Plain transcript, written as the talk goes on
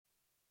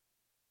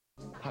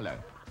Hello.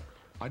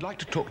 I'd like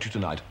to talk to you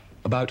tonight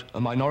about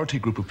a minority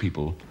group of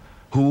people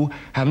who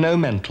have no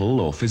mental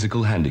or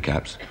physical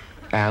handicaps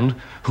and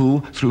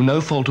who, through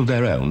no fault of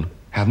their own,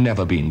 have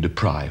never been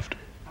deprived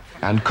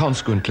and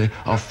consequently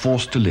are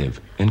forced to live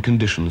in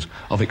conditions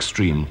of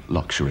extreme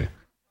luxury.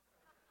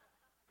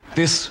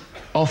 This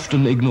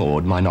often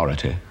ignored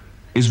minority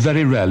is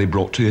very rarely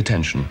brought to the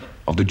attention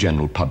of the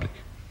general public.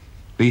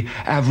 The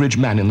average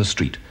man in the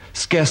street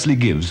scarcely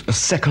gives a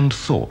second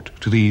thought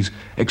to these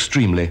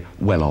extremely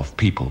well-off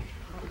people.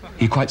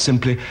 He quite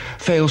simply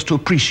fails to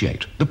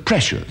appreciate the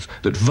pressures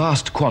that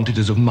vast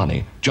quantities of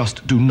money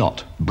just do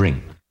not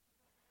bring.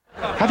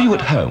 Have you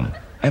at home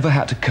ever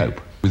had to cope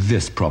with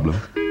this problem?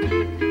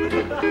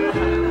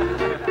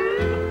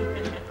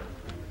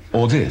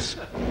 Or this?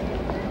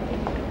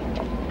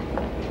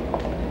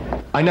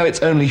 I know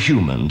it's only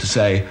human to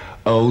say,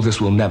 oh,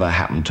 this will never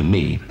happen to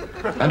me.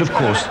 And of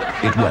course,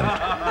 it won't.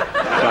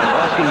 So I'm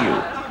asking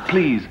you,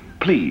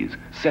 please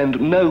send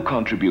no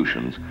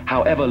contributions,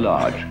 however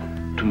large,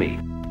 to me.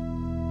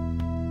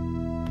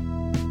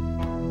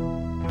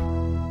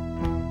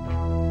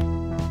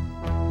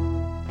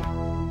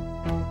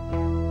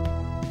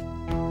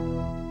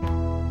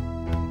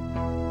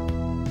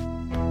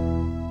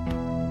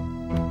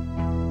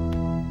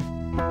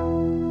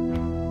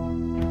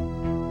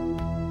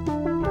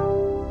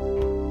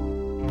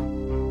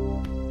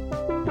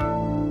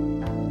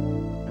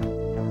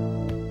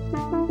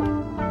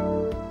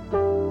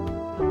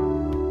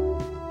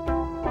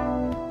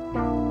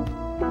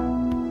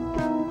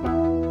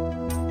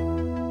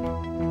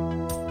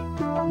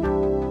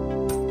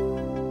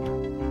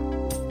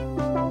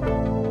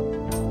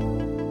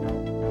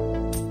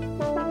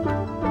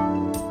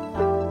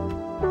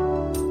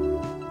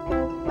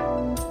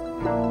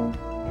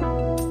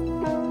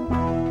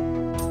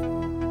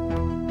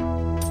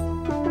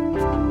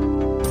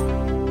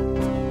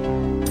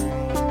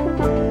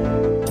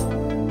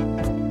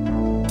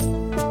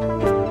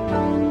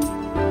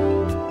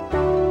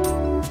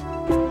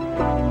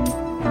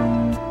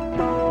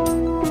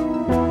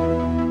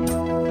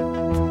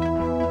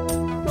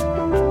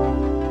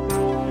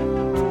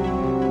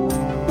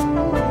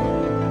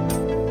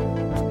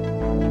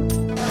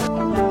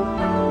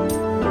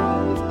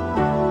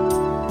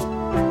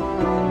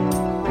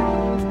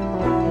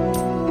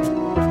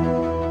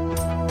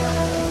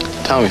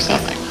 Tell me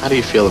something. How do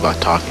you feel about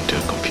talking to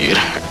a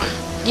computer?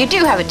 You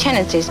do have a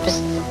tendency,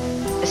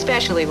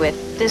 especially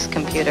with this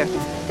computer,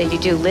 that you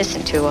do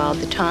listen to all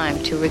the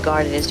time, to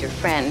regard it as your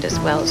friend as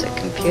well as a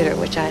computer,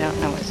 which I don't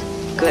know is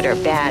good or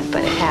bad,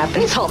 but it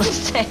happens all the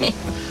same.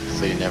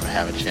 So you never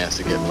have a chance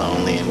to get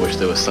lonely and wish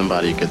there was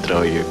somebody you could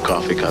throw your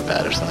coffee cup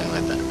at or something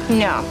like that?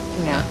 No.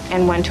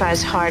 And one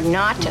tries hard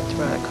not to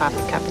throw a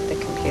coffee cup at the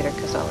computer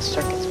because all the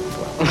circuits will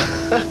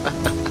blow.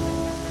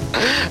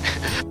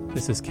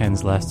 This is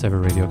Ken's Last Ever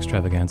Radio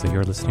Extravaganza.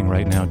 You're listening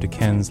right now to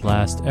Ken's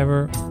Last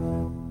Ever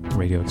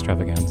Radio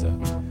Extravaganza.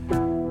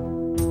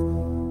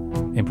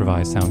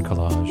 Improvised sound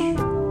collage.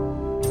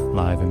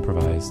 Live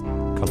improvised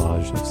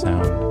collage of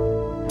sound.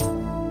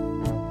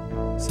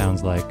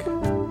 Sounds like...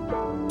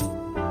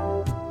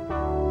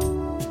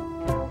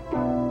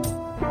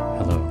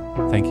 Hello.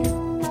 Thank you.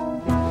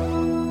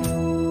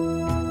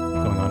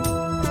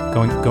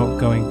 Going and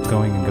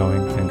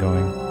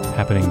going.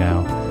 Happening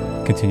now.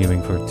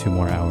 Continuing for 2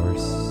 more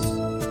hours.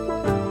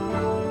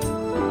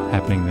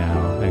 Happening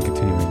now and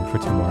continuing for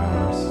 2 more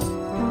hours.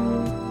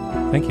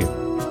 Thank you.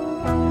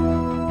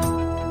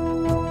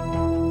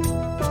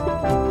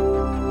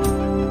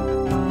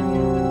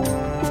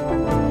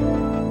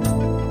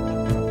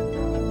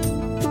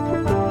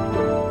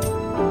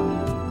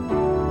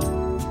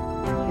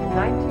 In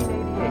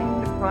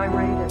 1988, the crime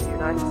rate in the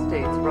United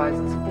States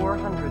rises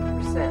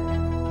 400%.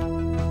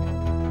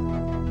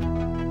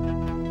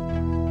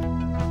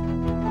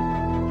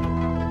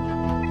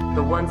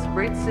 The once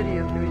great city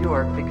of New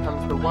York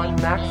becomes the one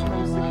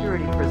maximum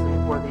security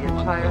prison for the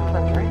entire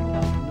country.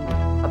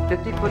 A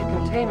 50-foot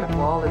containment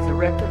wall is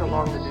erected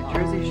along the New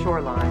Jersey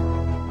shoreline,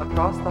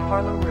 across the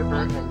Harlem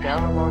River, and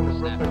down along the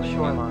Brooklyn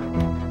shoreline.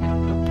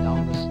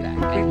 It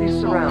completely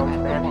surrounds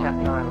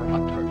Manhattan Island.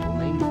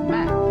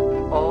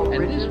 All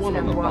bridges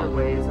and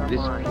waterways are this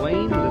mined.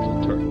 plain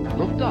little turtle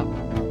looked up,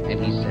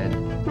 and he said,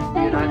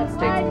 The United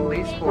States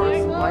police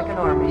force, like an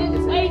army,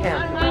 is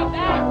encamped about the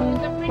island.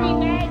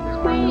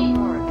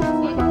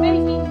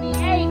 Making me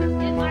ache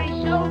in my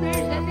shoulders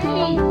and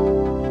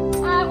knees.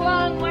 How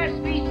long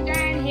must we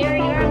stand here,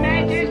 Your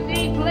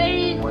Majesty,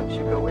 please? Once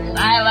you go in,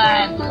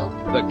 Silence!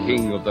 the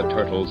king of the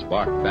turtles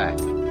barked back.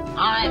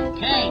 I'm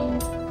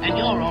king, and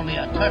you're only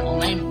a turtle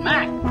named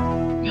Mac.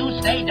 You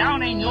stay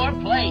down in your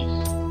place,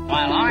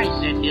 while I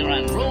sit here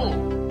and rule.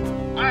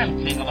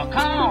 I'm king of a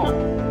cow,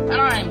 and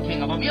I'm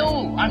king of a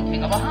mule. I'm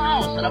king of a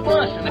house, and a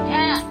bush, and a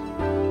cat.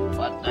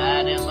 But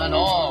that isn't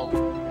all.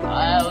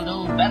 I'll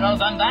do better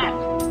than that.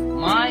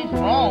 My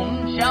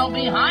throne shall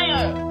be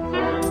higher.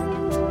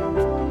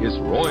 His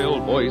royal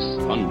voice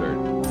thundered.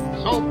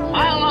 So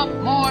pile up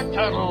more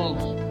turtles.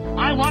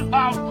 I want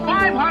about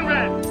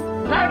 500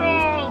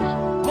 turtles!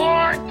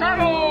 More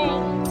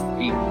turtles!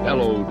 He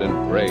bellowed trembled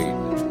and prayed.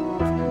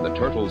 The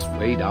turtles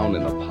way down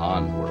in the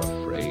pond were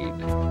afraid.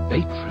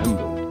 They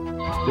trembled.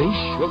 They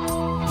shook.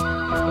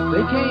 But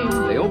they came.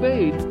 They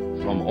obeyed.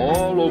 From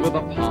all over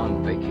the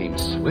pond they came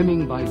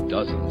swimming by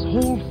dozens,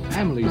 whole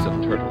families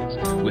of turtles,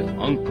 with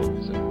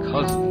uncles and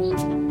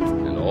cousins.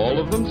 And all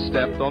of them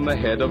stepped on the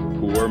head of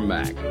poor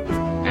Mac.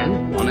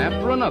 And one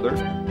after another,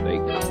 they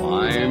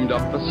climbed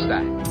up the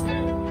stack.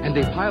 And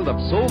they piled up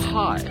so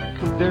high,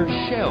 their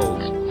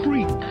shells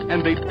creaked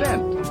and they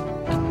bent.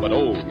 But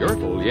old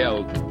Yertle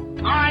yelled,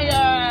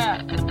 "Higher!"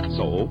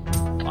 So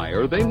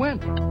higher they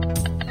went.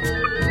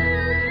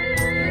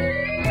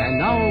 And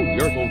now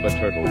Yertle the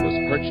Turtle was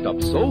perched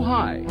up so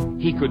high,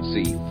 he could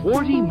see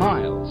 40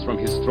 miles from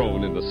his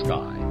throne in the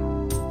sky.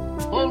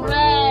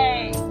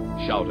 Hooray!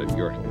 Shouted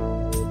Yertle.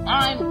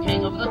 I'm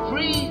king of the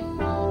trees.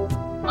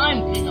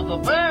 I'm king of the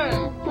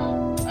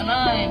birds. And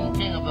I'm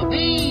king of the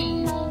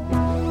bees.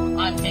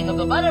 I'm king of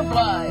the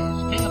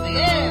butterflies, king of the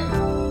air.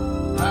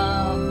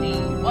 Ah, me,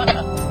 what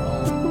a throne.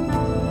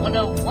 What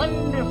a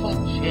wonderful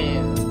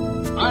chair.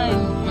 I'm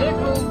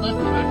Yertle the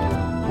Turtle.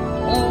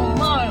 Oh,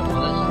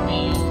 marvelous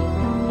me.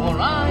 For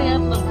I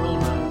am the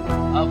ruler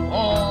of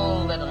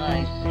all that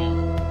I see.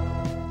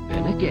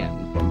 Then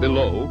again, from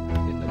below,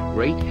 in the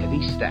great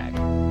heavy stack,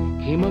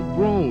 came a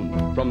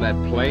groan from that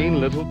plain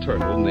little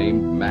turtle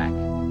named Mac.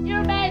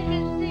 Your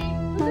Majesty,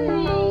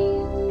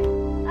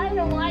 please. I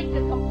don't like to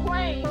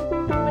complain,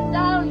 but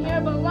down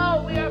here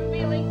below we are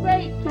feeling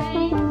great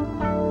pain.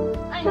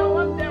 I know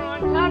up there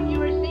on top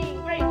you are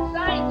seeing great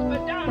sights,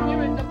 but down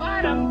here at the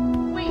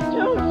bottom, we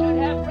too should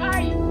have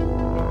rights.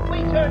 We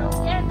turtles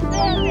can't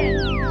stand it.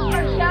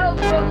 Our shells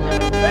will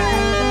soon crack.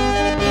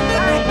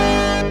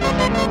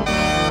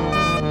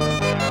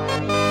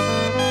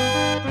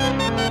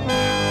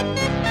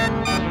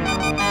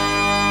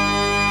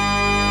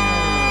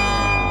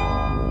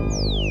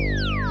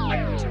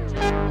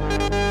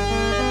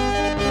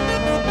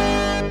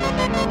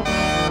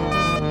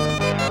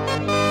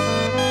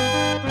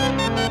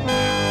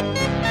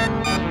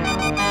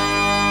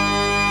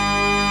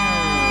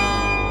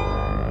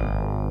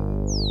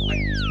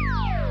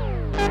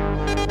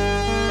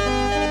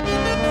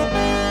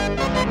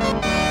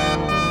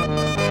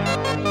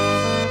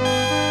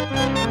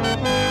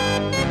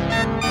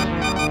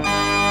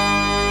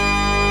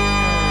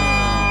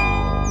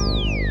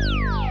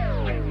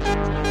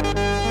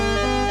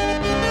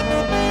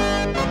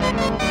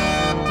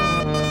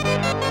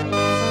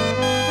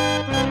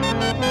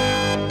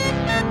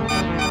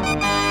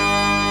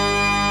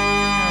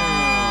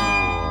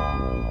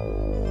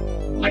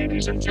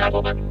 Ladies and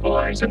gentlemen,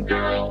 boys and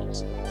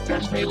girls,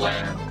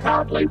 Disneyland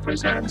proudly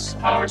presents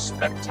our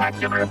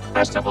spectacular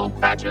festival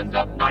pageant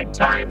of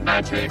nighttime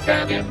magic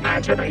and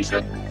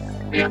imagination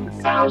in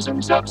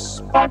thousands of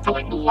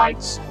sparkling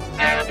lights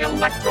and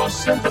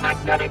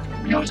electro-synthomagnetic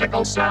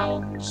musical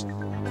sounds.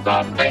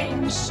 The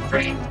Main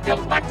Street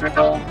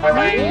Electrical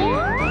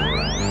Parade.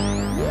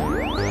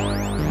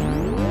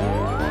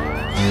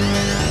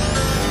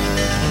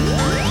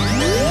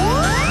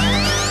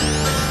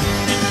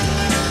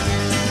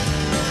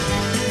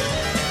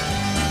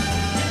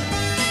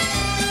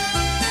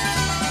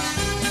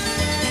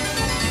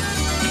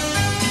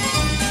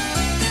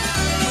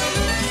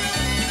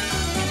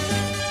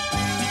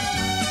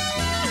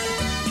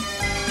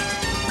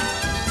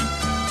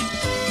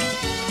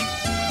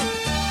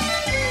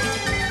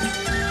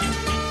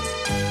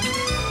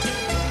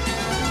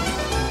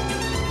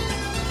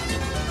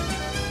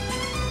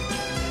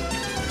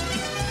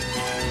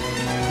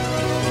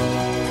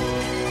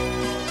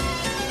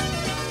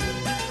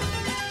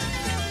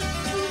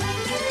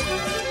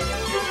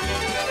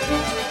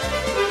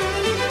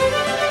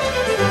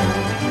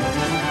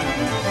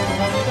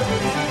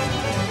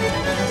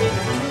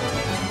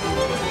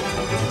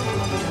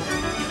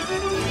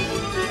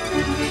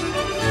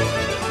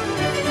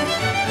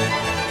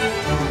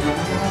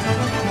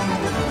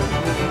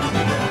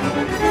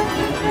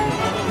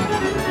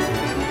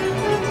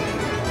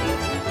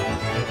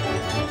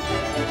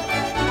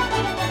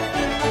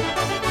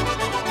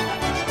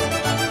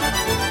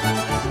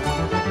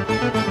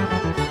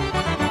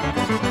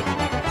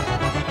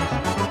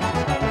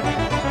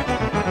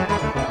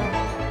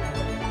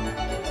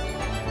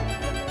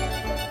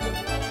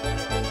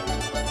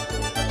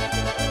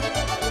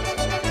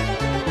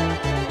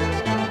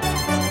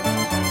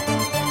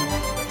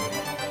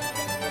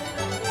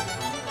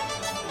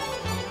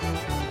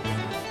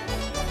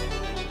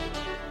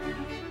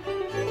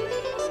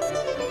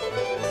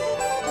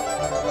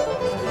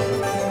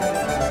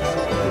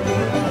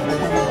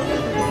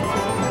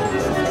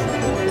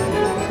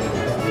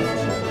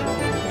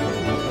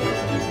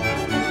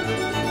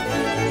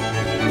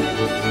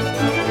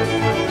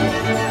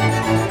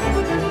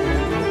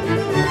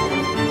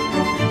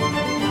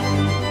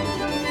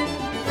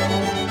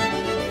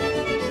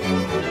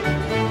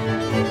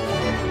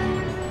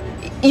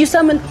 You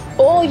summon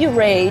all your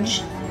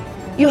rage,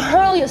 you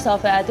hurl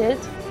yourself at it,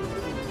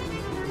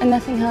 and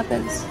nothing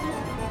happens.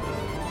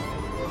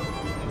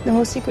 The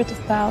whole secret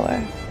of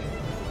power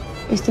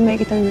is to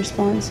make it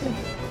unresponsive.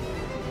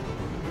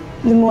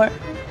 The more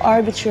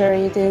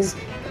arbitrary it is,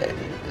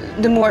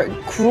 the more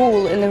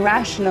cruel and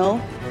irrational,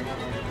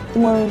 the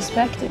more we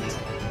respect it,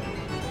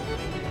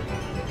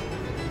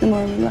 the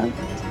more we love it.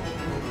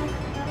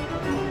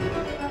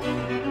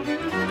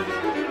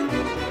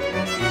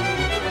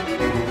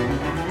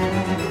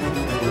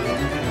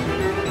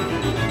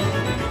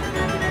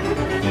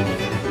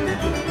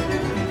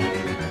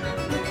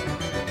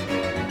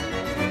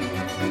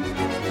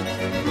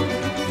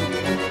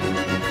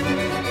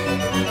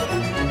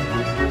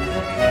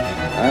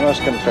 I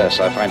must confess,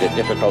 I find it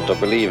difficult to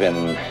believe in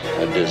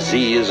a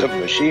disease of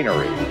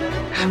machinery.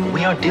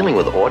 We aren't dealing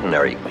with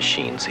ordinary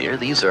machines here.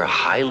 These are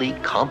highly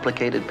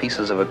complicated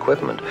pieces of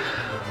equipment,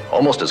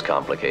 almost as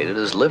complicated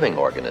as living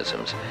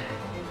organisms.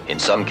 In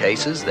some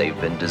cases, they've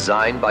been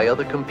designed by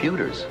other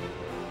computers.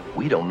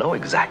 We don't know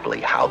exactly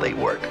how they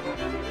work.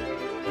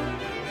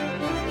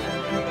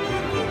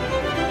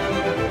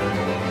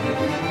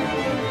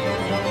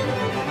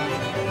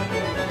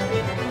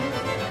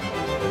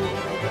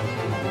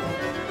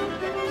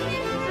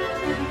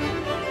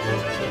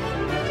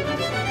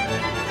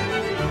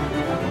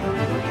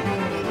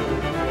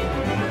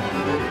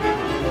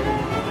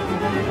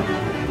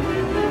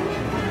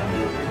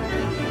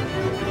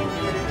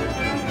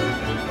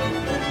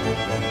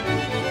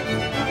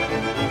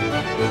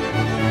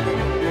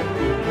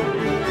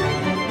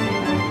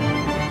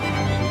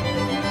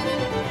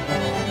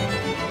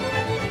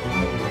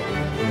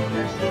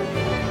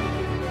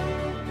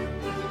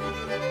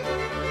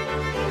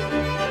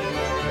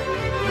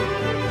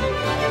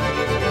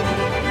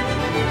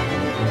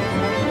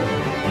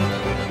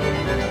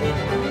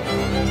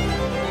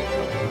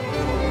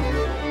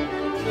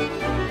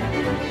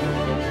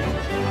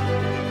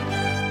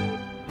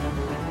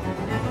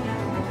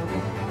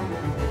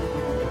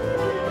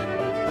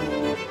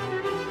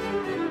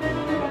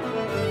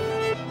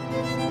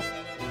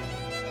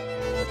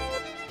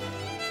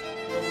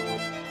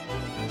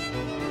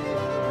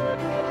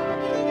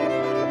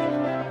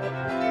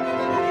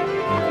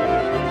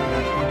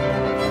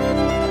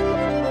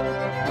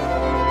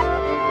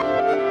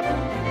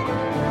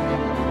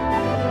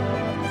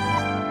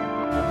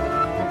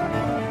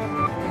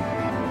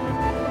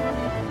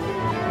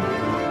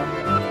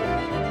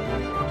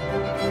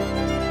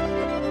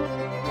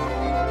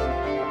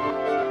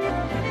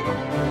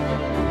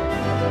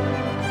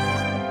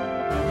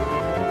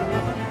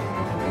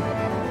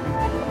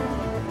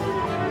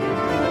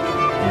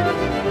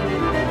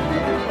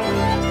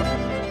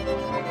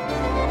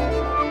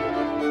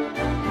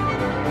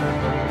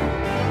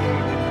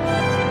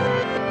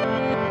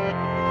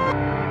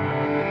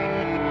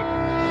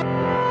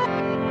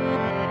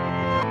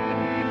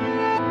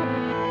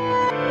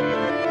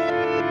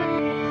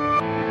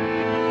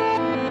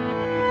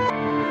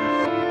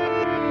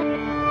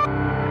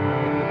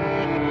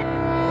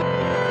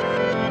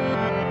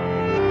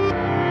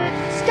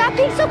 Stop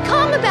being so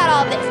calm about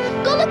all this.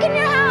 Go look in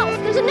your house.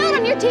 There's a note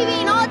on your TV,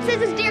 and all it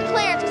says is Dear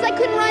Clarence, because I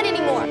couldn't write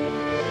anymore.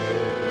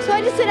 So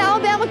I just said,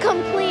 Alabama,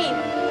 come clean.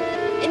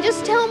 And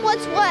just tell him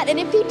what's what. And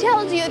if he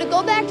tells you to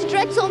go back to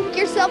Drexel and pick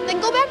yourself, then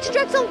go back to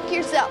Drexel and pick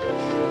yourself.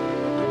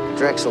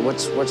 Drexel,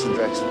 what's in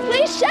Drexel?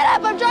 Please shut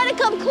up. I'm trying to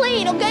come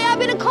clean, okay? I've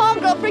been a call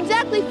girl for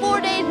exactly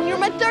 4 days, and you're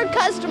my third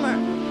customer.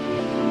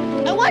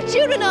 I want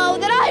you to know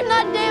that I'm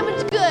not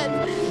damaged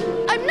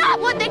goods. I'm not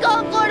what they call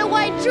in Florida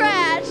white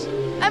trash.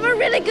 I'm a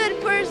really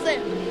good person.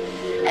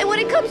 And when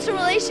it comes to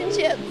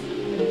relationships,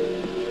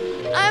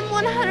 I'm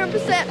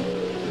 100%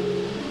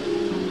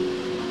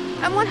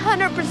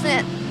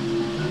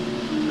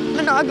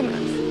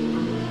 monogamous.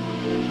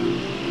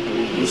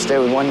 You stay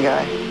with one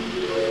guy?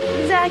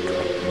 Exactly.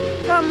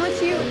 If I'm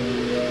with you,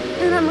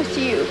 then I'm with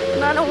you,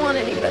 and I don't want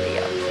anybody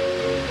else.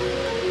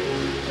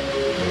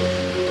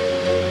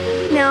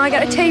 Now, I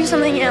gotta tell you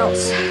something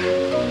else.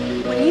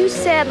 When you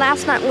said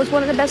last night was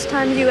one of the best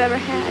times you ever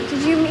had,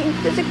 did you mean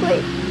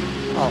physically?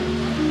 Oh,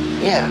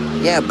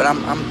 yeah, but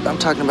I'm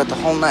talking about the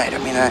whole night. I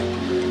mean, I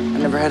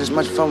never had as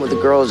much fun with a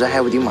girl as I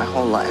had with you my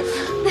whole life.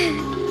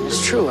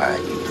 It's true.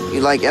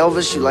 You like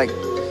Elvis, you like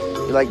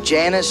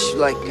Janice, you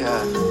like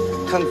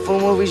kung fu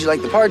movies, you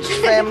like the Partridge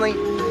Family.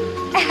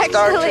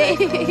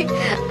 Actually,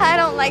 I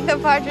don't like the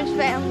Partridge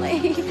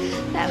Family.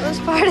 That was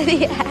part of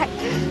the act.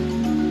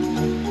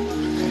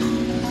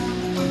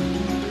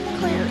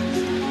 Clarence.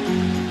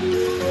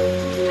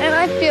 And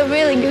I feel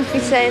really goofy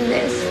saying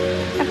this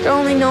after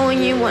only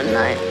knowing you one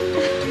night.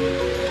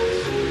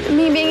 And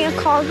me being a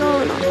call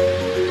girl and all.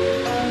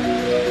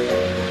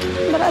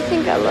 But I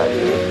think I love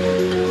you.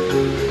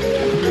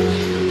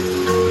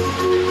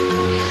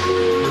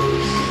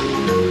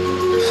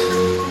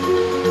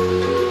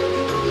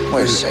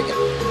 Wait a second.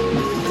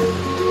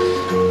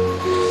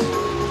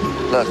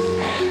 Look,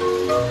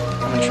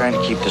 I've been trying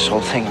to keep this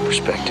whole thing in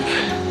perspective.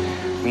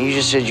 I mean, you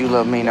just said you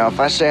love me. Now, if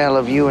I say I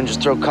love you and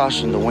just throw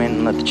caution to the wind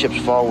and let the chips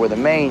fall where they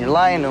may, and you're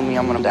lying to me,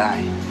 I'm gonna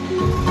die.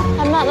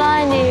 I'm not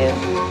lying to you.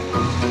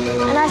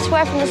 And I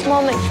swear from this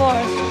moment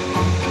forth,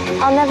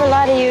 I'll never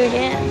lie to you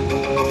again.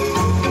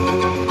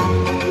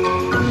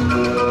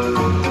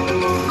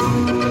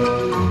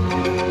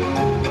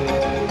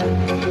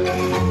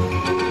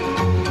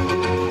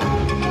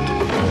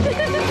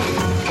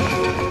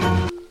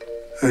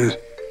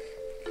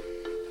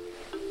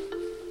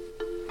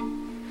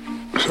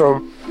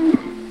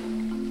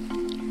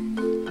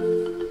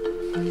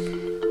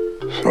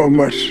 So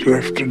much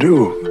left to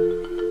do.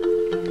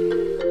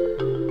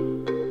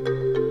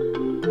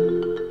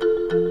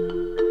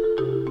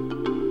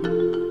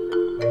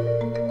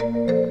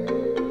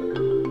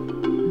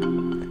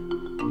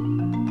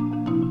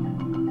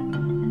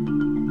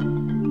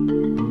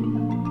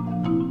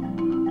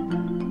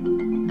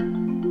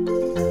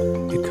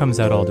 Comes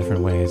out all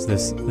different ways.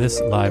 This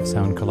live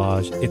sound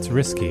collage, it's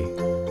risky.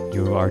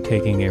 You are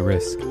taking a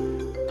risk.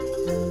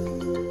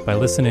 By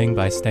listening,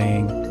 by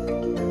staying,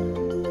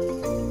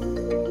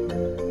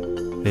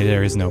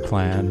 there is no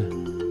plan.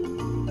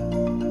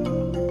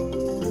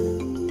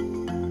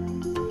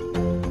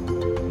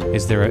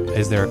 Is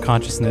there a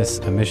consciousness,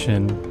 a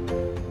mission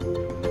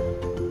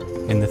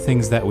in the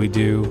things that we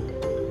do?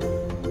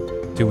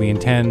 Do we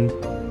intend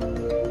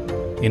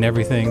in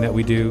everything that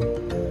we do?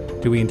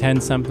 Do we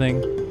intend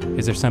something?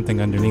 Is there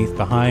something underneath,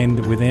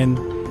 behind, within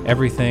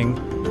everything?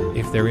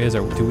 If there is,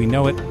 or do we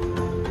know it?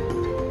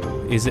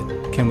 Is it?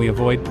 Can we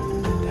avoid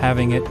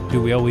having it?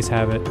 Do we always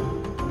have it?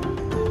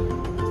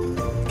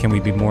 Can we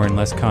be more and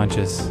less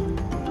conscious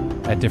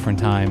at different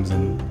times,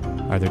 and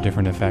are there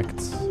different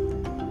effects?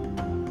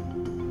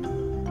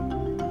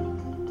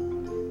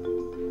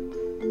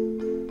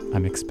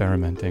 I'm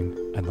experimenting.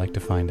 I'd like to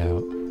find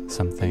out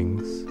some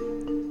things.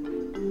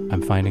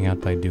 I'm finding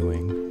out by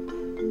doing.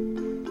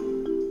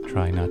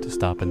 Try not to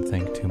stop and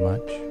think too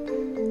much.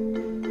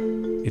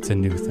 It's a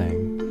new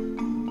thing,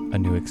 a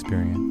new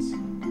experience.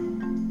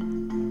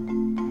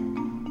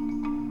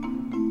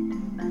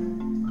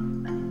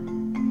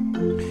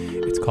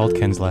 It's called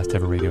Ken's Last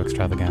Ever Radio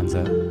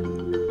Extravaganza.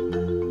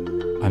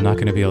 I'm not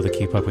going to be able to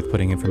keep up with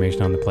putting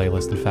information on the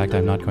playlist. In fact,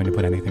 I'm not going to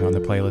put anything on the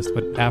playlist,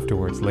 but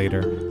afterwards,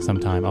 later,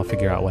 sometime, I'll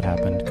figure out what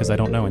happened, because I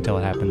don't know until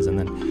it happens, and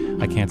then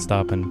I can't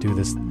stop and do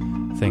this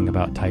thing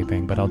about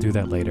typing, but I'll do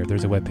that later.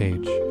 There's a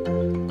webpage.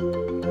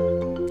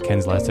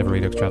 Ken's Last Ever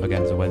Radio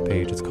Extravaganza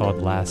webpage. It's called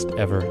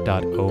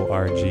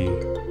lastever.org.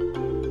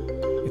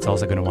 It's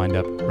also going to wind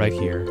up right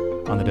here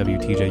on the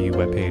WTJU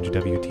webpage,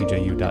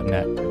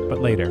 WTJU.net,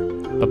 but later.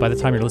 But by the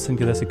time you're listening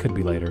to this, it could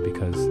be later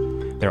because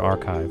they're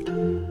archived.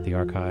 The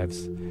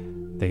archives,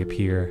 they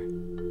appear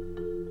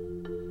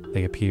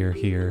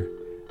here.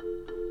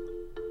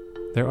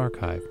 They're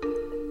archived.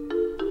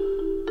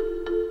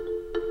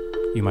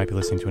 You might be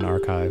listening to an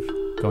archive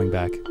going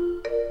back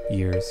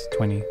years,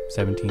 20,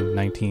 17,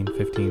 19,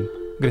 15. I'm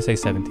going to say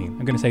 17.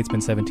 I'm going to say it's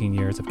been 17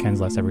 years of Ken's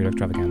Last Ever Radio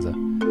Extravaganza.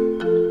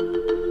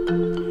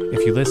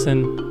 If you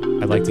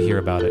listen, I'd like to hear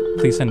about it.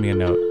 Please send me a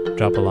note,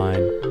 drop a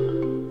line,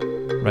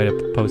 write a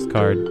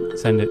postcard,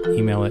 send it,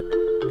 email it,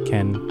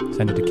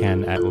 send it to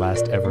Ken at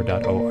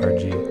lastever.org.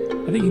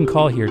 I think you can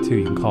call here too.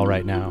 You can call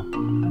right now.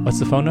 What's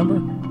the phone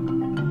number?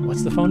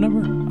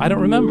 I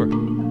don't remember.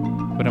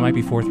 But it might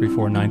be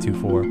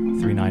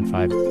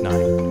 434-924-3959.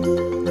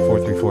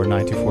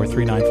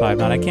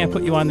 434-924-3959. I can't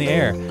put you on the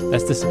air.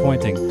 That's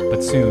disappointing.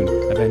 But soon,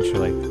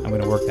 eventually, I'm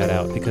going to work that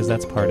out because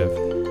that's part of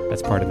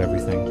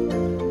everything.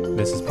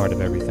 This is part of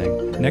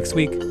everything. Next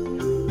week,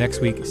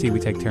 see, we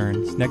take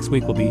turns. Next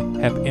week will be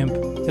Hep Imp.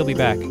 He'll be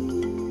back.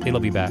 It'll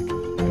be back.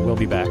 And we'll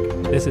be back.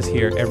 This is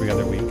here every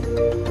other week.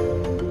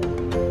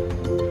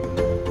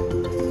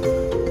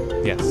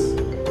 Yes.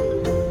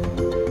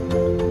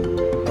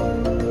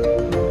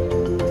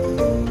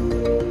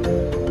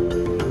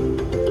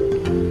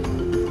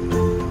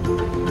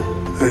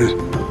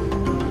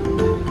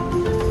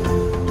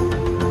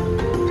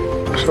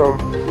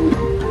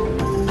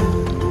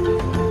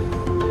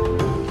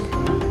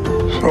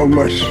 So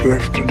much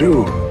left to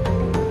do.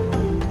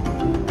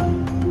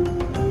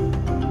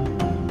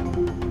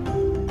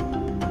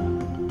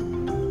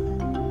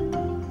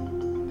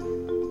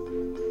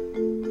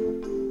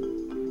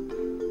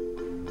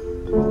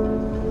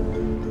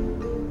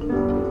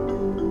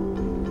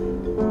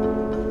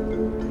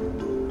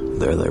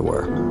 There they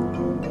were,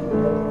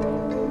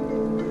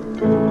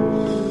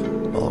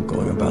 all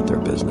going about their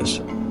business.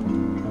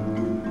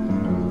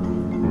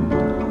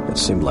 It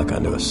seemed like I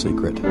knew a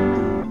secret,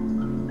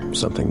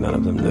 something none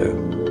of them knew.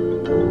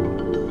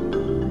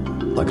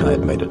 Like I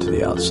had made it to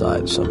the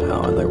outside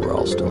somehow, and they were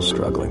all still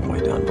struggling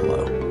way down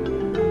below.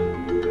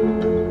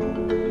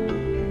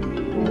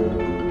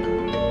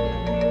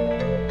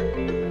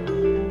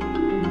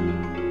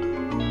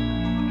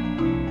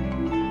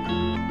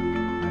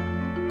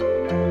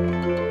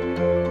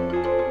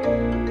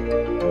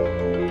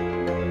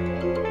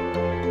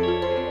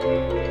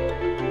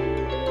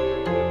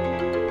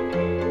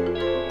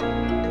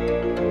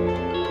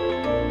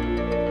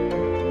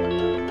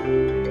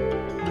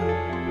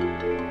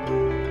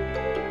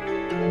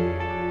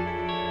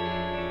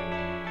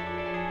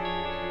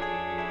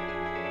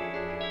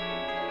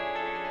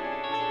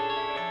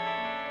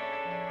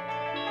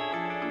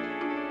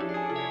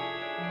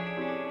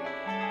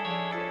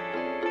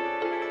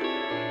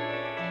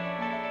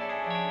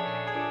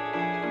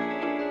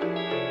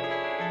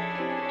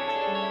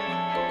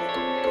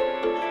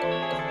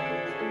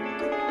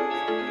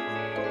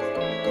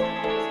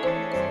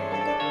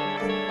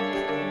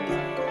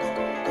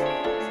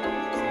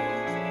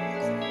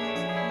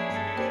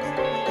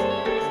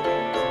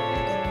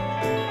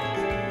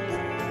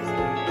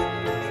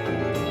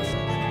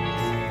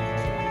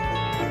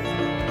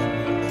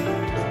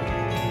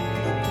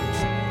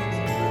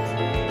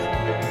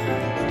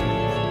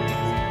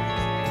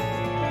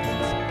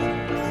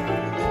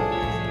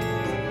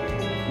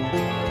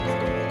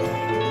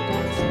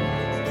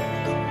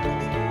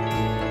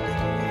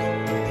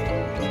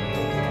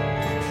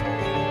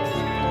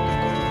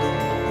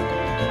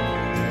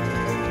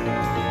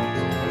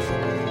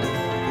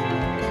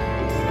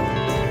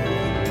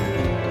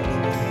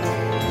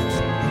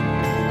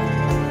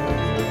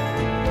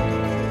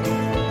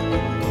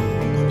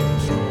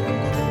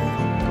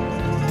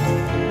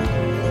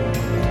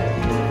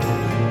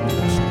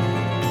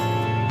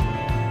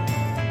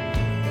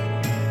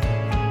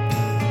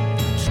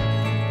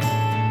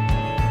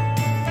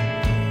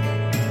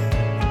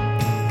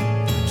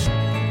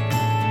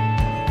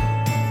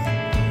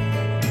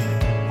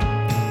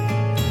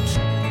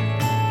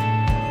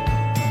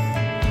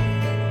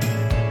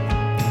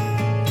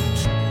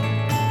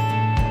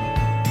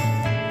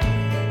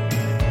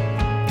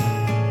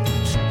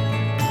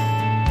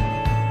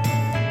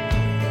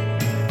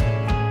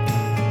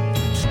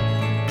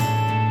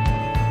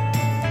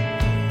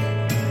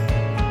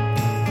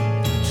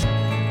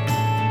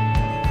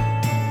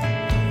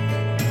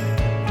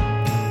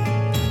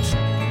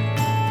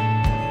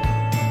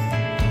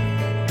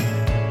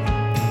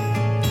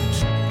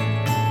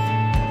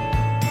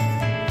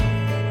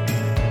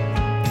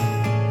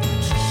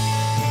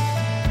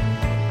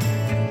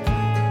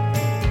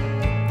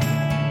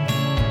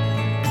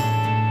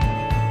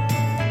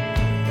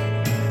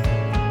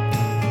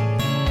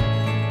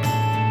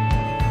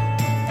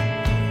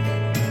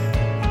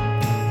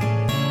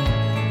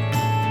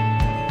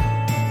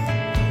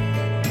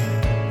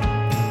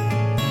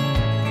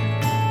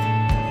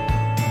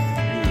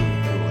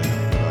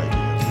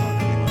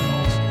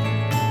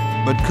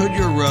 But could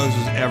your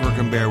roses ever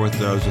compare with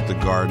those at the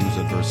gardens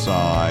at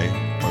Versailles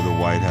or the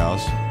White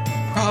House?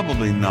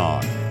 Probably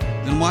not.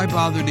 Then why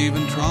bother to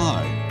even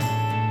try?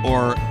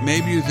 Or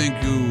maybe you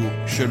think you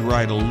should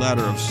write a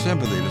letter of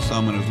sympathy to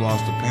someone who's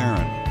lost a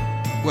parent.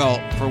 Well,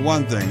 for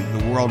one thing,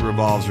 the world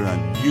revolves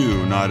around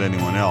you, not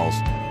anyone else.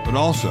 But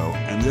also,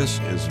 and this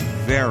is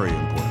very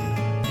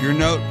important, your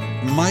note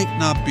might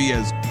not be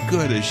as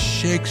good as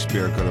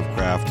Shakespeare could have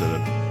crafted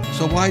it.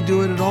 So why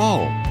do it at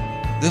all?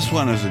 This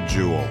one is a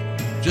jewel.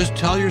 Just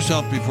tell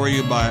yourself before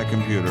you buy a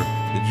computer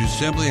that you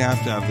simply have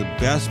to have the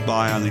best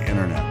buy on the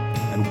internet.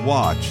 And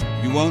watch,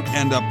 you won't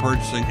end up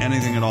purchasing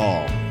anything at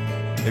all.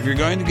 If you're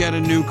going to get a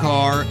new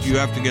car, you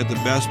have to get the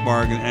best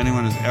bargain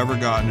anyone has ever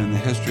gotten in the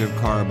history of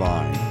car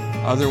buying.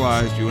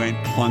 Otherwise, you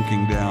ain't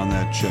plunking down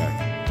that check.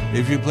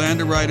 If you plan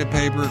to write a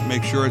paper,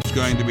 make sure it's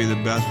going to be the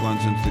best one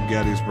since the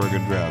Gettysburg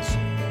Address.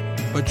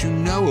 But you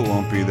know it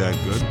won't be that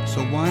good,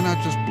 so why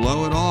not just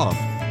blow it off?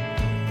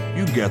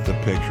 You get the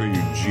picture,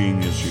 you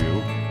genius,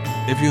 you.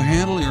 If you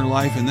handle your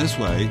life in this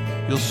way,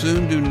 you'll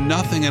soon do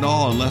nothing at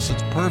all unless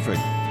it's perfect.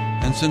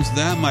 And since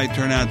that might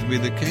turn out to be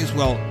the case,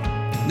 well,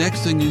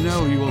 next thing you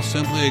know, you will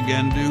simply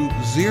again do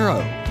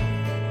zero.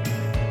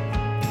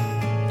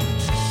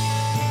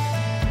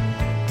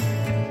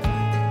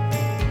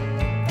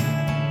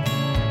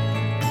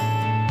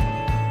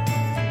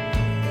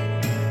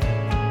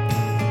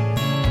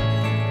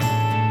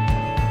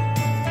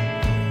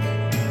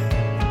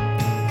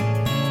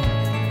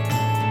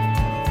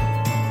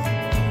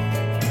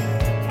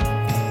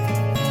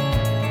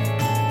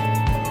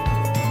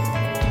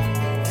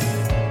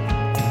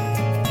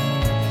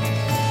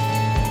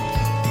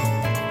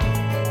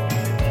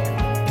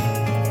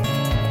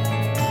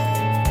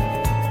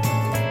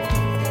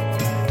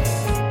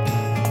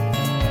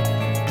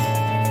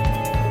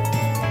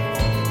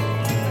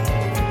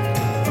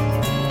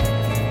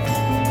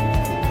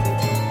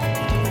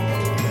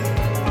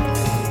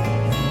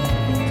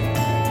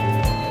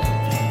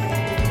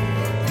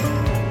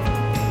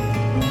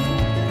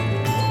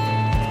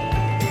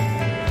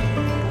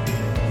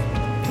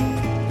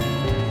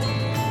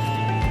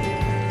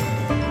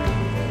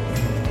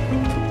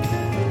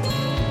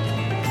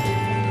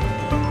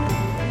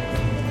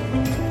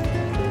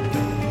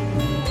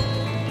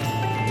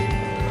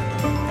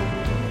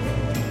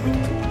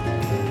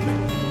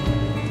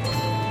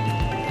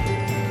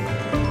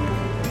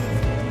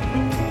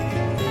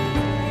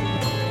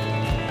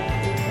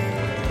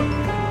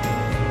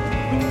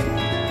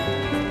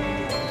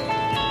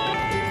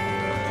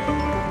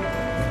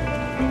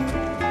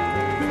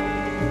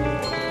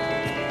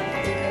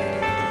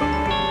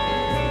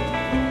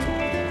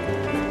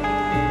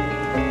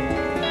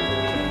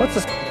 What's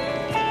this?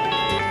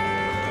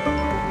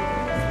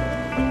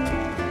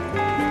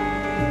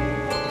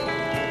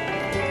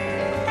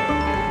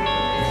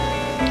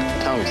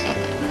 Tell me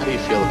something. How do you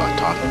feel about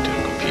talking to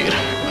a computer?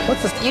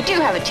 What's this? You do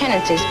have a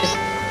tendency,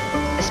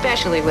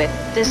 especially with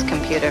this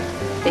computer,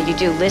 that you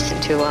do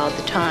listen to all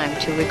the time,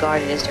 to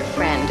regard it as your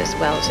friend as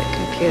well as a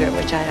computer,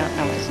 which I don't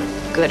know is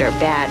good or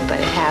bad, but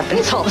it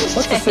happens all the same.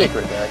 What's the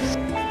secret, Max?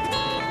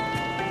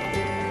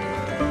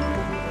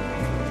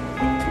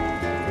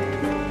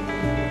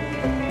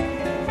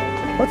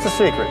 What's the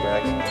secret,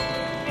 Max?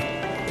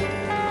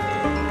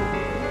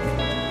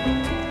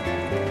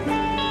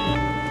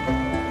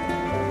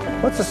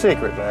 What's the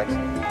secret, Max?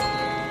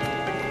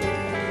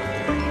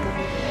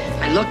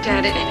 I looked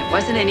at it and it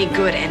wasn't any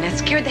good, and that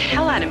scared the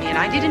hell out of me, and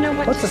I didn't know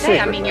what What's to the say.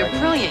 secret, I mean, you're Max?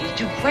 brilliant, you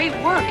do great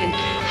work, and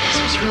this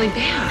was really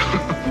bad.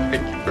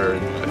 Thank you very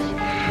much.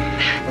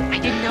 I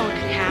didn't know it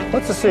could happen.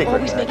 What's the secret, You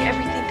always Max? make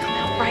everything come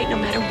out right, no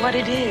matter what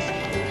it is.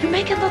 You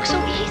make it look so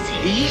easy.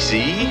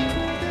 Easy?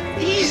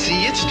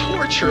 Easy? It's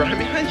torture. I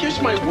mean, here's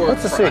my work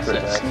What's the process.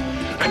 secret,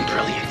 Max? I'm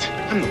brilliant.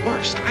 I'm the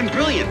worst. I'm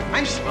brilliant.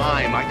 I'm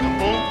slime. I come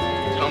home,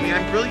 you tell me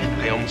I'm brilliant.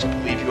 I almost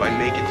believe you. I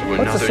make it through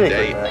What's the another secret,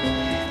 day. Max?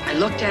 I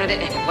looked at it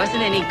and it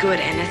wasn't any good,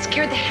 and that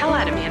scared the hell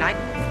out of me, and I...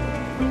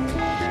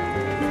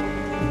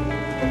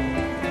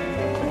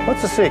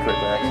 What's the secret,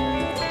 Max?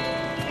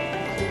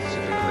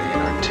 Specifically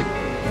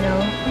inarticulate. No.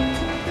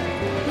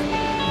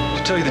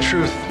 To tell you the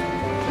truth,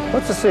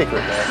 What's the secret,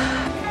 Max?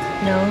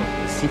 No.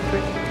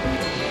 Secret?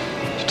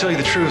 to tell you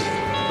the truth,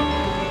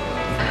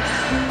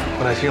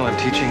 when I feel I'm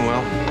teaching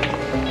well,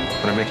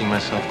 when I'm making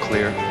myself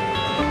clear,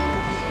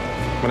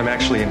 when I'm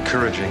actually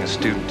encouraging a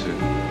student to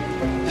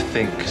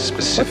think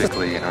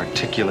specifically and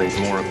articulate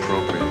more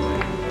appropriately,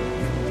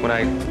 when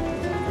I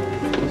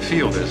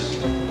feel this,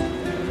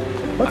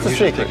 What's I'm the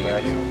usually secret, thinking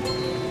of Max?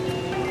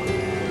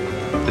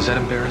 you. Does that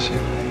embarrass you?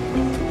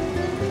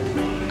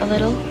 A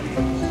little?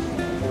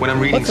 When I'm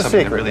reading What's the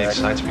something secret, that really Max?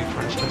 excites me,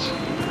 for instance,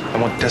 I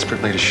want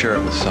desperately to share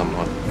it with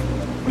someone.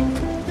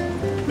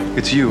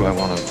 It's you I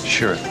want to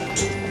share it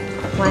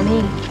with. Why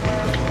me?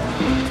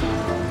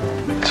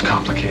 It's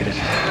complicated.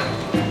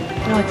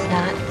 No, it's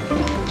not.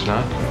 It's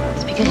not?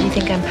 It's because you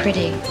think I'm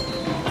pretty.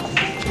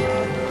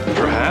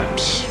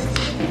 Perhaps.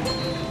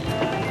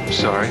 I'm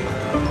sorry.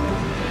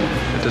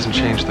 It doesn't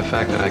change the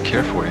fact that I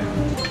care for you.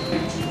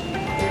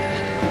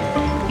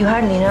 You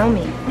hardly know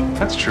me.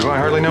 That's true. I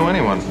hardly know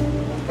anyone.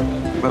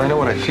 But I know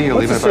what I feel,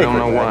 What's even the if I don't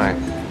know secret, why.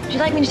 Would you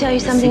like me to tell you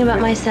something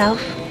about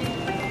myself?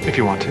 If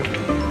you want to.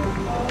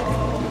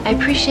 I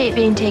appreciate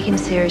being taken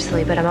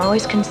seriously, but I'm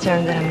always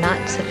concerned that I'm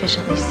not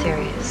sufficiently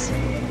serious.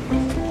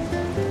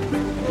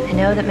 I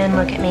know that men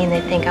look at me and they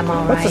think I'm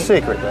all right. What's the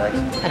secret, Max?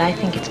 But I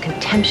think it's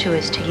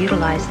contemptuous to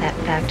utilize that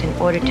fact in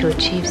order to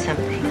achieve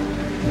something.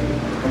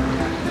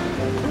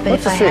 But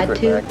What's if I the had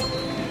secret, to,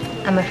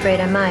 Max? I'm afraid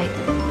I might.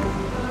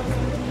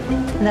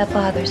 And that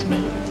bothers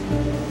me.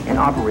 An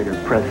operator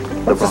pressed the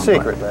What's the wrong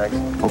secret,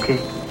 button. Max? Okay.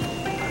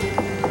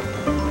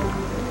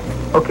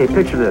 Okay,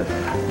 picture this.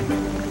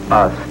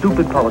 A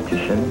stupid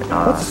politician,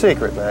 What's the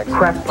secret, Max?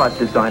 crackpot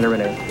designer,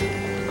 and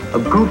a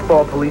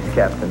goofball police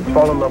captain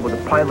fall in love with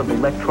a pile of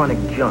electronic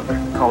junk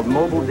called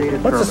mobile data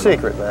What's the terminals.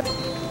 secret, Max?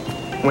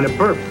 When it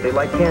burps, they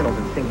light candles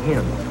and sing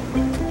hymns.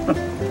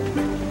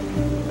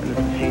 And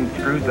this machine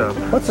screws up.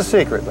 What's the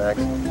secret, Max?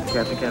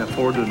 Captain can't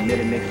afford to admit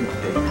it makes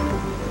mistakes.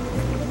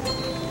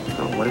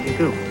 So what does he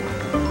do?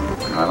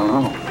 I don't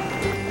know.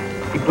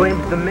 He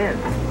blames the men.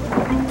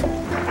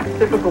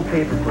 Typical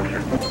paper pusher.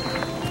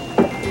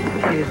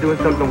 The machine is doing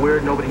something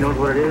weird, nobody knows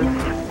what it is.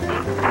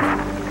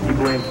 He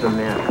blames the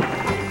men.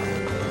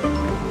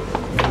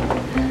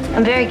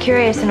 I'm very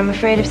curious and I'm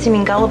afraid of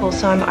seeming gullible,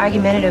 so I'm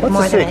argumentative What's the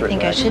more than I secret,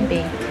 think I Max? should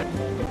be.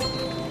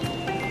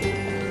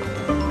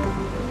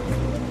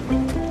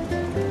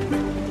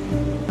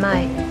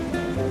 Might.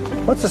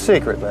 What's the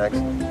secret, Max?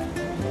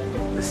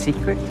 The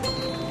secret?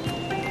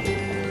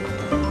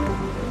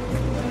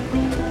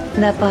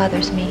 And that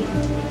bothers me.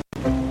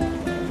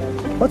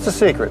 What's the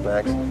secret,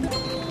 Max?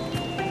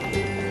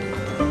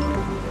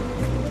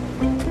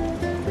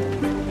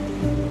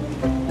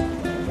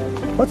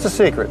 What's the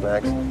secret,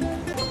 Max?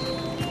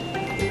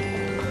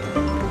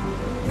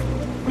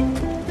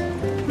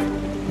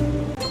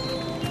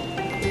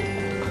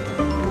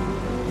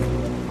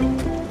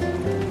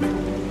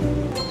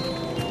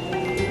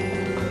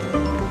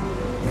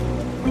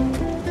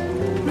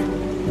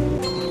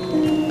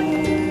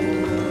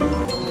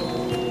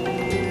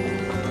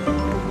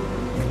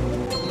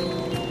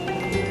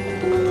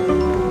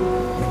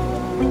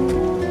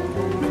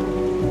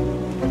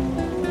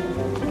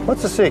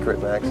 What's the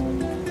secret, Max?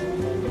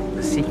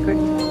 The secret?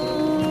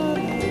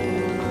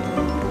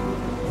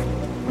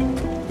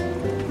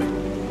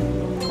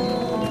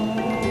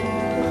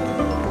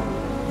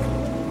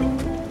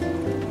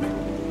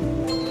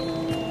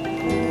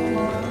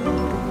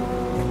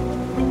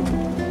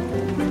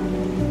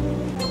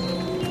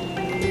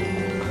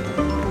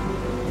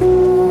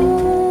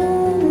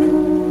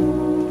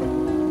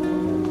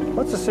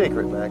 What's the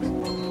secret, Max?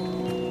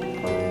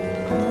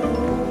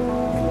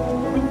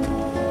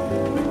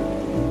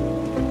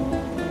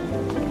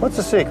 What's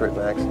the secret,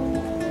 Max?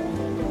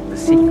 The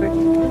secret?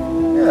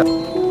 Yeah.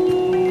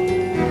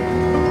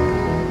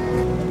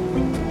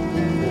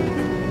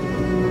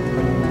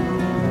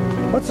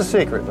 What's the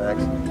secret,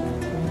 Max?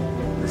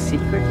 The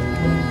secret?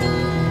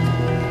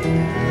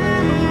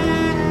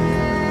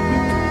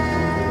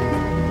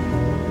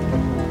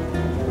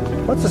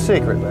 What's the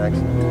secret, Max?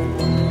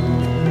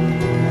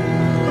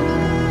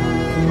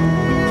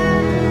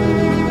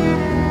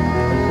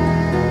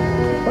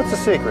 What's the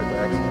secret,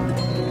 Max?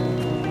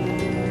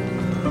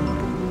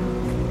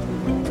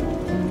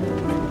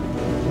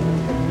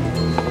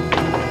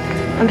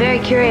 I'm very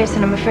curious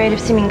and I'm afraid of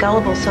seeming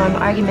gullible, so I'm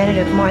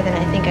argumentative more than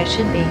I think I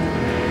should be.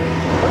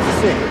 What's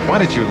the secret? Why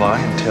did you lie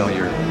and tell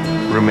your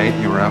roommate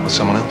you were out with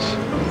someone else?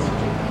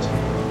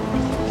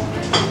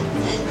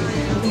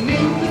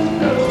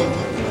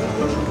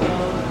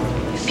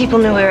 If people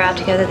knew we were out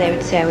together, they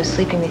would say I was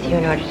sleeping with you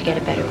in order to get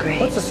a better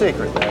grade. What's the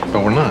secret, Max?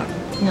 But we're not.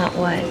 Not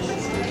what?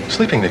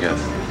 Sleeping together.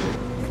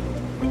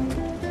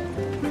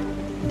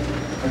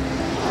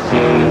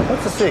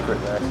 What's the secret,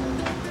 Max?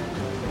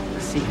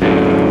 The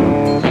secret?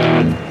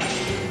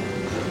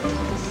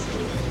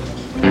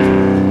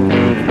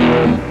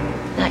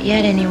 Not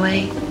yet,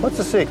 anyway. What's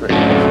the secret?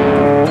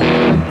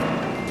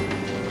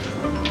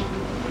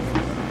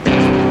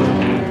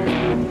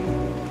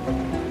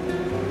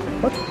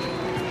 What?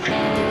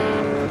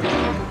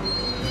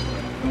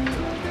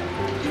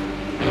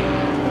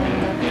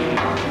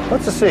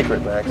 What's the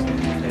secret, Max?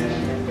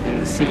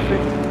 The secret?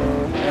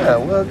 Yeah,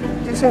 well,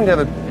 you seem to have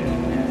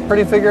it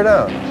pretty figured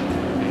out.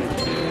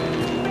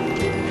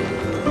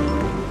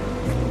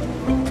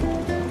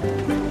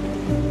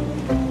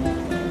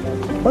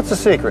 What's the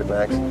secret,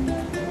 Max?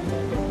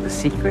 The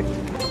secret?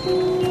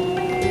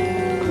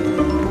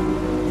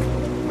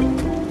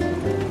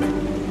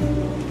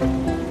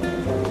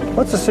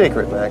 What's the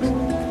secret, Max?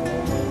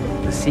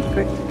 The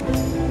secret?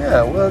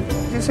 Yeah, well,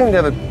 you seem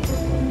to have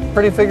it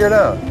pretty figured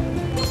out.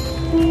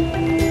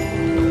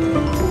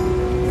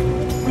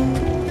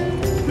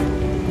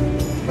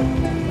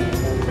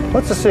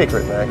 What's the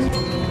secret, Max?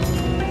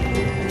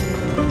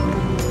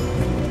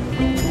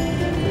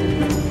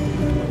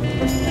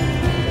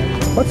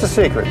 What's the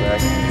secret,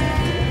 Max?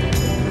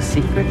 The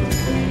secret?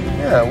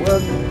 Yeah,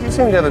 well, you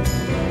seem to have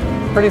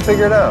it pretty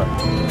figured out.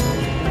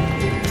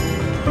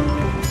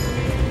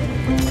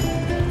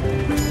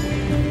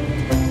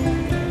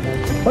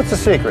 What's the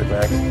secret,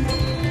 Max?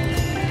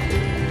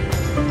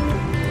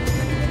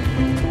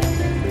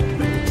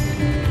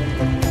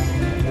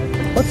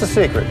 What's the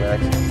secret,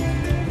 Max?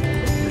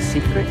 The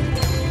secret?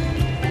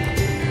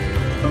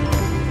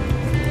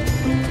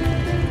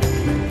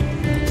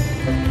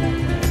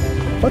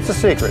 What's the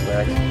secret,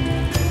 Max?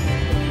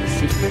 The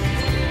secret?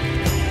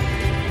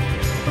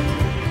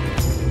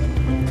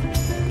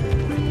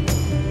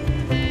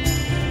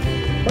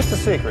 What's the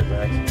secret,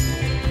 Max?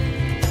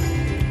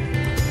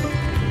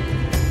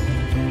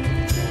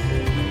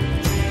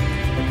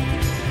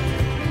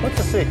 What's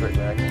the secret,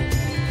 Max?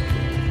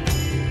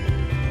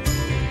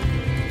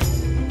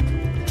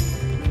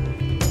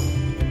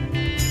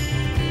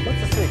 What's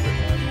the secret,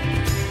 Max?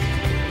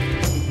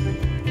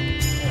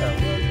 Yeah,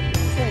 well, you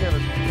seem to have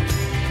it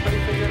pretty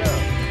figured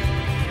out.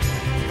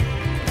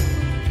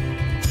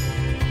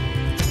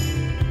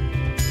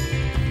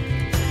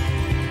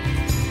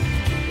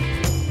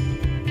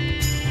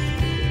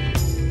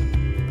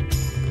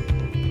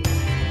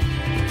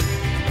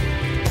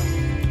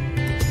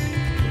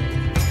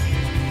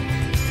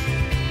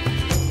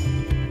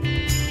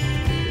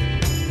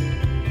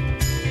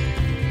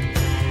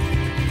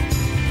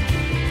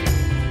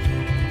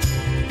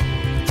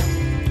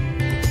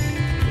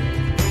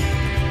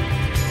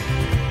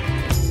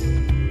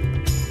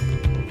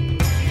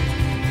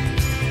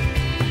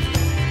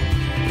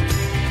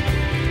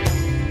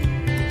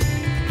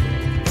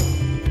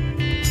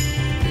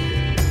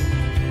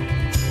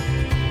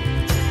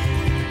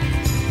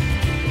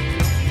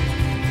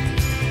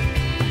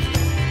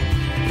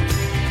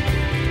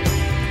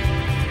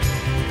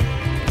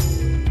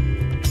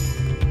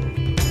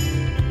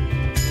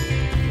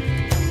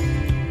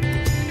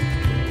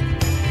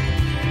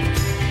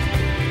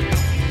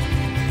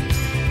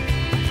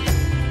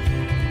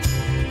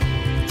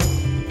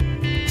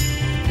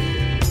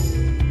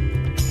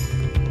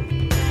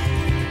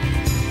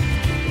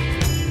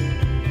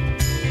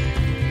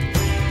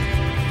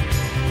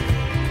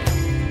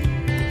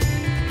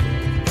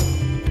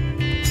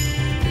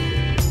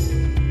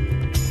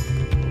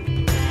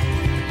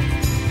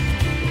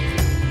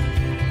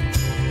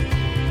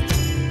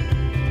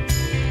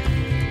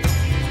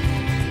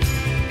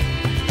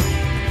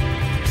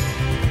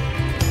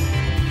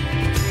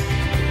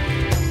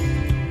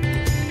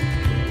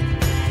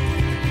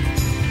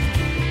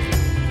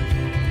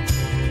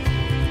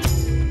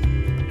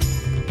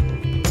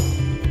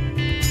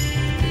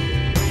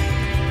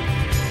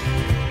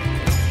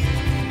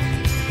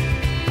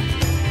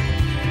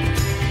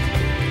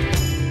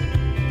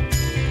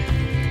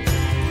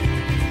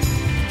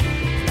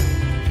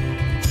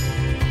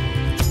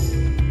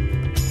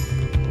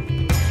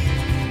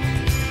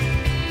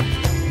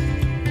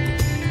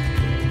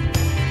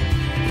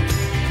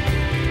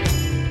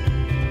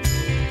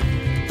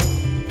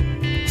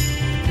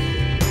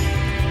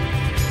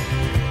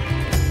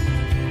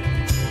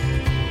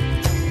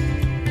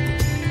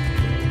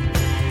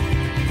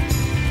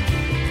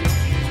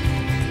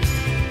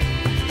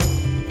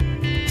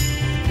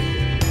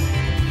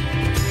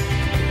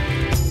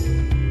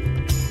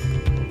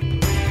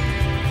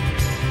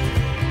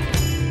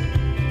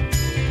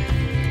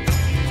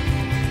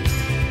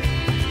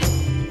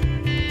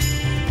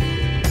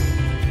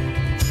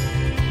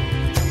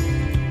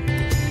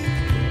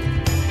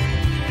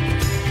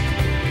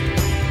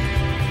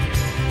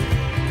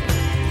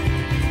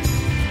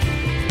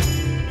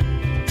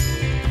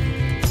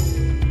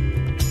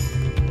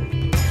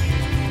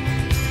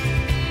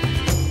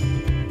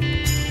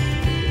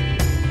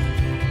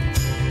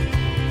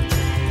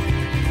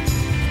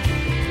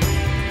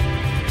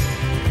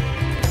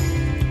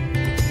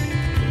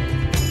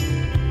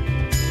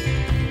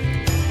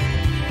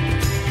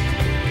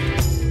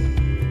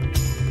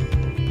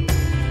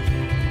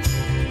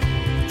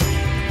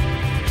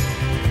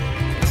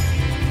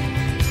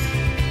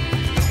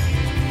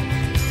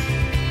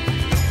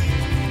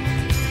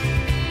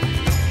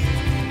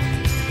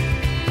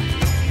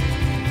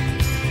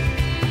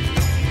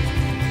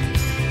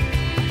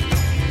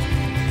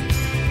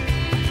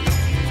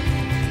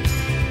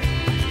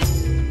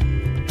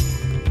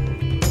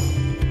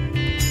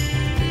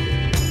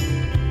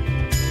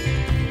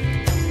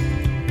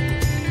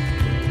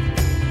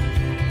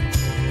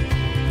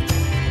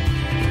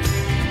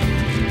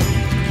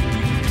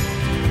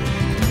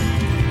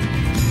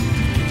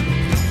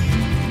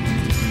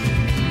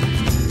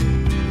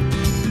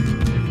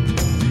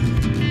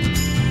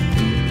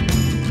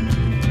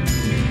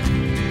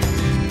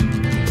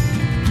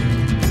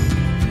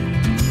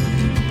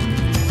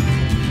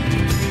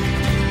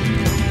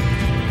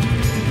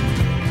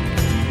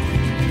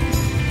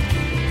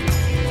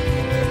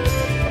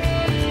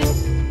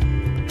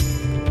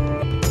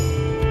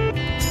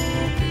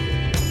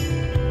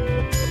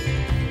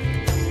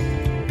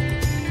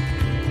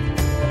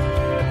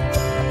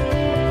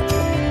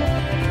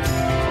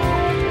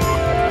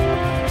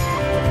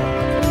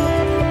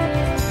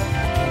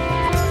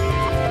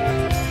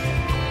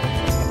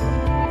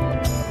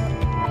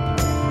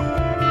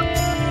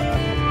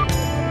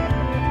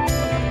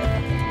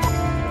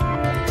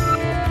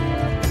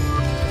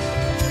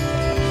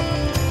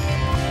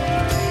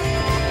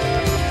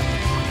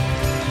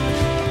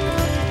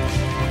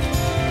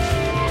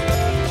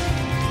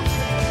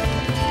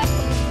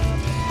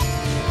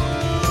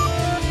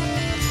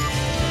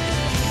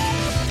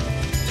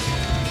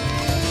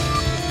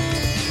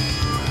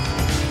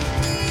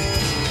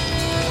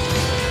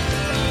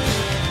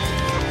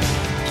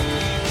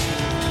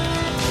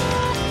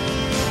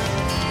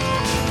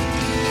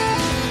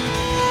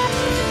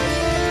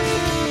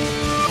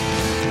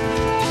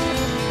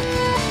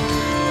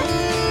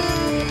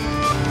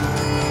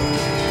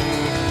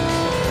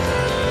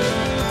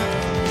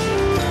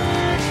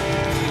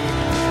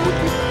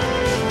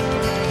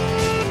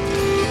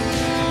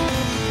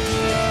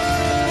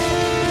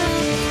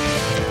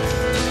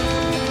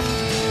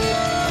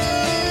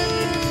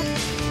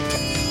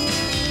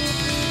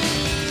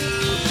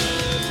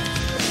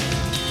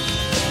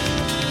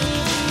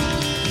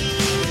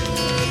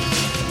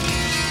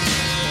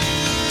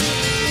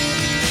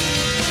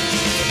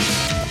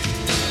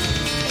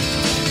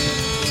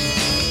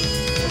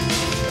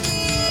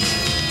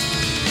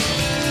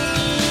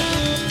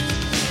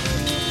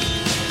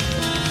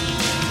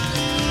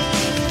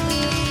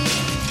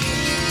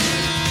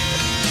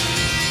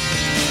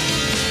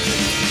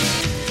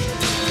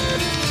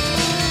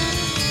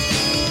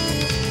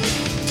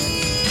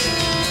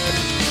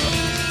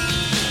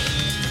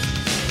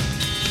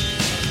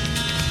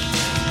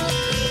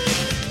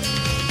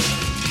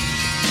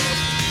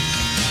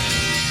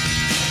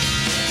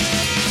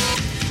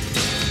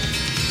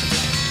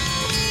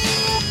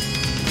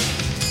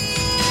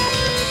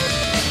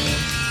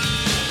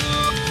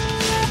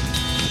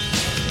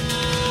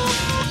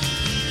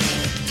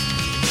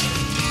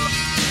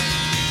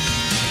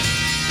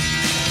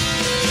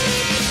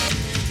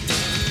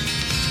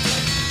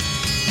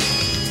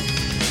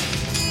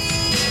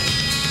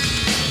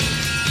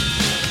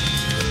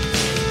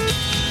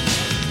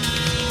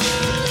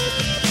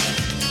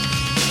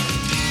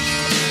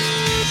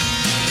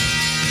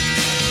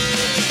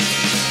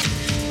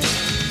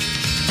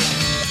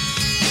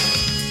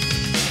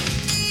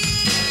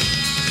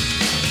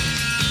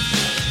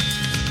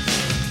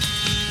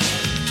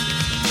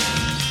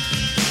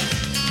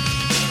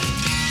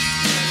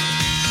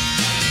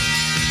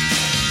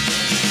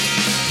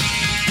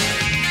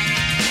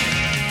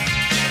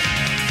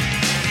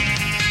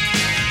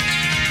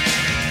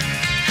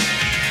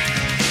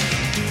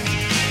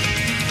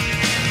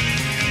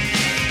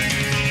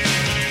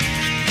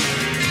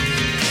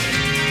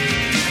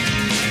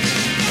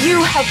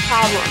 have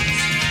problems.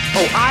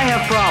 Oh, I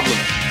have problems.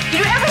 You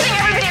do everything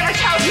everybody ever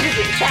tells you to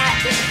do.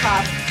 That is a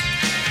problem.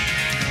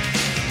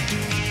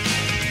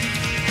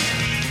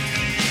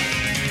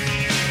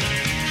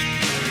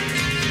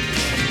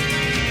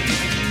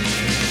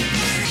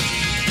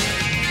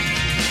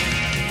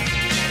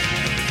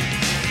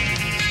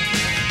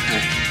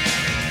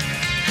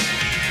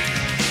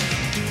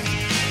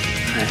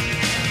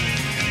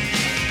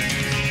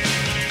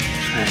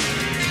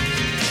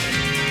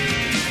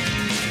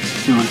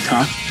 You want to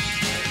talk?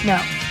 No.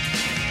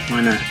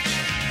 Why not?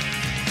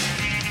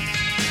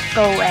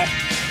 Go away.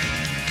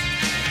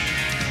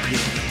 Where do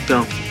you want me to go?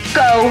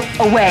 Go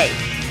away.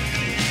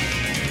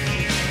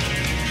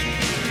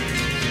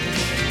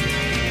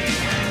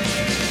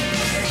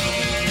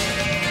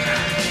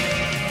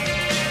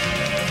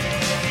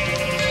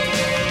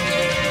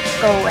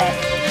 Go away.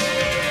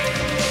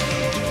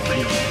 Where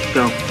do you want me to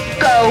go?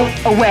 Go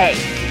away.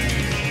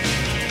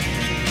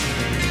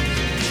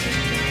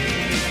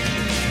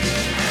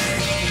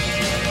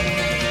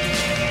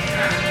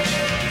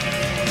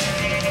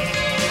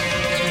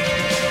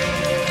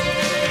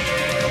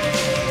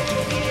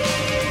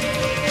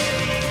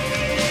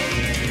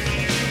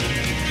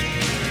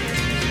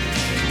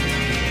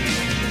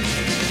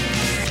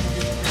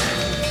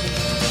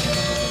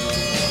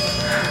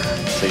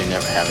 So you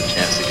never have a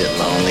chance to get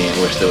lonely and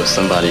wish there was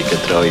somebody you could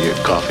throw your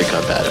coffee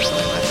cup at or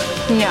something like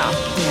that? No.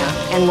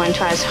 And one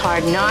tries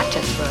hard not to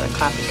throw the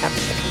coffee cup at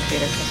the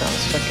computer because all the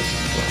circuits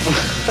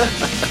blow.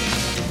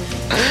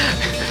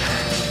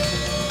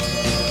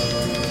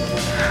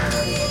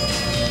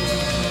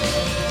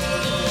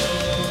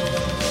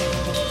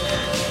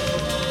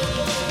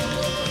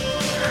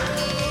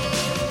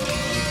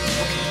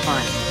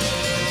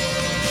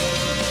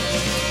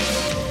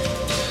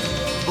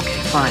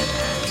 Fine.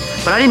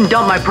 But I didn't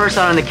dump my purse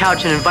out on the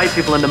couch and invite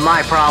people into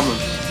my problems.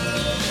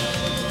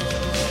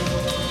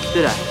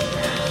 Did I?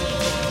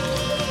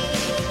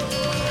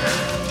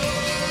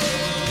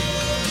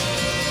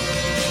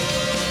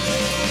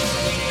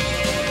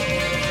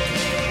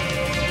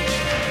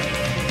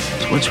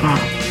 So what's wrong?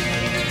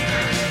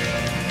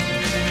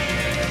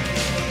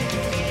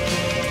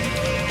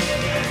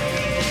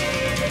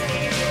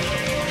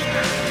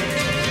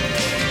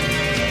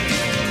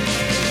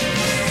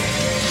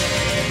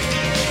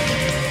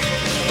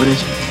 What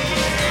is it?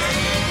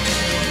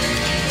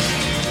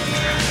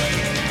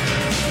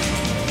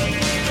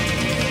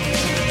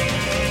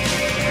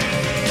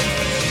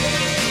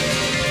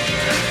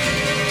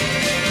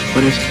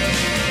 What is it?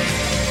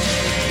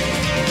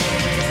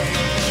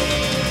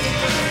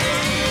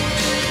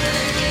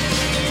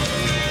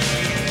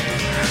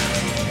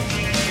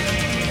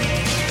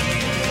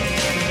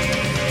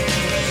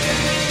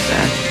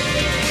 Bad?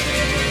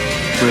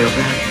 Real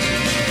bad?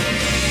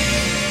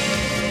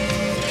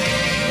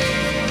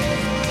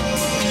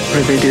 What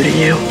did they do to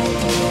you?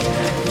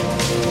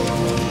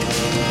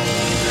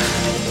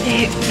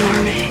 They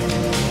ignore me.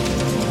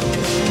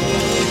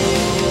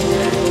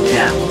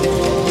 Yeah.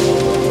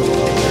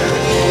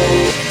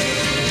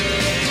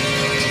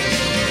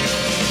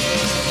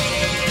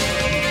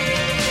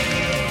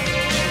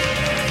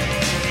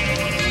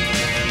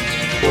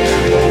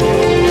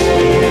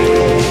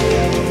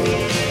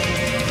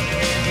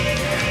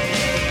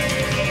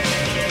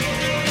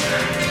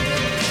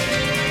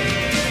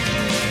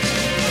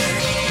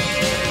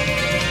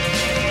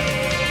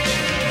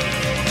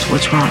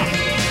 What's wrong?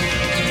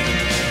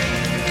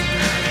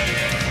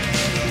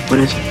 What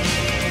is it?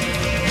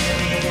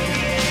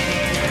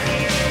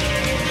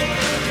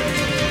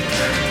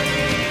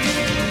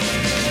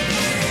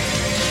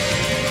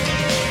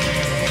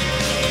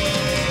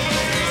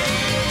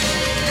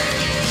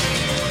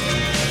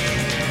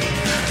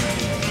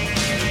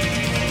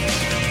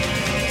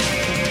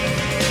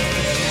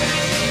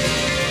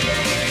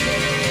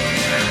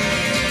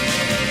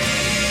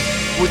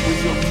 When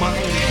your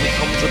mind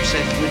becomes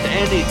obsessed with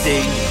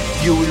anything,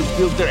 you will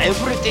filter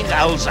everything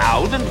else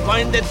out and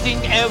find that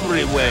thing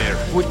everywhere.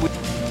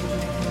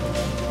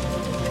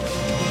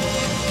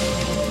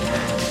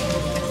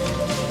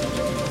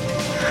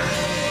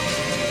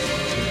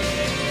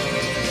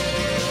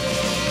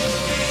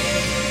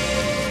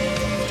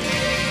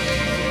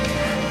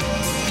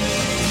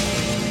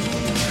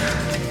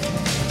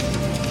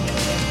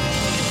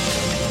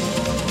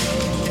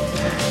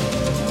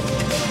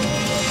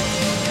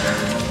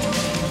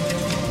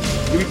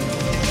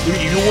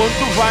 You want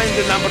to find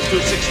the number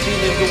 216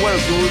 in the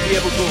world, you will be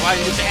able to find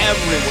it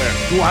everywhere.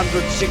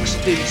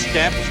 216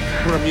 steps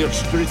from your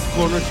street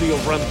corner to your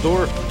front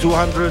door.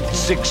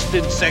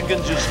 216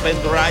 seconds you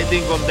spend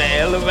riding on the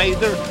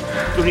elevator.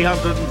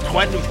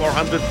 320,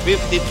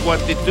 450,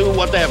 22,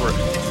 whatever.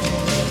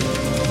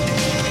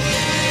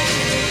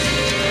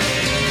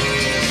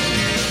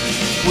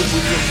 When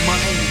your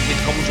mind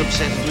becomes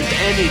obsessed with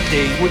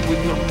anything, when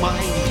your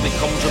mind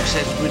becomes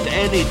obsessed with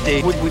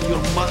anything, when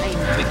your mind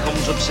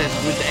becomes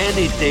obsessed with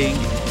anything,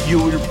 you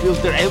will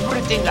filter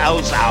everything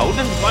else out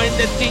and find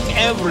that thing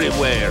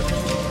everywhere.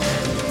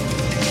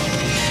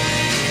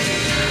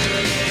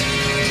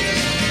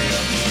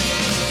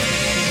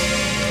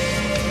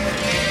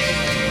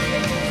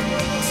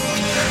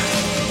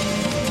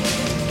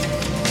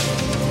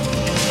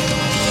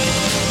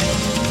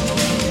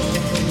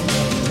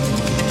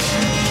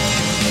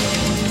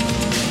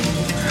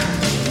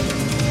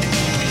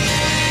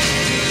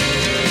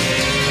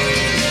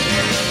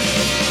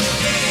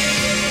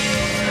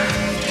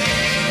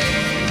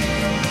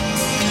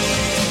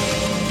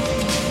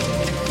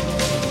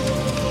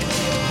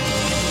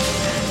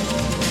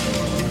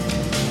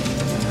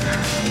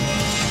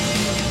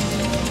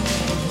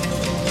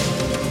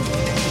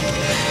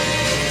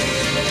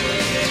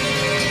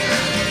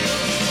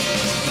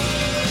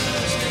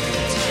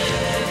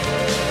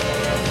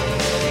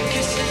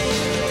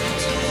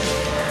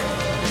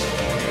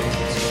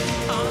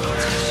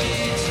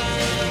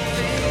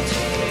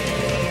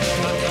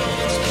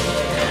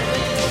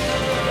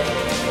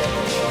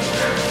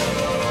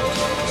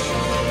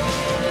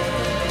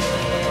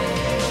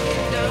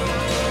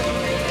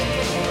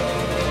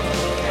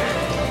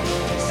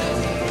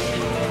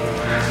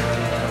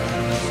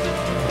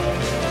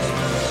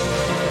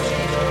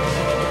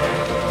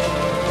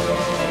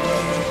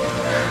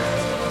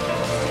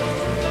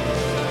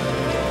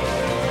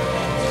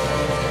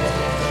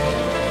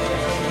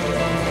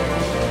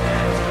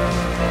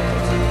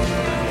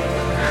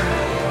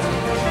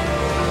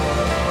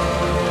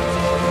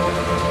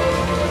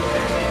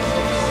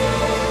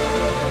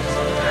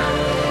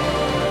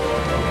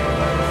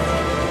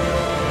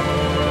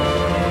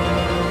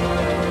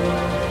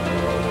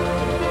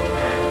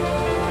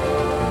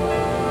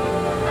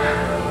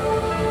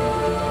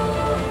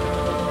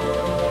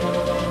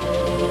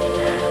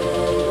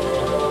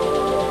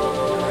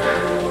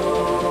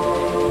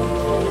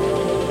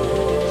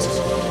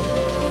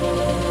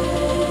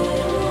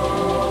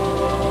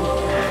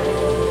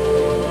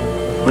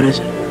 What is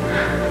it?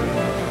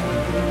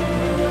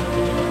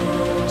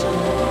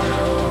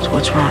 So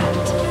what's wrong?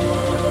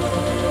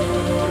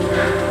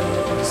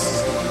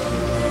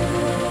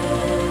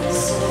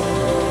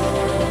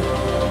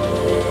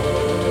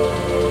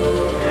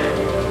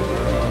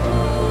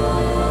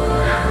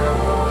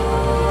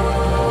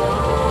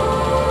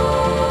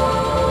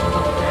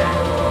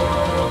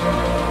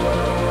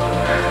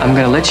 I'm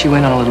gonna let you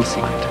in on a little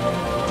secret.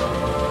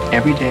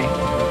 Every day,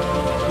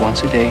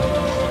 once a day,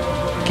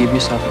 give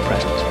yourself a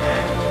present.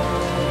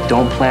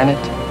 Don't plan it,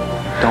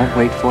 don't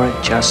wait for it,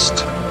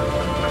 just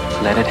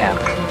let it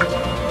happen.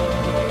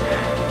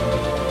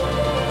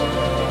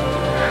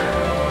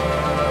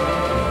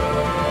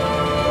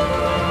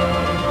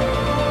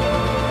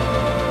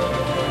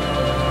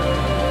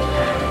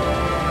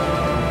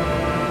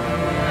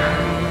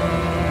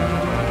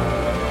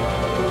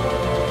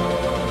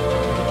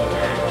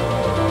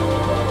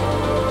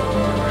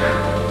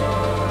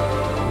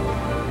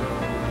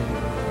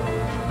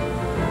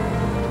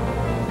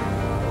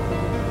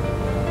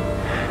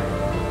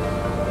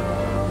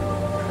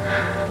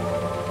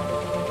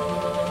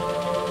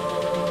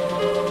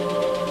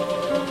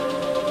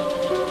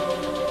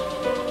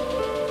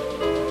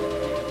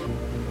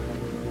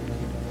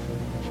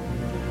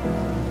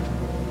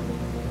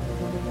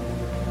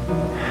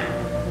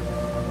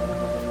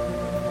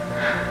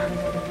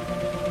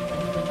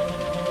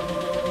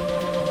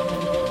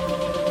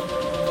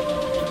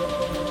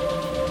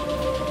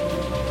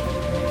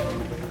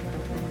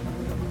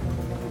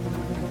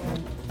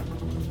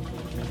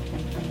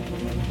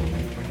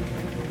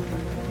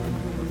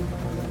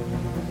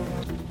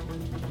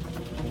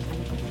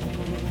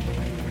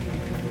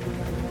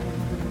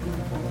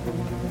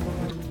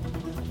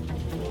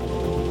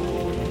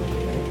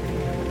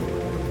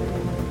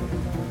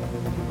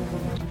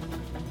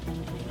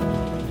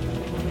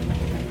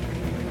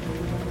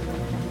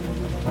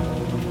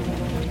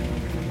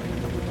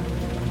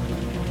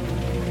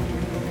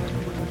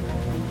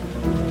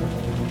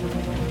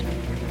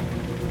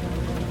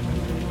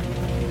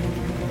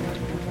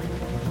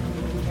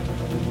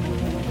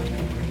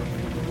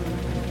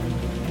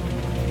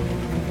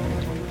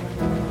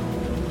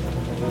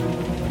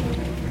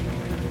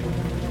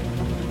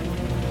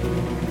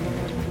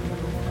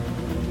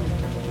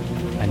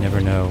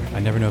 I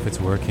never know if it's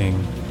working,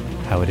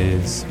 how it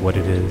is, what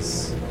it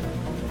is.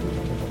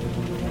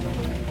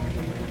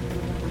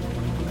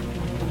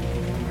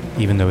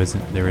 Even though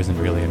there isn't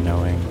really a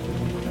knowing,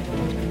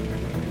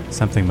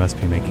 something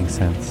must be making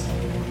sense.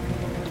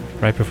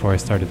 Right before I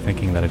started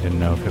thinking that I didn't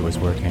know if it was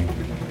working,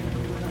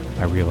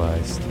 I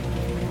realized,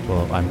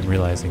 well, I'm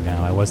realizing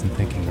now, I wasn't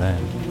thinking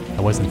then.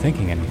 I wasn't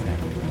thinking anything.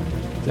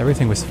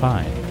 Everything was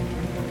fine.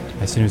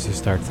 As soon as you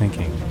start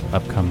thinking,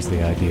 up comes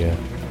the idea,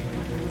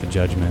 the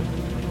judgment,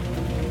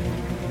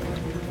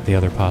 the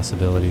other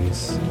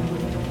possibilities,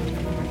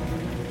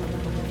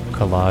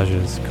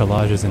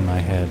 collages in my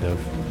head of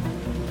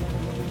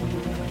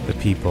the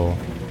people.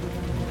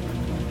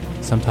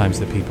 Sometimes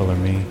the people are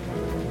me.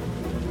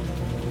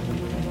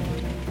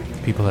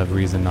 People have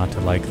reason not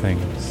to like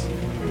things.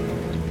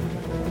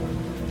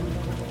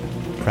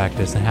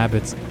 Practice and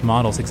habits,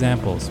 models,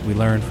 examples. We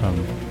learn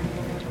from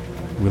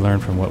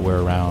what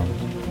we're around.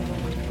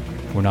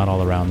 We're not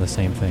all around the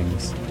same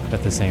things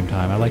at the same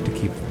time. I like to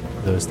keep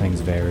those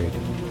things varied.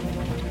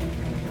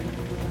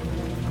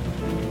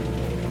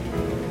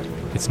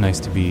 It's nice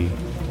to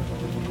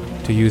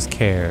use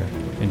care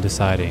in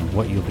deciding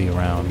what you'll be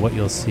around, what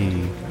you'll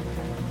see,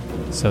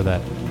 so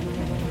that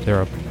there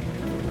are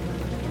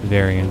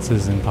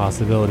variances and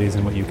possibilities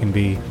in what you can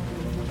be.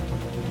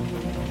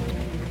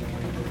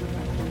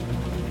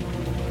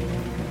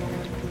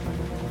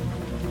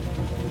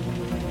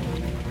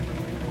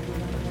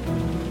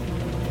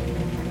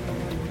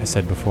 I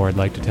said before, I'd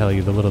like to tell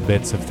you the little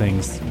bits of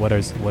things. What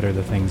are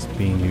the things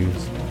being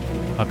used?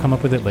 I'll come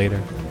up with it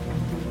later.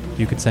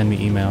 You could send me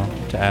email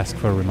to ask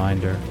for a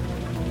reminder.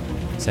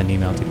 Send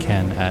email to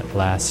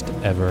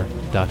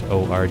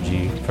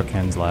ken@lastever.org for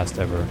Ken's Last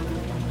Ever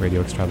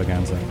Radio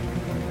Extravaganza.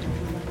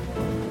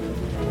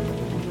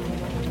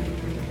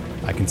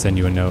 I can send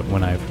you a note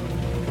when I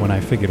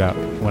figured out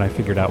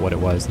what it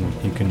was, and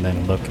you can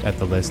then look at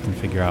the list and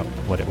figure out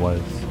what it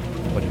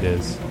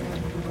is.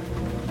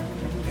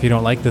 If you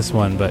don't like this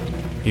one, but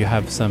you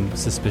have some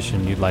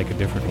suspicion you'd like a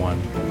different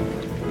one,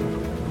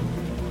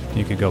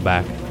 you could go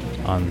back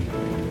on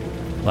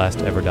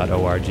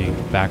lastever.org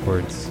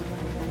backwards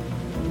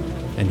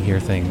and hear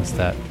things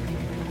that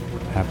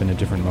happen at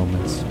different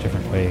moments,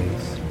 different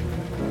ways.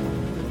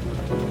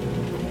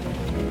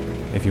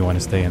 If you want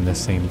to stay in this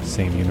same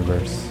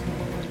universe.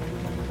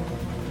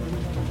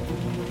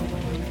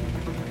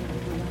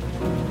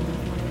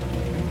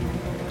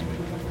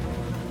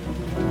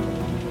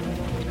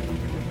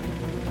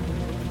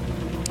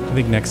 I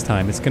think next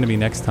time, it's going to be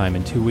next time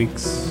in 2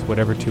 weeks,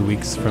 whatever 2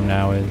 weeks from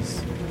now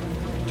is.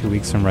 2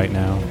 weeks from right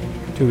now.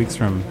 2 weeks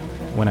from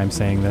when I'm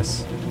saying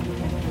this.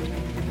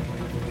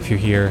 If you're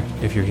here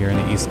in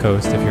the East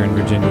Coast, if you're in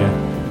Virginia,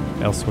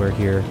 elsewhere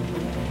here,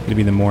 it'll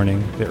be the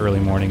early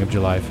morning of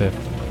July 5th.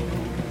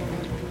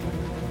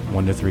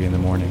 1 to 3 in the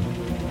morning.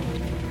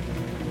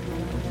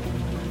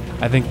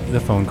 I think the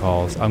phone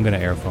calls, I'm going to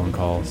air phone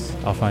calls.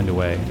 I'll find a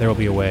way. There will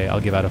be a way.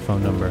 I'll give out a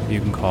phone number. You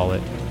can call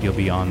it. You'll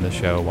be on the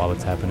show while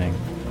it's happening.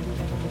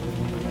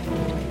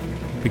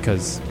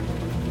 Because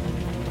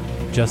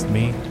just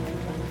me,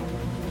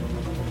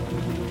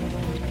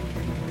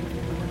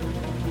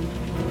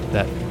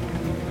 that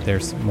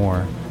there's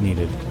more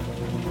needed.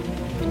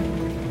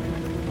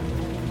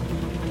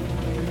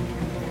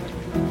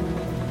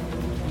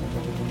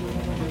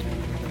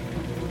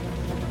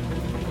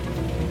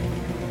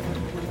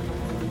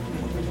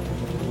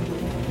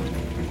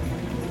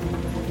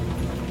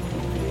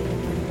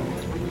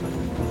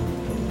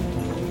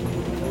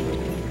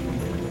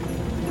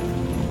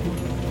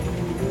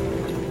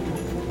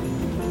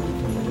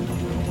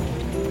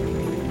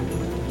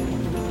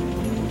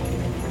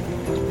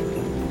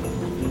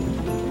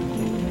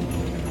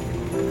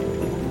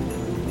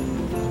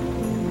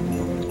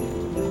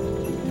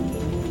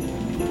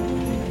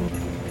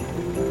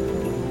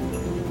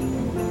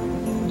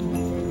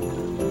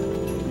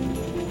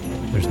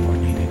 There's more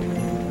needed.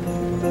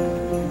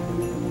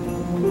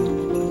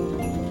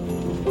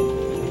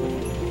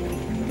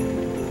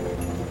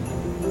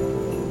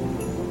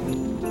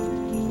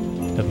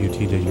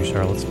 WTW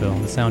Charlottesville,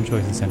 the Sound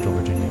Choice in Central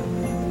Virginia.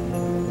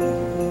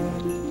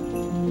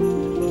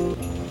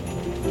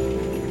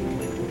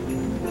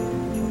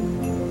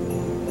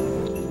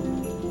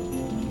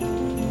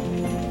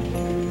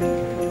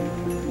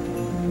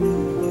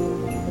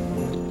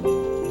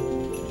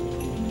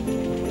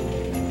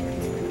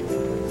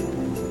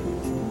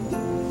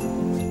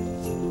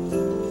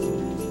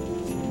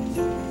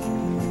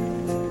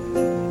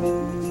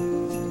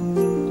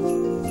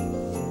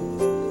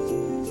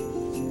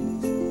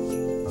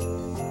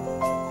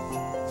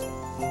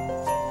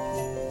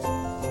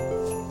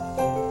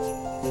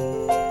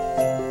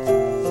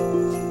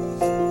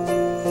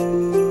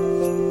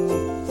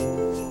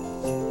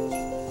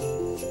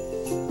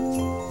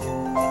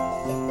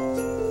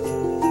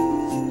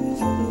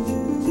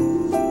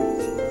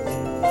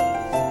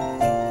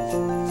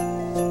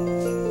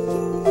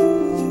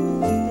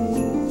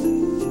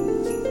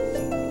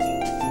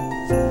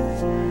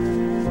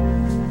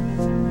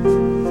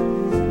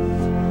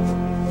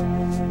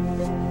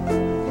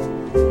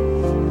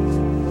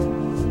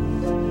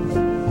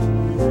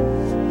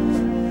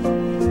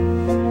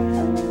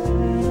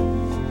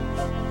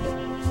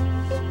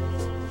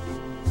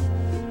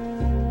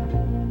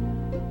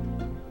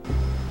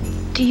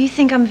 Do you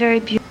think I'm very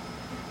beautiful?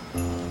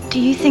 Do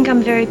you think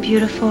I'm very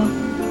beautiful?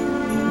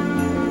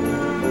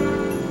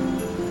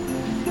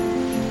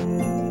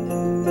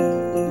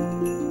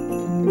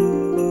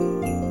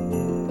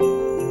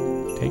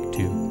 Take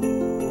 2.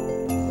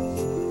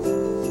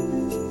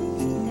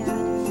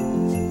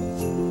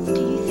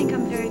 Do you think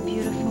I'm very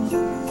beautiful?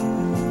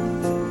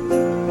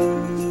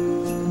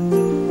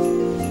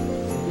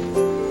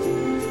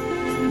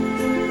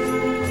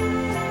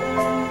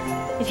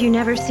 If you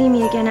never see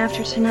me again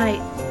after tonight,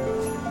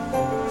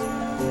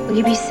 will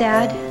you be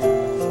sad?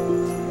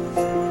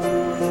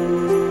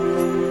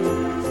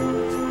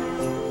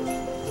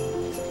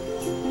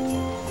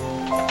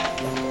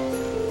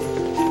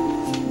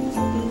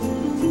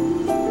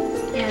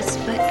 Yes,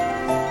 but,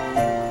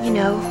 you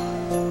know,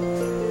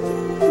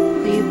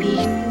 will you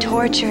be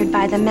tortured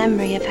by the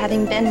memory of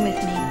having been with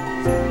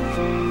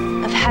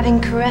me, of having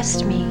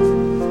caressed me?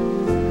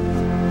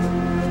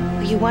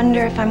 Will you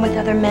wonder if I'm with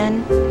other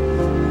men?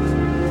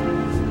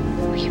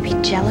 Will you be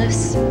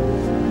jealous?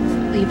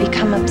 Will you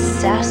become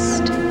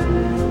obsessed?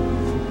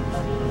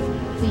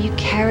 Will you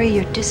carry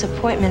your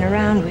disappointment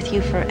around with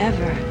you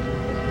forever?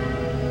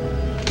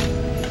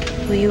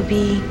 Will you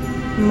be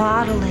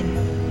modeling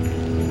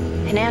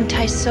and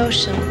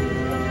antisocial?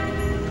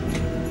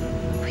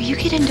 Will you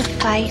get into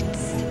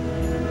fights?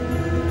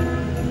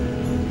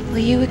 Will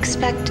you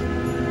expect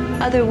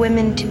other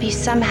women to be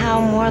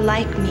somehow more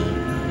like me?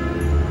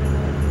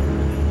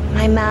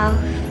 My mouth,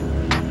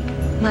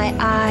 my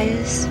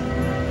eyes,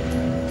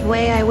 the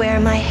way I wear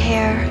my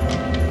hair.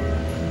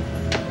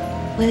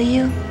 Will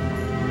you?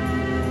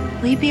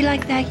 Will you be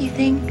like that, you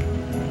think?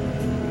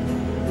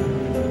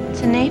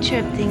 It's the nature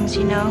of things,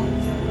 you know.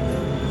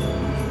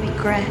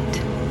 Regret.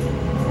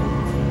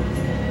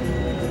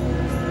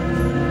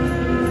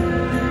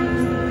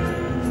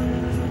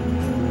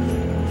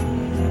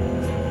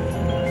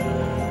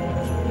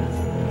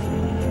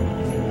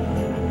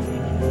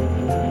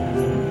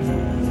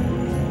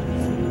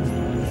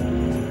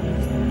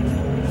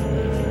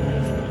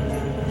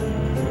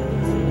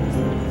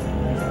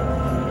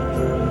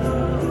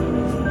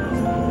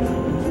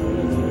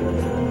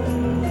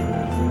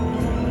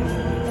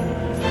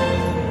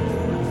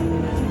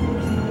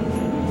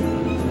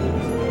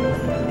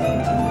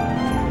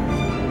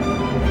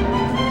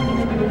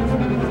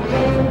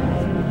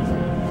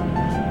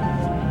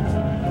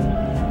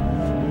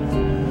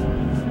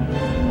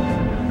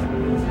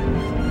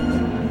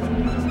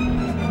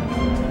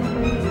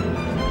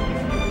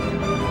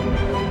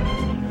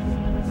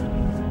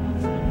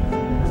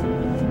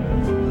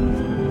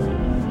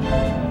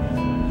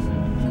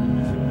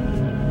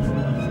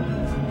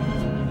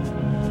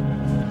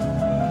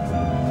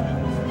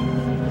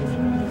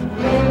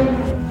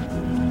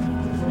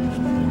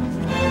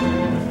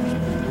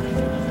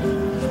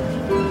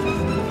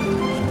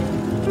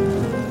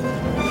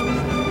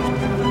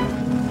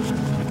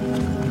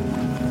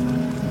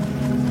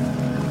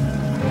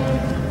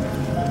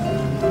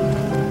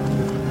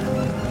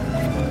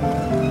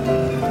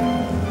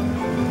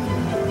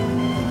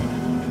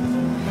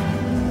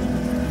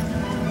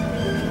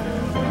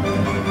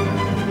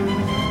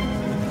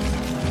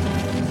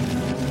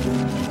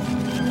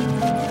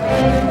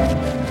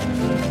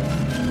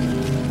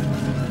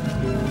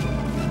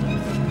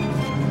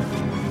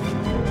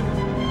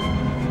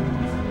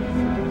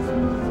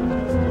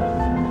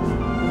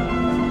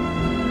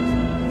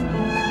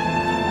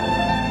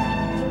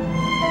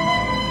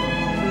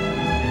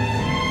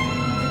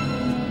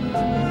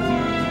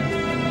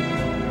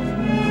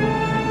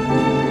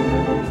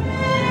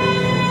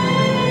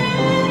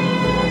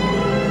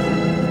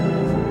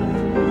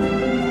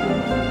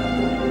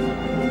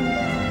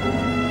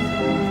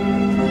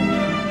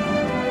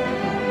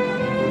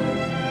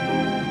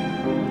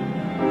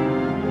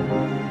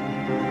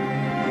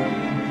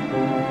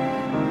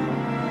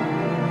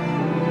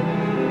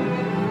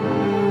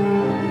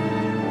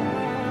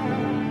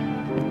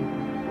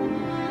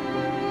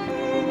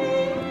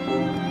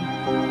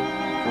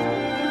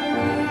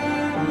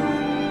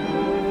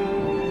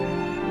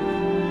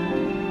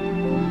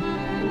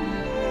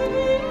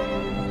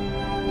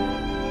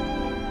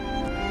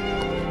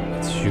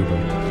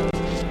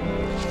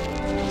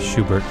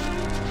 Schubert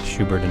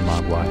and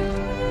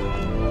Mogwai.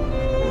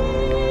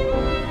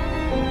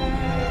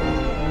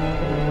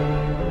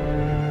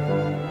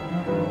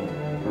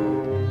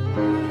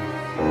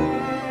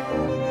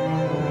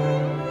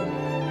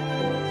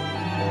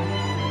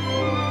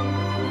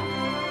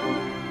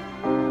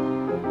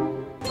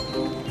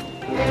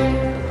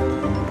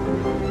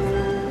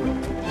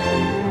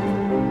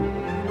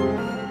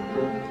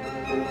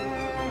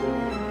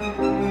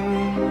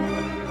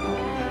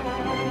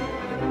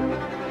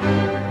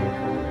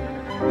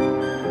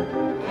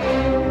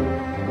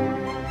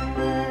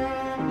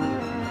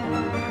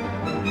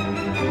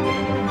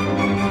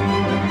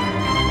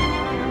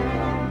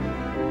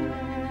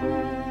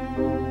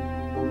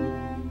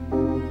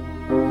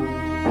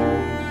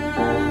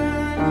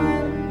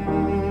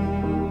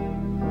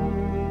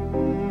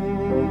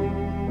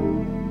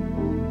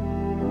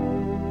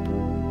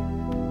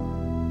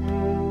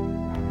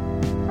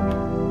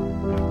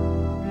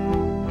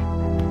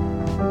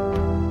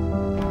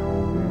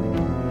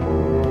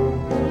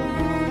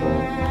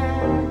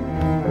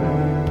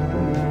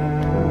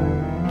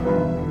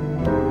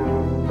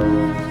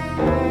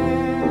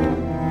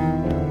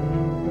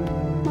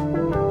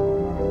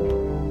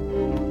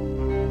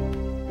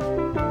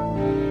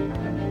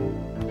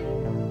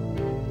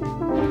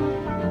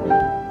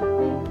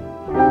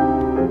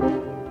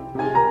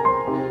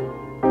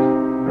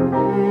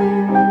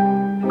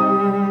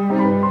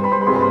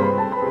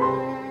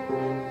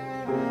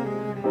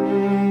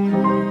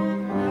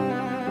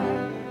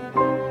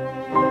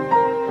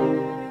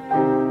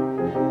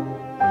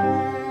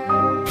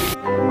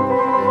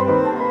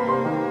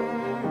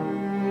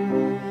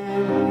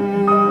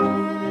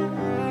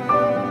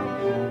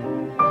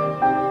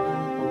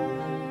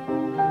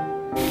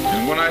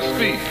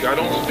 I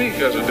don't speak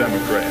as a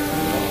Democrat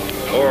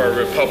or a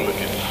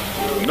Republican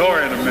nor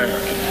an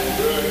American.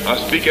 I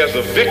speak as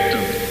a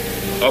victim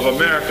of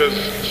America's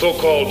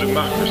so-called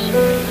democracy.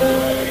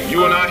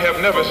 You and I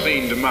have never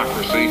seen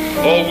democracy.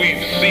 All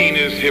we've seen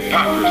is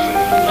hypocrisy.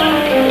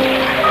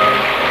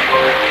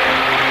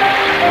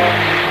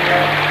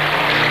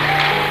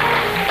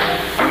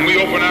 When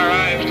we open our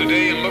eyes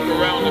today and look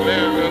around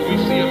America, we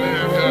see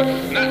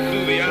America not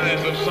through the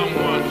eyes of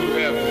someone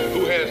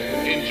who has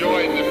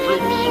enjoyed the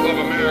fruits of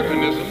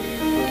Americanism.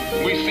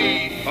 We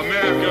see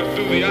America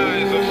through the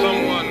eyes of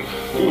someone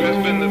who has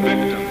been the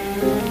victim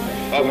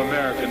of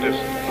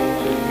Americanism.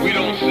 We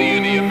don't see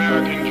any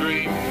American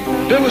dream.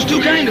 There was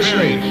two kinds of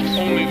slaves.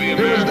 Only the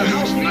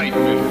American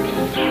nightmare.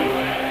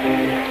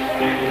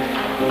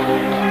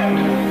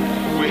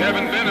 We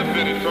haven't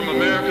benefited from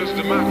America's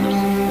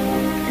democracy.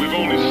 We've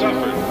only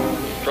suffered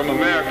from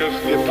America's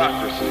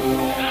hypocrisy.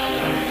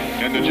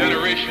 And the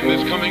generation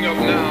that's coming up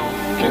now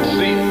can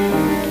see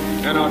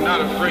it and are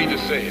not afraid to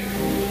say it.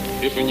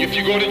 If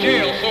you go to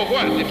jail, so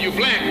what? If you're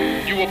black,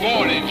 you were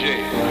born in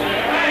jail.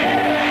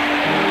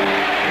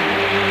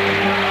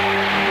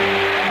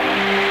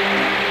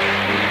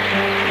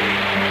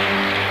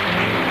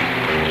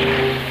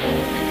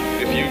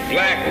 If you're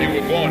black, you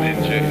were born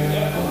in jail.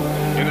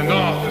 In the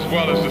North as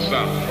well as the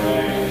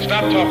South.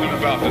 Stop talking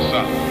about the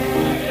South.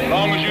 As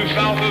long as you're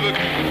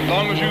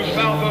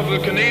south of the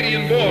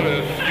Canadian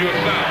border, you're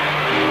South.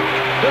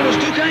 There was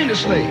two kinds of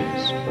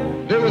slaves.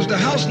 There was the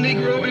house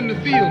Negro and the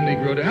field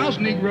Negro. The house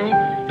Negro,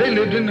 they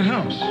lived in the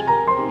house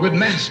with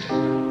master.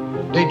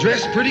 They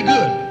dressed pretty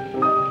good.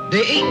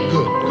 They ate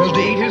good because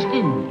they ate his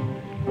food,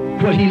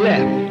 what he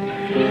left.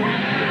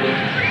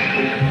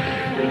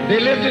 They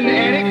lived in the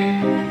attic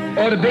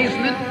or the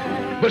basement,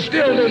 but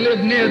still they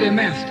lived near their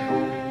master.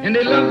 And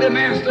they loved their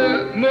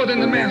master more than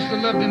the master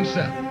loved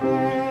himself.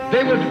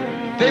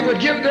 They would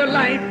give their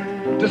life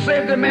to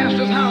save their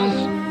master's house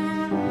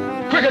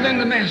quicker than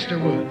the master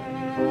would.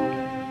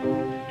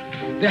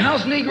 The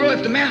house Negro,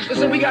 if the master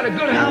said, we got a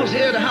good house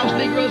here, the house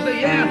Negro said,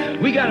 yeah,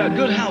 we got a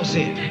good house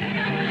here.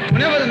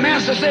 Whenever the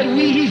master said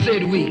we, he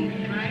said we.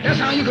 That's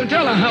how you can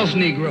tell a house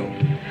Negro.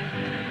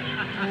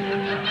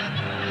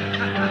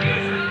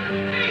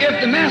 If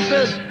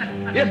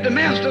the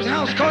master's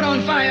house caught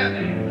on fire,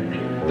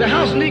 the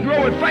house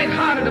Negro would fight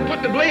harder to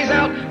put the blaze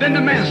out than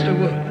the master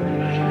would.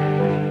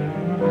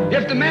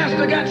 If the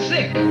master got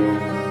sick,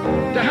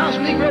 the house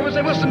Negro would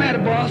say, what's the matter,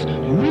 boss?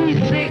 We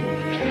sick.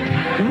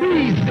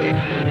 We sick.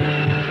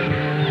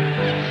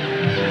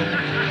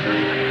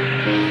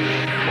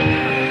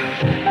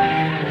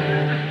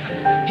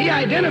 He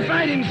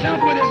identified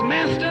himself with his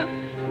master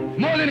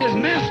more than his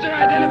master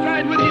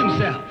identified with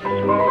himself.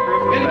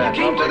 And if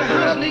he came to the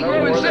house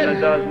Negro and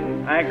said,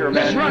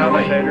 let's run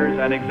away,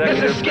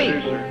 let's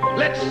escape,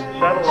 let's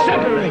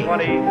separate,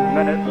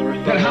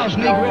 that house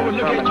Negro would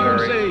look at you and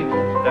say,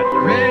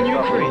 man, you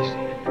crazy.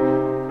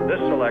 This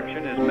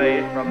selection is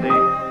made from the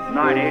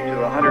 90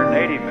 to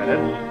 180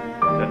 minutes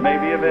that may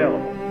be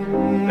available.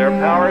 Their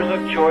powers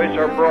of choice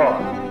are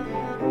broad.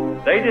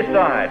 They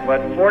decide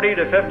what 40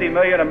 to 50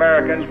 million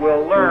Americans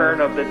will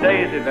learn of the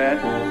day's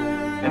events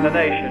in the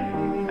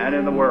nation and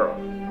in the world.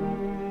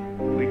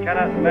 We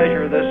cannot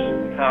measure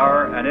this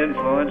power and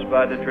influence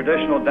by the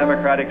traditional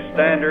democratic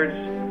standards,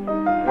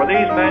 for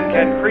these men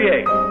can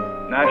create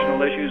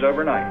national issues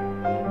overnight.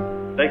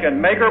 They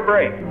can make or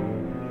break,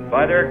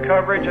 by their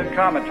coverage and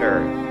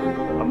commentary,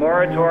 a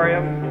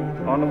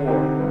moratorium on the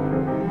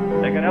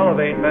war. They can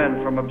elevate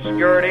men from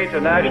obscurity to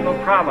national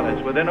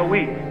prominence within a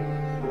week.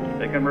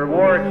 They can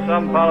reward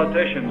some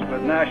politicians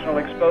with national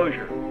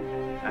exposure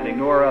and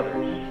ignore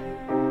others.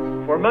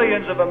 For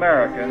millions of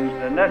Americans,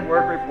 the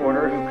network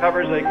reporter who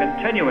covers a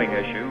continuing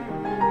issue,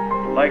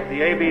 like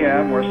the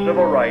ABM or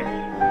civil rights,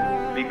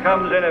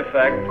 becomes in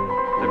effect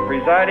the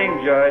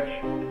presiding judge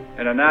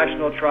in a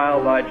national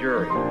trial by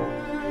jury.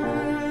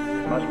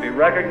 It must be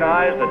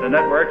recognized that the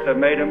networks have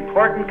made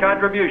important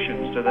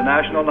contributions to the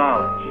national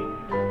knowledge.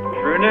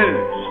 Through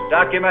news,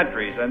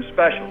 documentaries, and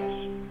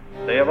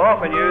specials, they have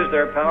often used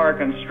their power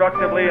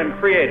constructively and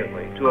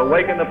creatively to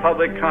awaken the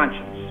public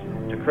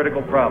conscience to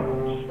critical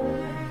problems.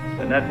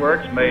 The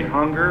networks made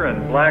hunger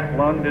and black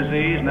lung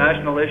disease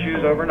national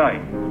issues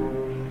overnight.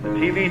 The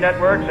TV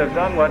networks have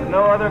done what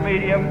no other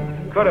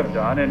medium could have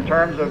done in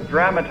terms of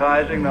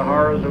dramatizing the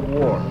horrors of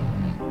war.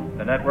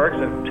 The networks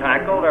have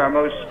tackled our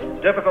most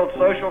difficult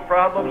social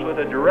problems with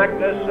a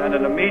directness and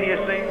an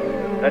immediacy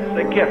that's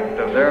the gift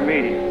of their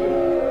medium.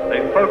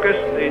 They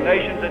focused the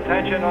nation's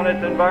attention on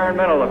its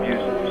environmental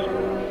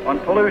abuses, on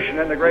pollution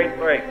in the Great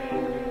Lakes,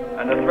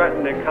 and the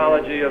threatened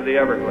ecology of the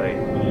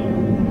Everglades.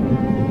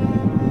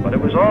 But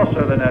it was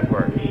also the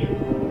networks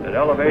that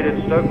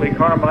elevated Stokely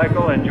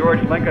Carmichael and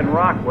George Lincoln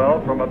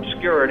Rockwell from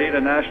obscurity to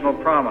national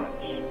prominence.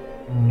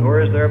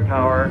 Nor is their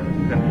power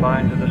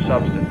confined to the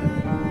substantive.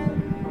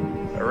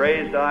 A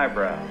raised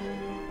eyebrow,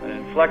 an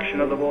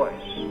inflection of the voice,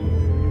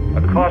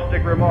 a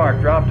caustic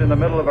remark dropped in the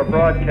middle of a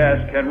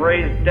broadcast can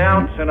raise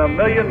doubts in a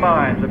million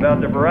minds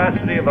about the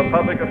veracity of a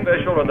public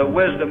official or the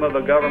wisdom of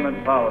a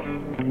government policy.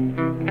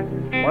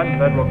 One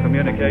Federal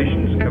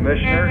Communications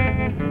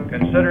Commissioner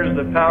considers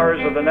the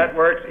powers of the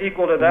networks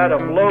equal to that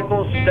of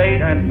local,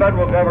 state, and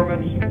federal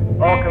governments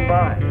all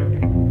combined.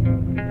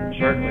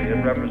 Certainly,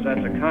 it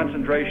represents a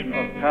concentration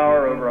of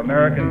power over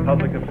American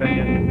public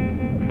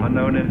opinion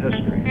unknown in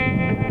history.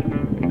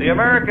 The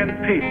American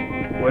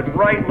people would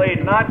rightly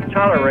not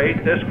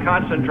tolerate this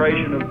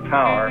concentration of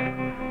power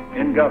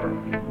in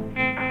government.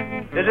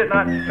 Is it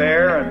not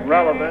fair and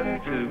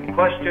relevant to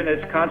question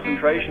its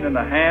concentration in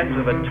the hands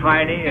of a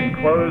tiny,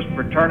 enclosed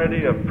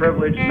fraternity of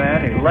privileged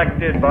men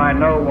elected by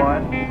no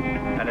one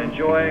and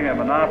enjoying a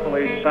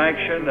monopoly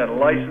sanctioned and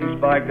licensed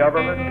by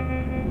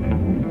government?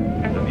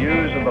 The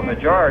views of a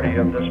majority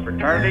of this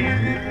fraternity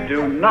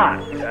do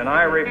not, and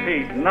I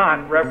repeat,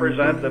 not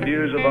represent the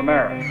views of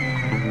America.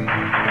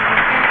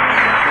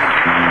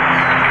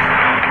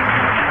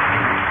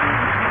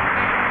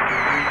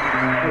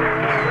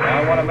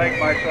 I want to make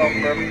myself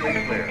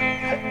perfectly clear.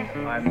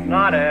 I'm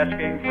not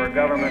asking for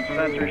government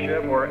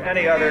censorship or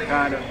any other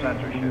kind of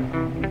censorship.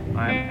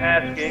 I'm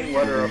asking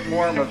whether a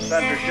form of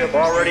censorship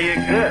already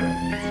exists.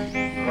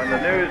 When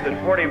the news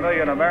that 40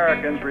 million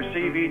Americans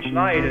receive each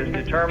night is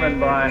determined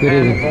by a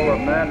handful of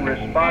men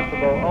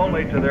responsible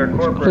only to their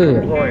corporate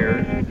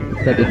employers,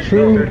 that the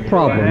true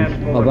problems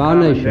of our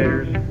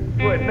nation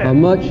are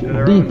much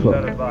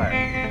deeper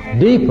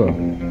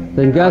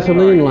than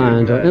gasoline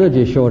lines or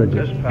energy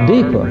shortages,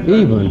 deeper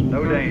even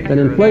than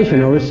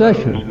inflation or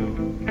recession.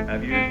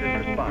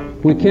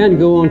 We can't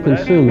go on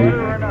consuming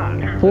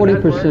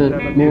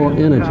 40% more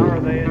energy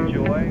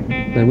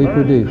than we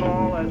produce.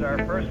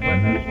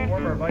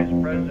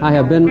 I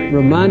have been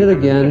reminded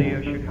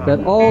again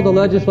that all the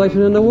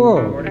legislation in the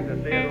world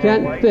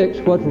can't fix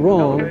what's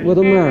wrong with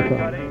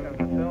America.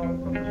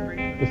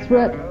 The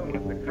threat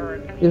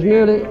is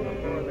nearly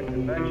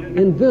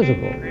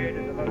invisible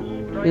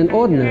in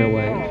ordinary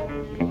ways.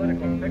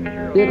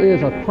 It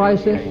is a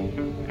crisis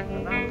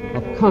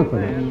of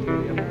confidence.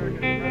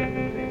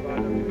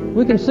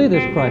 We can see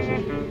this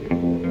crisis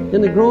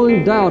in the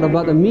growing doubt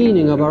about the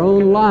meaning of our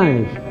own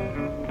lives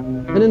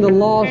and in the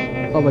loss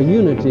of a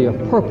unity of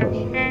purpose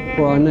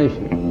for our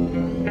nation.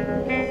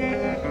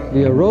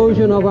 The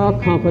erosion of our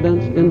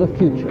confidence in the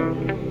future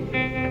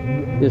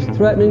is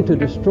threatening to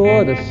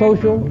destroy the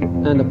social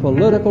and the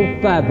political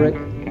fabric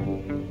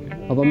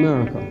of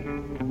America.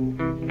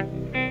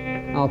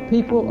 Our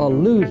people are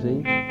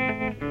losing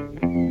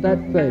that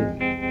faith,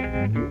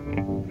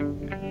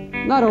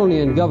 not only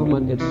in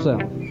government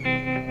itself,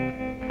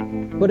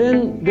 but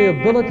in the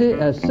ability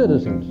as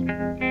citizens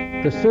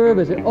to serve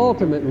as the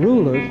ultimate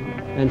rulers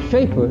and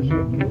shapers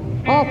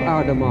of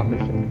our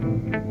democracy.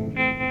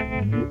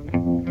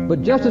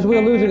 But just as we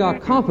are losing our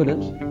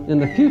confidence in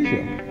the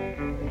future,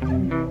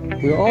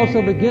 we are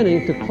also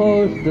beginning to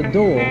close the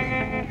door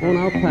on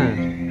our past.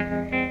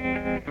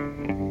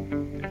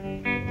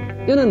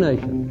 In a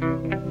nation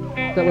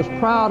that was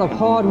proud of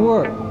hard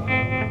work,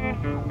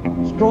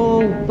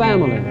 strong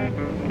families,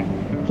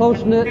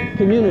 close-knit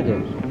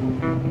communities,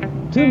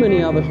 too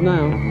many of us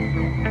now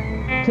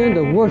tend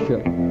to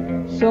worship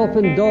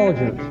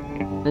self-indulgence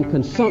and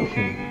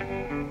consumption.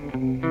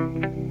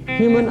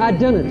 Human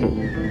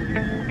identity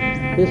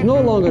is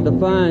no longer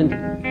defined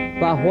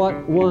by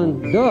what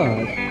one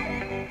does,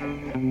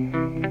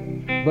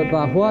 but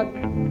by what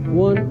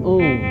one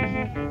owns.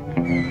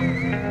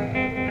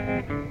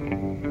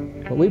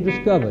 But we've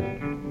discovered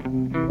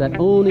that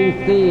owning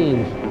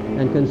things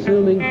and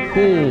consuming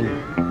things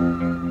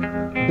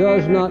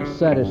does not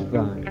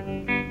satisfy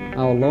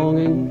our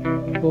longing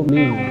for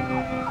meaning.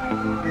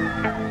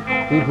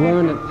 We've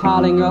learned that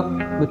piling up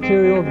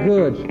material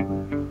goods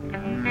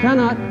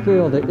cannot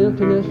fill the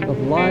emptiness of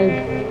lives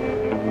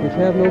which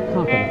have no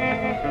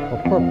confidence or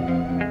purpose.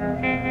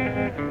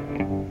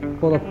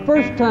 For the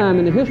first time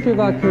in the history of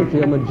our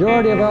country, a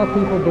majority of our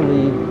people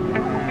believe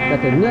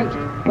that the next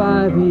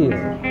 5 years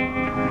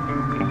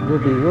will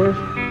be worse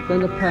than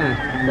the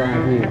past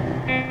 5 years.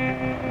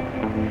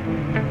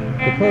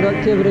 The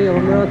productivity of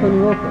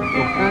American workers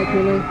is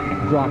actually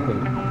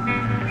dropping.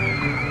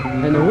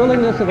 And the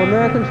willingness of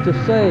Americans to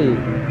save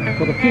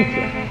for the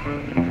future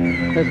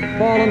has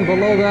fallen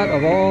below that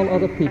of all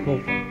other people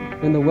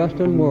in the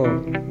Western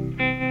world.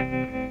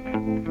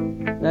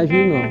 As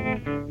you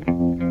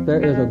know,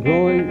 there is a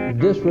growing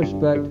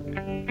disrespect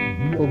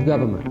for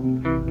government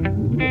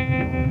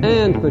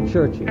and for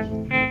churches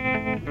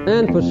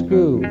and for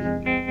schools,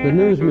 the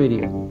news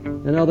media,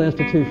 and other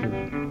institutions.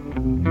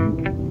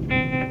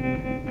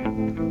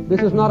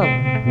 This is not a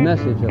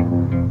message of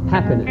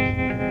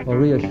happiness or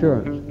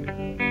reassurance,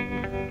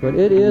 but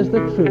it is the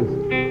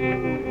truth,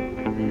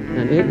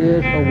 and it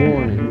is a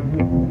warning.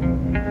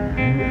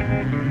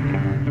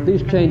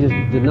 These changes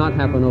did not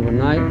happen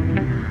overnight.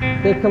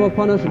 They've come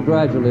upon us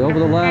gradually over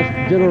the last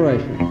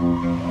generation.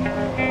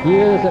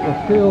 Years that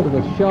were filled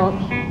with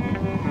shocks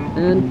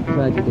and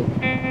tragedy.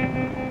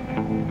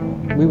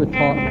 We were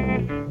taught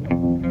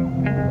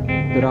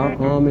that our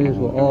armies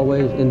were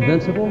always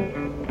invincible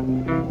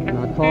and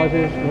our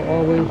causes were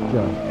always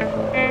just,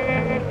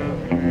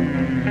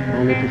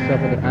 only to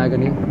suffer the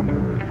agony of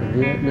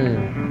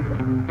Vietnam.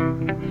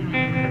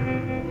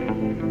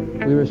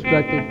 We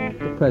respected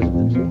the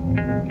presidency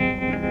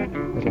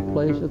as a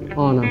place of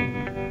honor.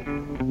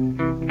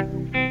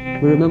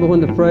 We remember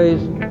when the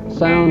phrase,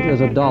 sound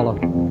as a dollar,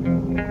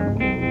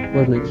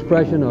 was an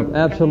expression of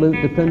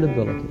absolute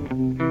dependability,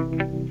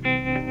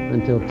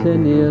 until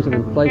 10 years of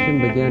inflation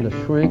began to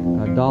shrink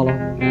our dollar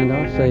and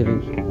our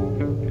savings.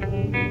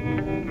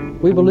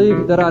 We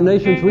believed that our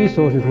nation's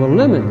resources were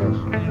limitless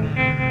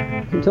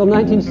until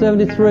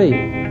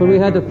 1973, when we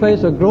had to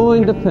face a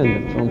growing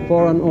dependence on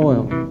foreign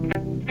oil.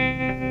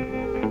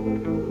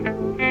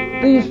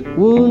 These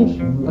wounds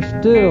are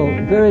still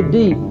very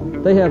deep.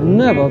 They have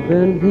never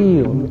been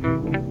healed.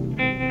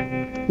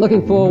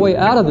 Looking for a way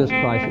out of this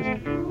crisis,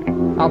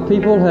 our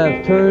people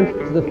have turned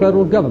to the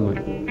federal government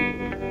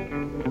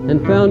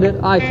and found it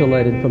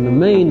isolated from the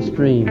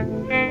mainstream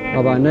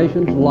of our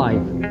nation's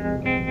life.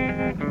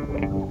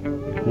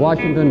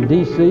 Washington,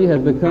 D.C. has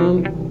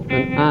become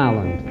an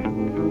island.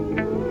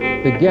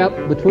 The gap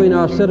between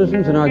our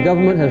citizens and our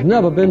government has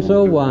never been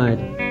so wide.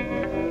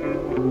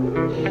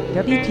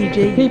 WTJ.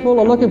 The people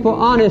are looking for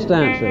honest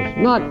answers,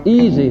 not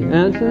easy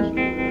answers.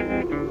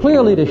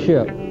 Clear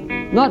leadership,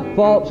 not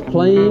false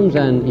claims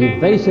and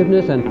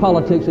evasiveness and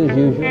politics as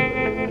usual.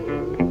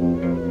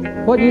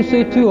 What you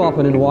see too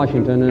often in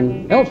Washington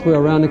and elsewhere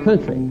around the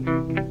country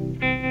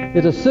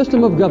is a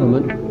system of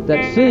government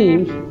that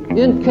seems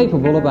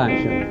incapable of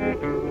action.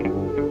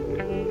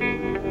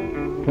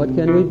 What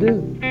can we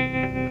do?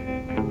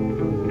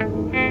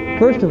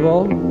 First of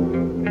all,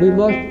 we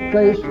must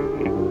face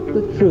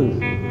the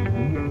truth,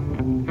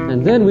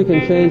 and then we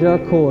can change our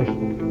course.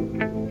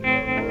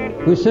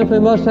 We simply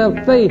must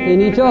have faith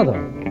in each other,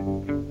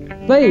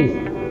 faith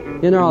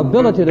in our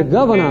ability to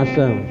govern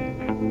ourselves,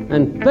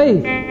 and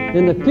faith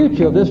in the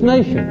future of this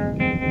nation.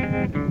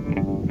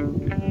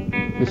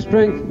 The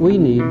strength we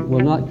need will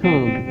not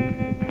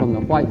come from the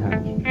White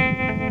House,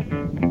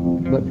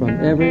 but from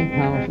every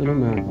house in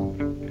America.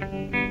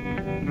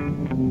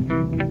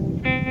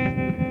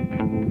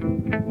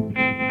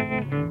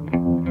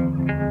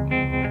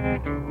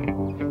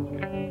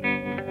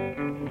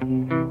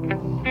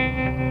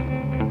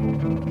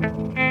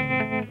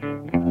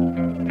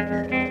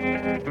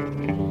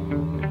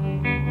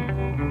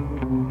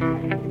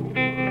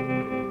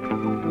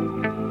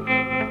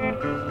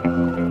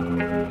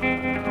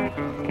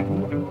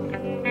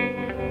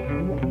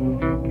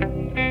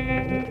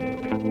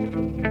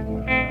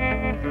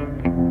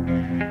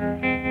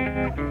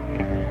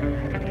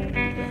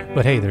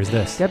 But hey, there's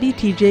this.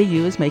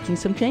 WTJU is making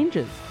some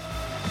changes.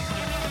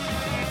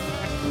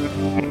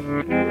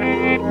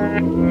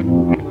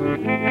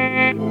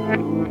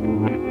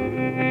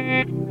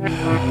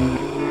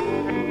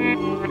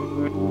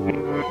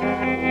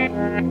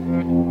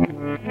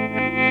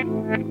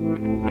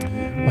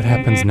 What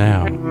happens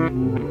now?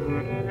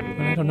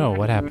 I don't know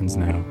what happens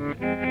now.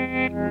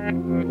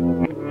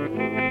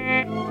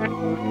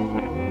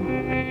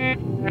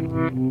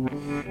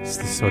 It's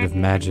this sort of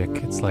magic.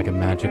 It's like a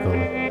magical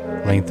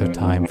length of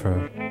time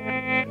for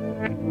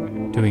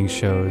doing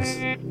shows,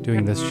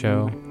 doing this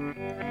show.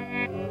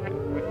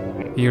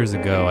 Years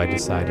ago, I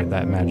decided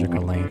that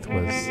magical length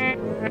was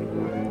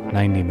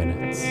 90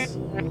 minutes.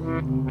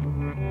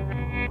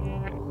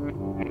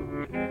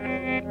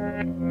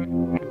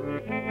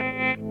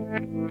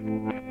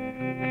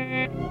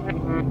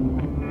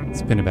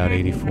 It's been about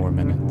 84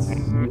 minutes.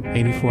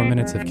 84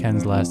 minutes of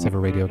Ken's last ever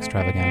radio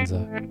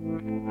extravaganza.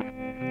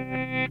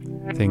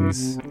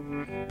 Things,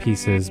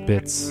 pieces,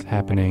 bits,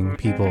 happening,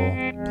 people,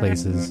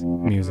 places,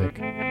 music.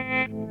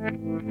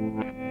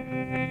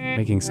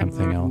 Making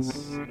something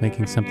else.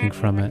 Making something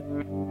from it.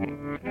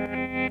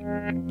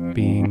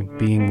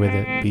 Being with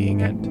it, being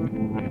it.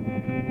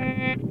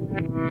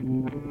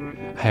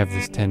 I have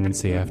this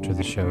tendency after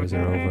the shows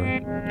are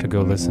over to go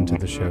listen to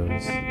the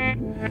shows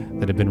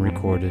that have been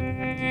recorded.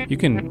 You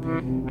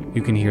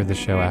can hear the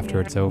show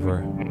after it's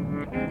over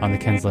on the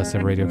Ken's Last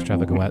Ever Radio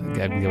Extravaganza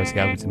and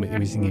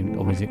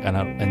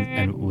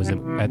was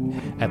at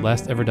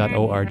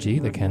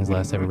lastever.org, the Ken's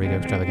Last Ever Radio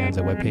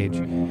Extravaganza webpage.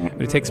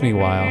 But it takes me a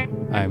while.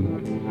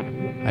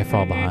 I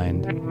fall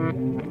behind.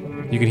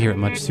 You can hear it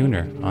much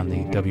sooner on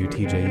the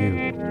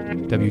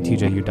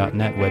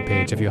WTJU.net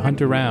webpage. If you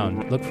hunt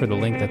around, look for the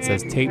link that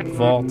says Tape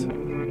Vault.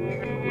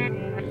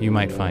 You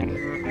might find it.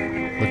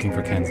 Looking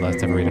for Ken's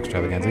Last Ever Radio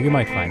Extravaganza, you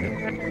might find it.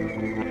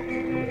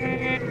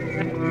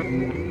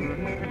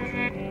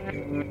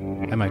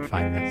 I might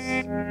find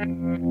this.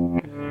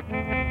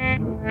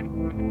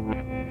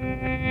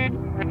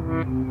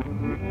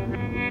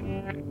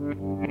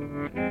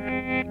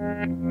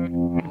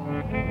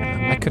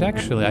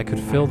 I could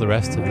fill the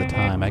rest of the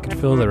time. I could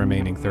fill the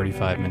remaining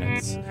 35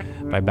 minutes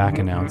by back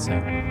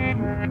announcing.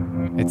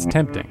 It's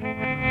tempting.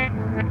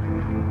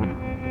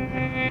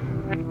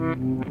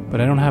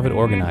 But I don't have it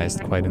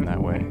organized quite in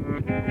that way.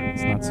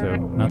 It's not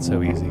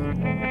so easy.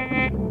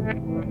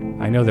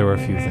 I know there were a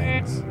few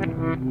things.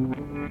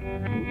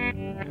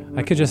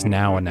 I could just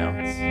now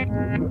announce.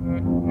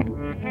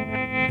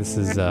 This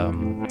is a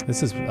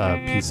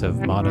piece of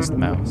Modest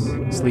Mouse,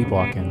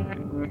 Sleepwalking.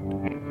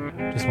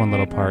 Just one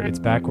little part. It's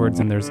backwards,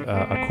 and there's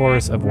a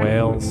chorus of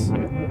wails.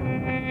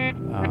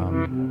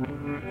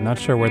 Not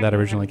sure where that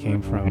originally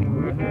came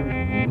from.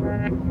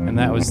 And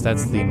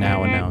that's the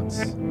now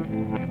announce.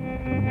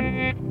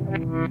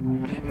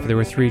 If there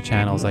were 3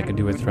 channels, I could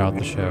do it throughout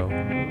the show.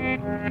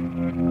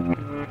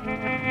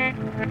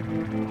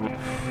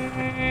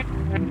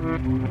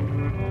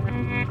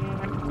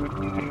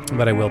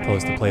 But I will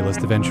post a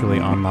playlist eventually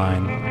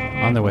online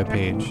on the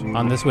webpage,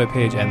 on this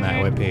webpage and that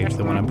webpage,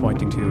 the one I'm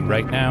pointing to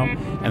right now,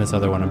 and this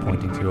other one I'm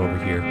pointing to over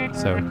here.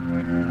 So,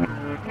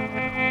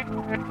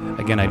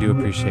 again, I do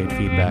appreciate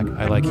feedback.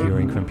 I like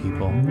hearing from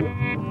people.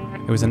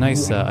 It was a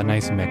nice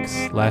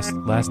mix.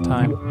 Last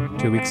time,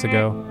 2 weeks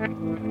ago.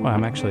 Well, I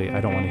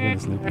don't want to hear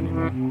this loop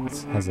anymore.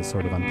 It has a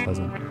sort of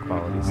unpleasant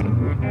quality. So.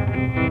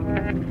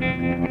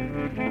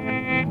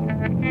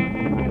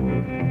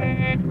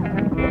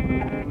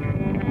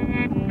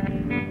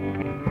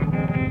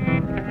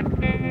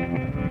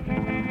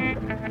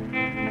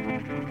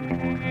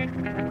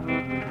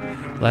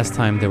 Last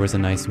time there was a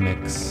nice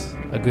mix.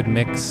 A good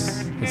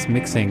mix. It's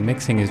mixing.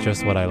 Mixing is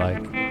just what I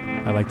like.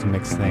 I like to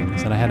mix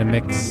things. And I had a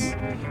mix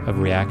of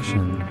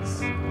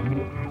reactions.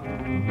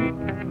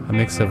 A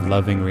mix of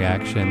loving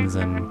reactions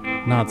and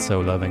not so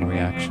loving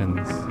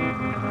reactions.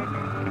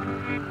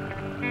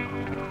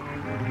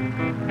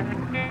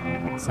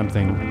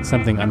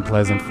 Something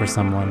unpleasant for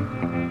someone.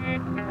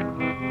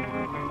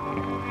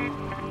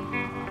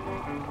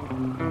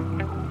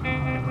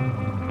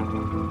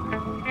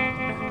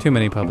 Too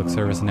many public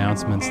service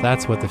announcements.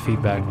 That's what the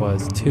feedback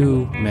was.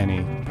 Too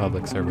many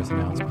public service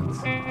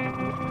announcements.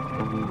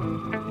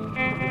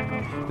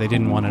 They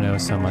didn't want to know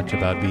so much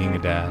about being a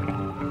dad.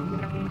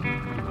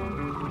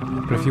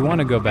 But if you want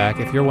to go back,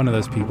 if you're one of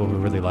those people who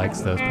really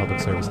likes those public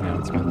service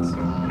announcements,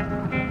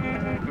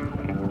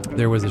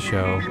 there was a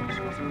show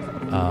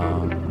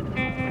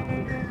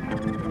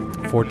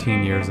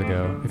 14 years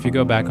ago. If you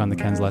go back on the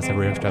Ken's Last Ever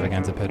Radio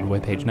Extravaganza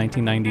webpage,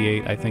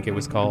 1998, I think it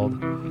was called.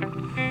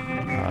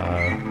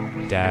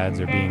 Dads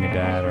or being a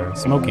dad or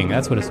smoking.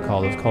 That's what it's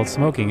called. It's called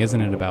Smoking. Isn't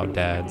it about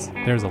dads?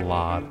 There's a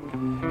lot.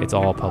 It's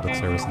all public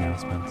service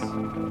announcements.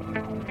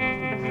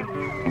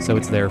 So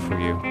it's there for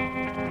you.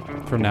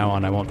 From now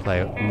on, I won't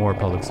play more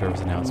public service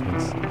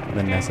announcements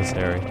than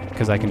necessary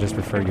because I can just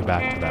refer you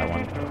back to that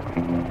one.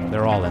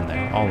 They're all in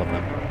there. All of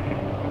them.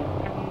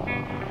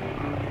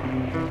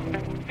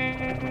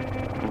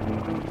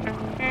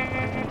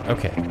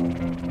 Okay.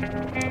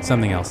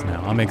 Something else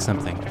now. I'll make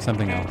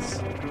something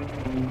else.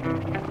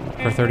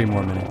 For 30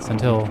 more minutes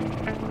until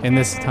in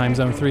this time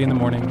zone 3 in the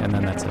morning, and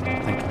then that's it.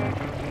 Thank you.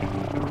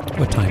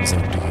 What time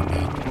zone do you mean?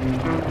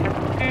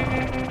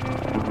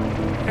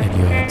 And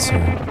you answer,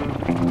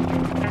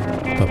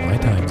 but my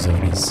time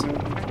zone is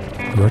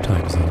your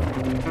time zone.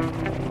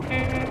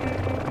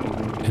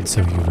 And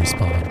so you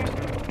respond,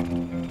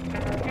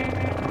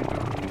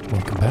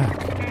 welcome back.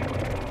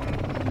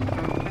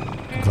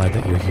 I'm glad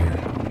that you're here.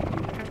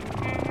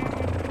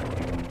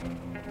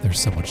 There's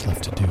so much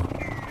left to do.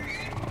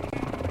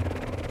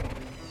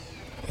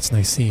 It's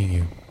nice seeing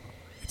you.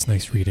 It's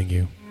nice reading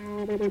you.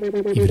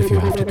 Even if you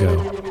have to go.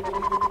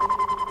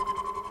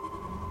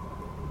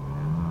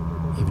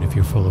 Even if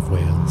you're full of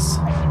whales.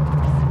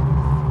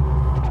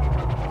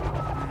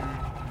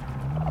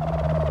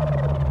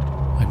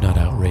 I'm not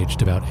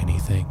outraged about any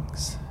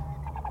things.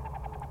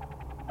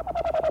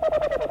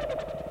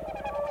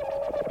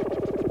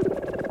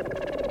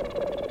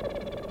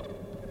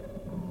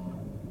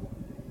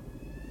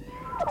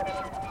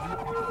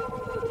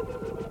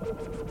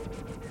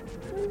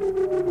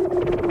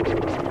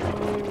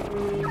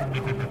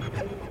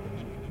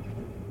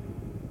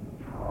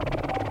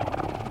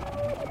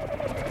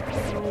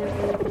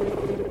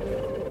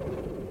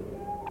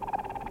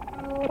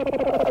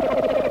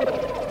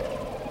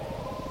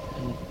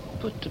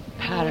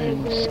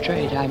 iron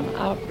straight. I'm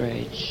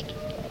outraged.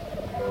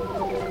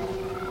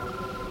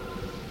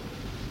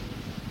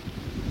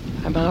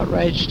 I'm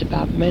outraged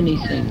about many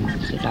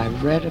things that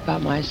I've read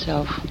about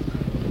myself,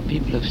 that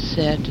people have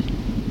said.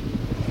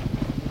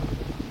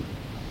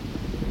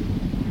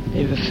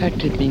 They've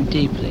affected me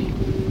deeply.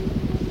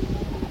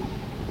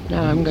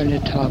 Now I'm going to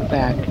talk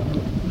back.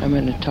 I'm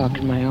going to talk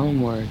in my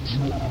own words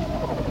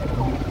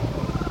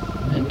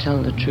and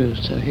tell the truth,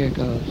 so here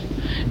goes.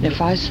 And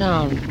if I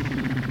sound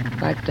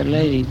like the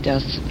lady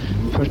doth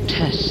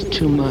protest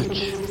too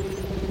much,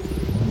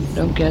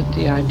 don't get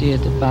the idea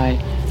that by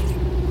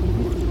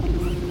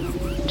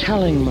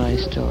telling my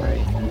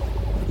story,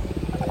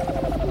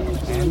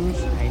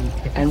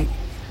 and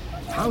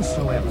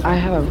I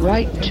have a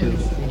right to,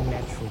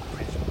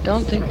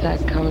 don't think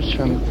that comes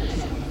from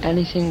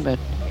anything but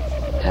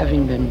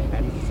having been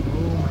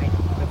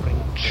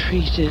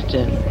treated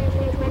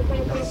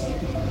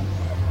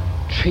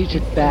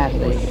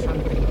badly,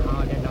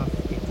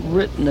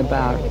 written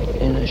about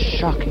in a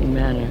shocking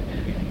manner,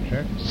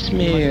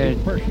 smeared,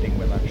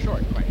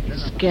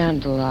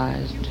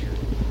 scandalized,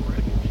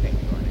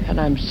 and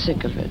I'm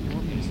sick of it.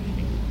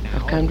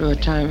 I've come to a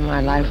time in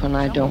my life when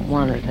I don't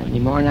want it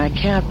anymore, and I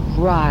can't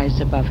rise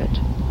above it.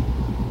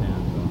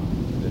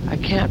 I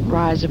can't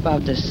rise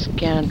above the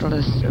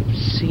scandalous,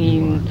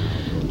 obscene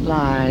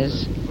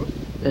lies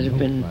that have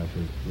been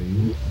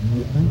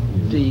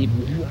the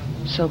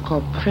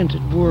so-called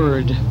printed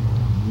word.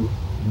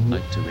 I'd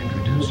like to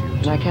introduce you.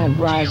 And I can't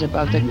rise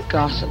above the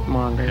gossip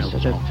mongers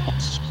that have...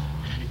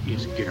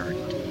 Is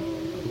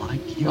guaranteed,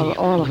 like you. Well,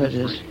 all of it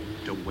is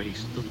to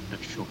waste the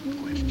short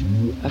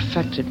question.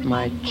 affected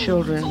my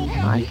children,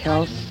 my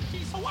health,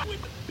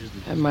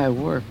 and my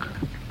work.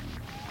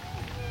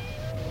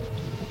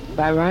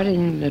 By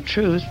writing the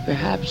truth,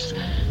 perhaps the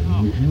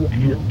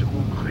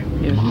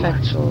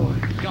effects will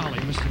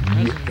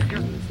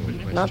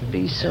not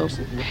be so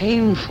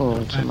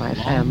painful to my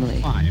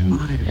family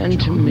and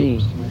to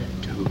me.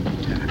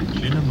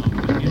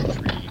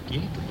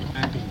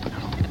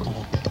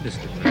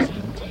 Mr.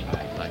 President,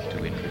 I'd like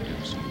to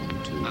introduce you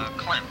to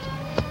Clem.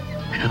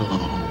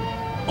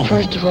 Hello.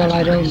 First of all,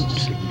 I don't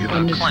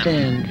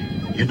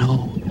understand. You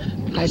know,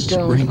 I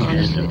don't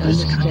honestly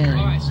understand.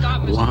 All right,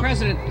 stop, Mr.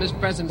 President. Mr.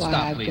 President, why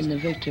stop, I've please. been the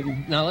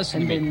victim. Now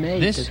listen and to me. been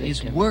made This the is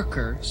victim.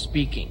 Worker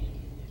speaking.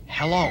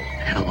 Hello.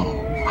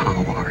 Hello,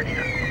 how are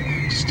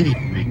you?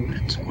 State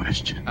maintenance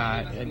question.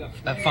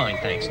 Fine,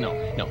 thanks. No.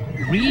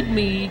 Read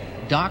me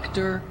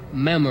Dr.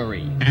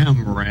 Memory.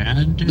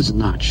 Amrad is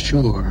not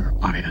sure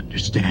I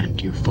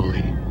understand you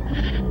fully.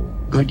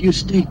 Could you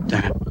state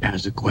that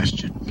as a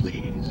question,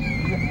 please?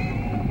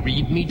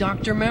 Read me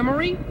Dr.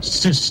 Memory?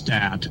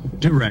 Systat,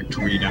 direct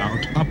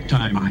readout,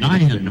 uptime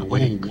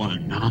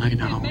 9:01,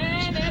 9 hours,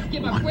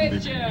 1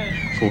 minute,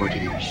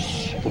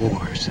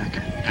 44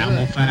 seconds.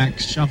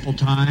 Halifax shuffle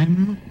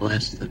time,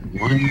 less than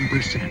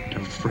 1%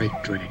 of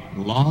freight train.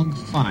 Log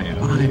file,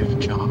 5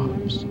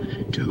 jobs,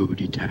 2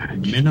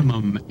 detached.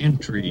 Minimum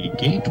entry,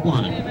 gate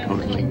 1,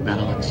 totally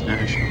balanced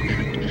national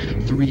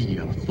net, 3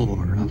 of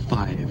 4 of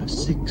 5,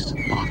 6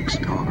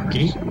 boxcar.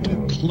 Gate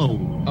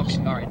closed. Okay,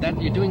 all right,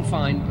 that you're doing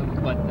fine,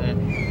 but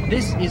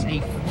this is a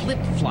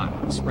flip-flop,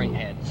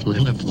 Springhead.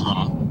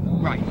 Flip-flop?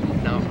 Right.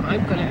 Now,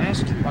 I'm going to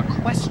ask you a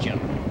question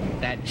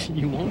that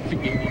you won't be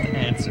able to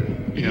answer.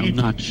 I'm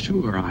not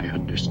sure I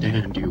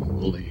understand you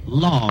fully.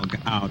 Log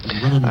out,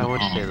 run I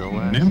would say the off,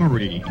 last.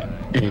 memory.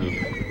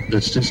 A.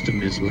 The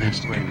system is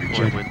less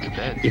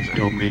energetic if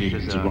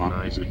domains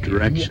rise a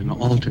direction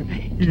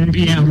alternate.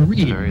 PM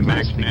read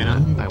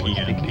MacNam,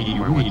 PNP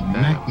read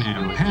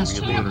MacNam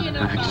password,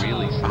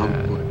 maximum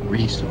output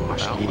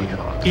resource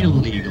yield.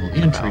 Illegal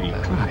entry,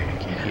 try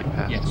again. He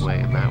passed away,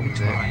 and that was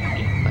it.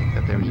 Like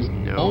that, there was just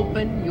no.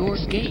 Open your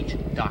excuse.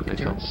 gate, Doctor. I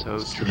felt so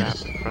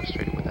trapped and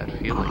frustrated with that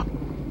feeling.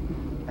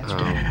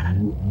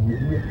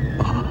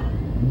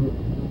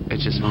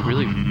 It's just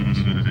really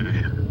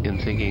in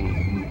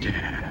thinking,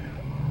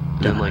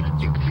 then like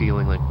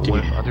feeling like,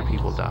 what if other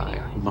people die?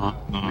 What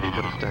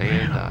if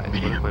Diane dies?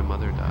 What if my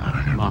mother dies?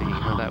 Thinking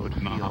how that would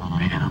feel.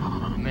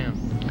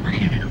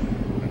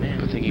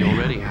 But thinking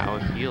already how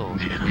it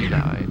feels if he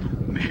died,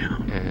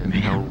 and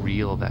how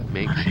real that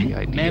makes the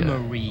idea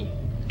Memory.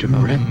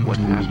 Direct of what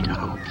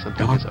happened when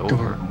something is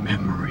over.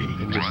 Memory.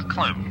 And just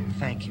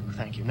Thank you.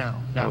 Now,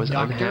 I was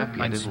Doctor,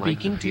 unhappy. I I'm didn't like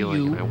speaking the to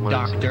feeling, you, and I wanted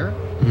Doctor.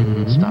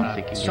 to stop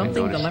thinking Something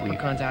and the go to sleep.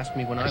 leprechauns asked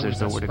me when I Because was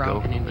there's a nowhere to go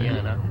sprout in from there.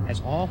 Indiana has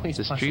always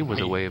This dream was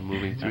a way of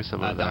moving through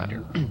some of that.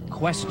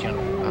 Question.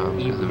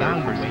 Because the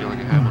very first feeling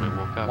I had when I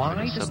woke up, Why I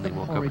just does the suddenly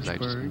woke up because I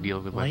just porridge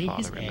kneeled with lay my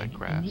his father in that egg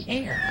grass. in the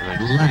air? And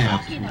I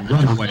Laugh,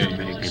 runaway,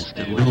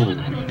 instantly. no,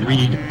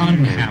 read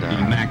unhappy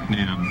And,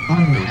 MacNam,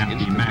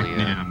 unhappy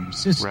MacNam,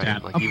 Systat,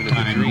 Right, like even in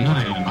the uptime dream, 9, I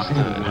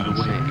understood and I was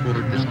saying,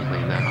 toward this is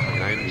playing that.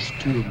 And I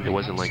understood. It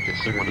wasn't like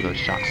this one of those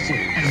shocking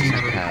things that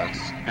used to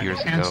have years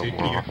ago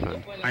more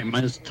often. I'm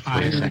as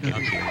tired of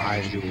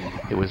you.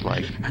 It was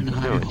like,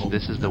 no,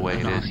 this is the way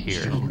it is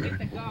here.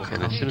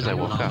 And as soon as I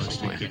woke up, I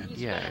was like,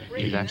 yeah,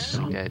 he's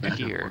actually dead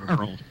here.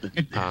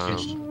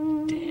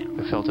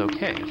 I felt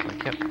okay. It's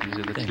like, yep, these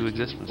are the two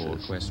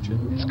existences.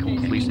 It's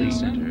completely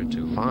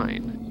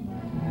fine.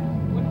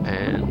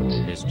 And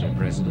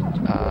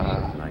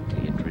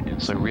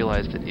so I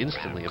realized it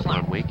instantly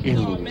upon waking,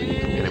 and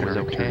it was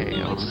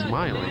okay. I was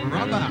smiling,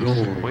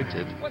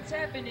 disappointed,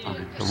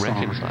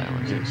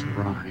 reconciling. This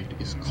ride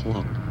is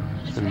closed.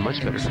 And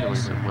much better feeling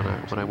than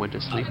when I went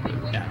to sleep.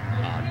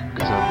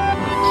 Because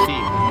I'm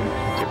seeing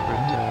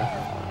different.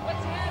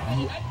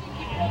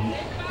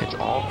 It's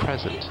all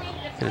present,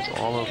 and it's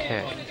all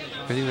okay.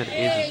 Everything that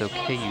is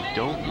okay. You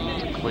don't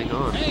need to cling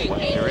on to what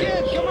there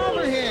is. Come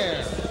over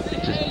here.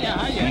 Just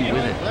be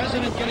with it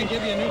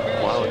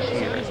while it's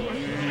here.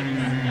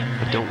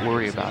 But don't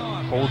worry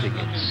about holding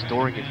it,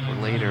 storing it for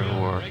later,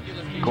 or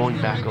going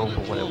back over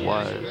what it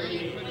was.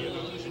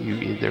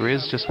 There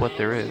is just what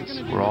there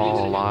is. We're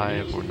all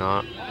alive or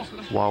not.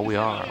 While we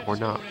are or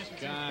not.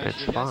 And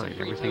it's fine.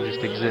 Everything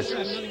just exists.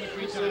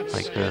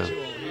 Like the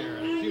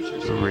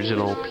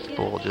original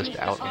people just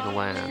out in the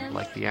land.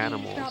 Like the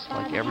animals.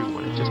 Like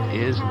everyone. It just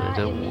is, and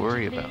they don't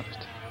worry about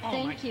it.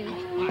 Thank you.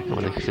 And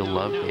when they feel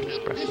love, they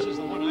express it.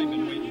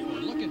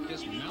 Look at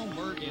this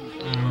Melberg in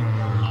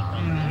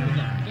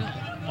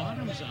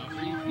bottoms up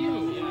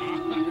review.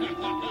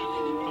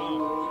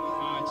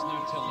 It's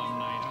not till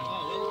night.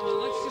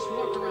 Let's just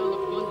walk around the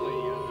funway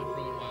for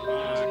a little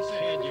while.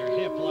 Kid, you're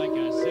hip like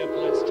a zip.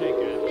 Let's take a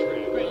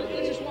trip.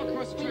 Let's just walk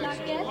across the track.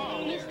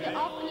 Mr.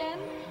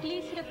 Auckland,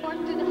 please report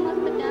to the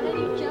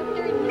hospitality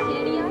chapter in this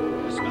area.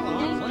 The smell of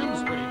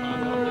Auckland's pretty fun.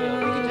 We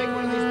can take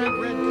one of these big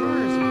red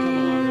cars and come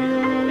along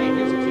here. Hey,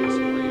 here's a case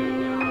for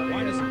you.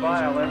 Why does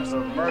Violence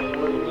of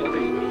merciless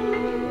police.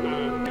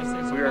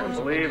 We are to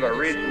believe a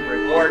recent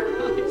report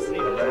of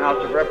the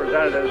House of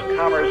Representatives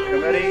Commerce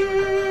Committee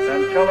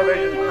and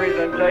television's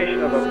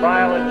presentation of the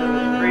violence in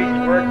the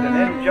streets worked an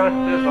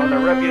injustice on the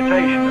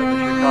reputation of the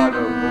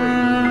Chicago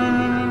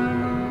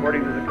police.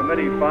 According to the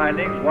committee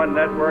findings, one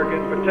network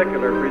in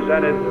particular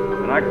presented,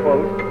 and I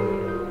quote,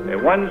 a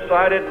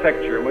one-sided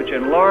picture which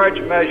in large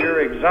measure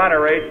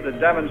exonerates the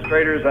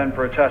demonstrators and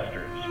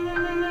protesters.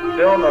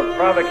 Film of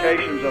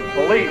provocations of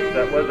police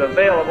that was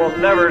available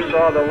never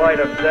saw the light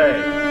of day,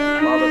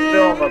 while the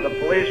film of the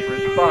police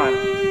response,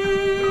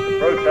 which the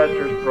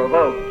protesters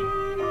provoked,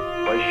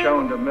 was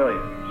shown to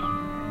millions.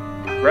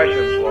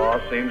 Gresham's law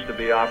seems to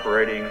be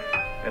operating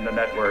in the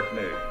network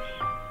news.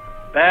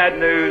 Bad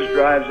news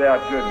drives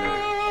out good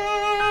news.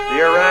 The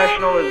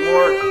irrational is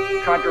more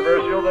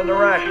controversial than the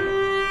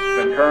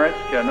rational. Concurrence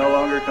can no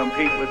longer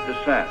compete with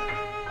dissent.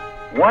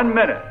 1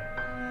 minute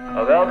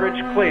of Eldridge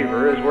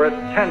Cleaver is worth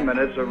 10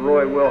 minutes of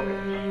Roy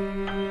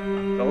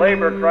Wilkins. The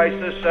labor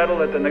crisis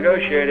settled at the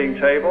negotiating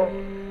table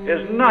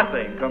is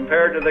nothing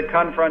compared to the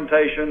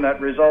confrontation that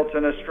results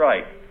in a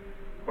strike,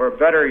 or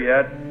better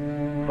yet,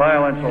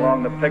 violence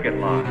along the picket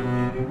line.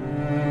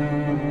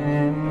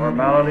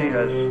 Normality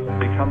has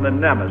become the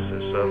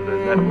nemesis of the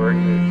network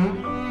news.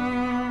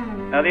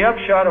 Now, the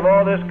upshot of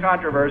all this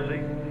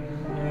controversy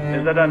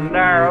is that a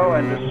narrow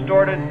and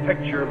distorted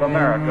picture of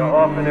America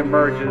often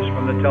emerges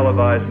from the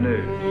televised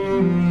news.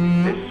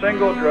 A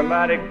single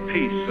dramatic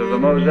piece of the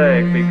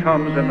mosaic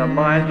becomes, in the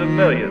minds of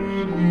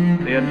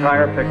millions, the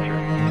entire picture.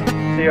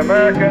 The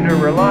American who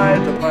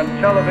relies upon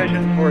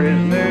television for his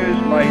news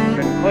might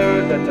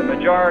conclude that the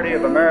majority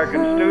of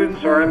American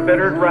students are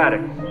embittered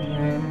radicals,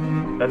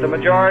 that the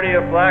majority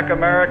of black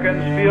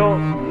Americans feel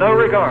no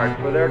regard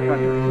for their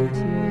country,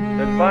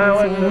 that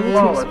violence and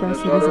lawlessness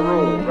are the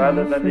rule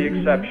rather than the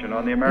exception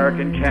on the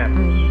American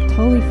campus.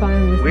 Totally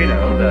fine with we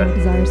know that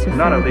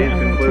none of these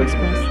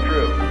conclusions is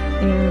true.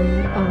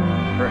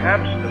 And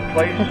perhaps the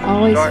place I've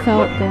always to start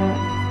felt looking that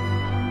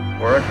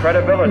for a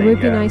credibility it would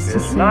be gap nice to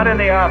is see not in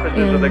the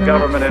offices of the and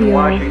government not in feel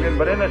Washington,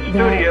 but in the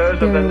studios of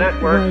the there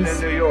networks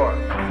was in New York.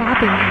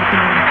 clapping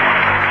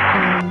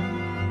happening.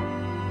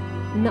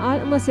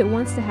 Not unless it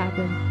wants to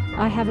happen.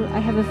 I have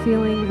a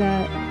feeling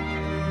that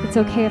it's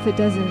okay if it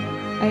doesn't.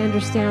 I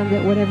understand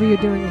that whatever you're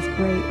doing is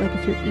great. Like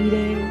if you're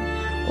eating,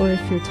 or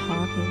if you're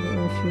talking,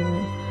 or if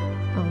you're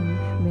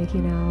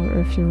making out,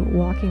 or if you're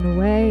walking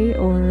away,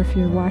 or if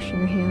you're washing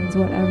your hands,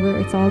 whatever,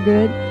 it's all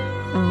good.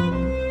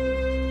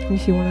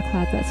 If you want to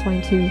clap, that's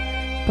fine too.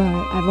 But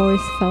I've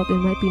always felt it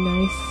might be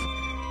nice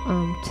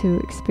to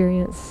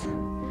experience,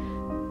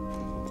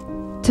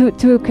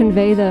 to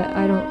convey that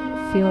I don't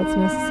feel it's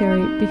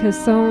necessary, because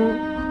so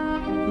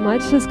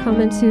much has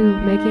come into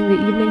making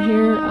the evening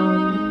here.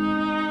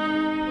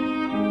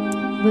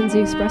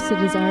 Lindsay expressed a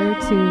desire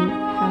to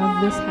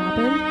have this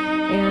happen,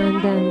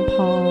 and then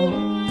Paul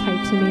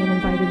typed to me and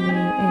invited me,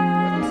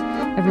 and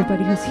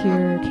everybody who's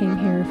here came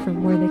here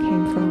from where they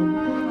came from,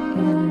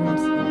 and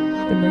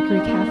the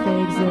Mercury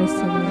Cafe exists,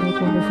 and they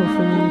make wonderful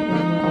food,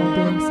 and we're all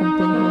doing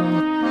something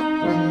here.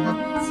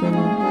 So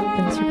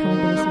thanks for coming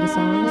to listen to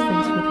songs.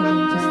 Thanks for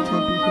coming just to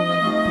be here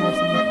and have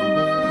some fun.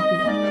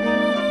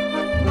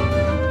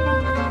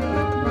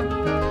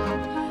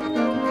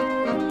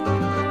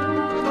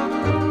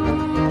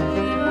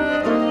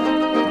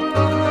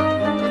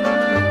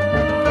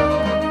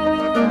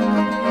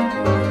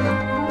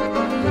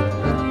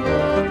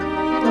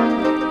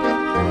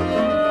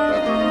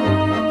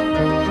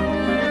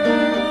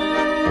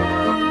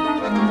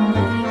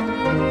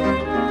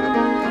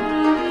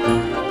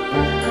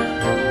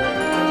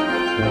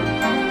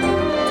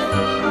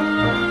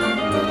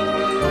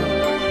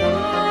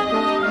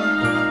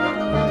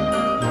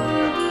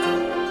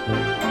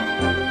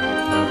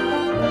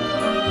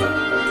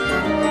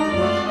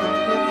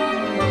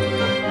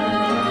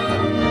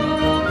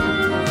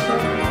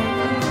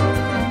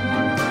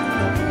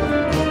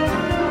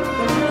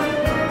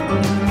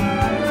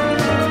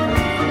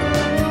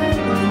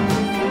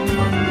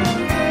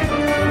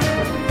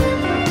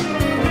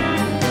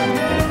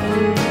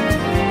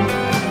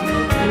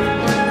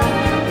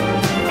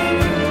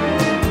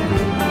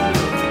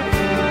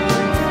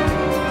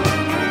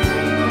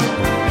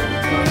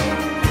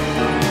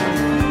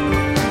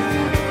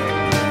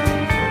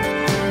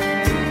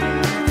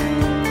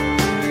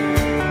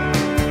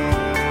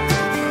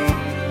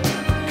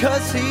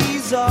 'cause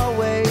he's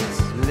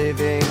always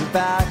living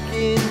back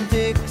in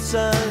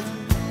Dixon.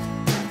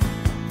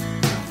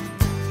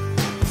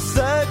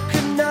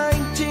 Circa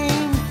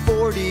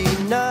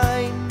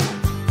 1949,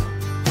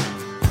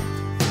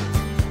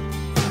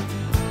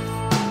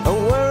 and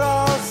we're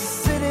all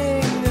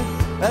sitting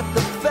at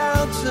the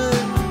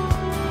fountain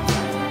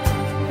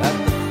at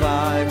the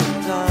 5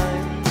 and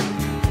dime.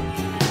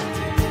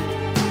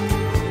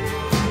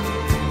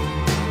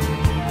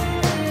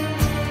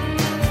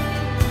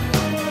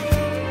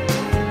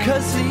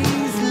 'Cause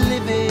he's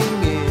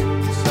living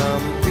in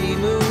some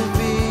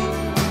B-movie.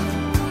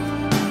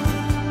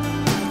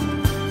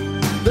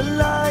 The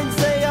lines,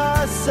 they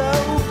are so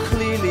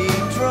clearly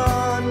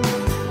drawn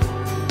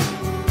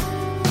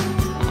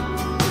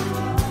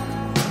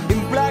in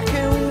black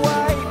and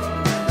white.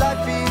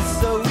 Life is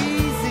so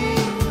easy,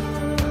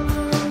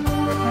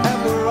 and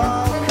we're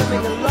all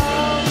coming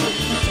along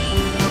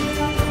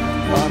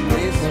on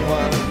this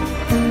one.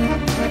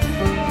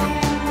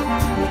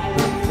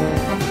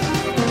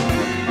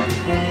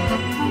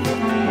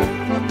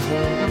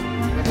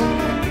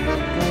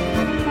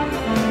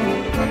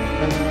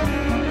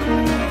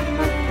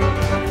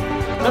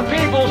 The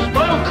people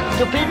spoke,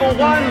 the people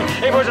won.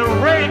 It was a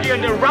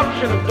radiant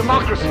eruption of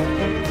democracy.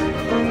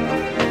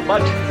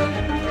 But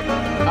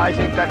I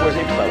think that was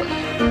it, fellas.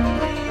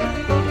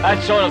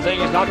 That sort of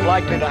thing is not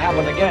likely to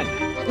happen again.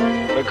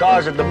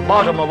 Because at the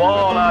bottom of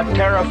all our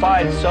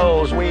terrified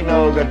souls, we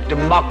know that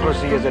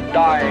democracy is a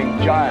dying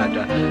giant,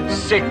 a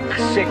sick,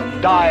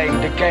 dying,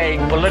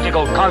 decaying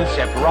political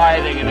concept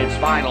writhing in its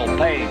final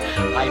pain.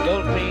 I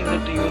don't mean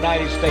that the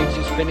United States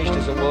is finished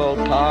as a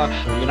world power.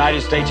 The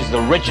United States is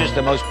the richest,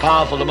 the most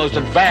powerful, the most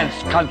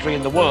advanced country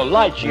in the world,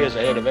 light years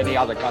ahead of any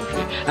other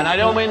country. And I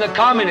don't mean the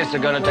communists are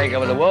going to take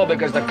over the world,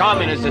 because the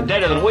communists are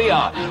deader than we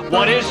are.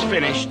 What is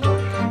finished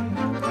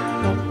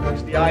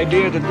is the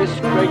idea that this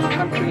great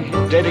country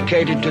is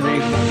dedicated to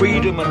the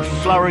freedom and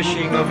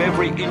flourishing of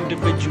every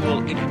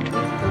individual in it.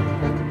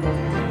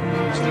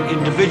 It's the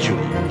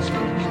individual that's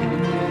finished.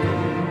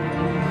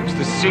 It's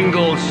the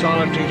single,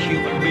 solitary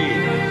human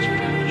being that's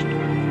finished.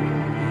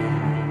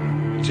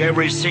 It's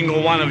every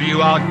single one of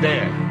you out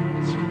there.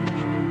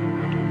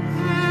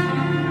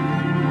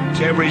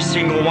 It's every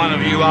single one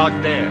of you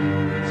out there.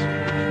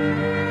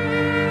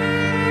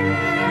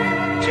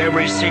 It's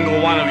every single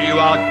one of you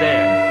out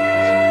there.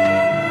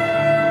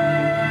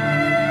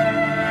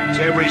 It's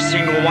every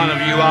single one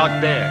of you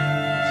out there.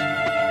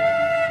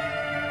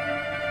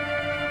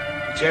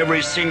 It's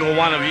every single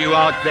one of you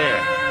out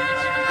there.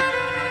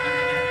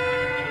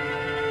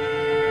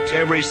 It's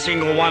every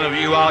single one of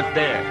you out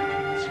there.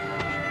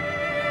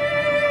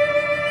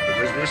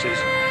 Because this is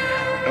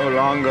no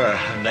longer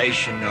a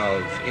nation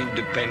of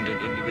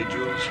independent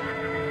individuals.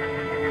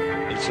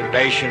 It's a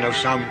nation of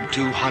some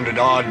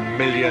 200-odd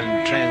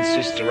million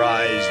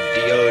transistorized,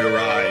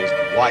 deodorized,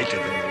 whiter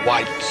than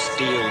white,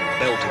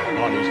 steel-belted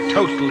bodies,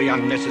 totally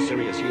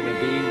unnecessary as human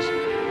beings,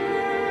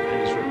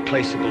 and as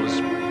replaceable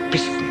as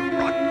piston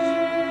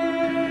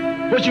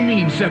rods. What you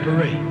mean,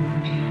 separate?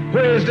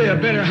 Where is there a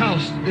better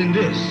house than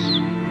this?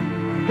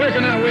 Where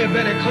can I wear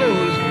better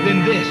clothes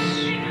than this?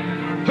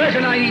 Where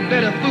can I eat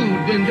better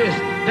food than this?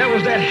 That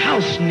was that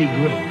house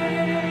Negro.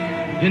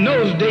 In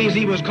those days,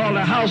 he was called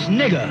a house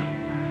nigger.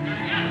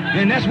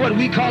 And that's what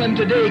we call him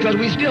today, because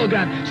we still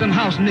got some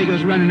house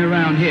niggers running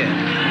around here.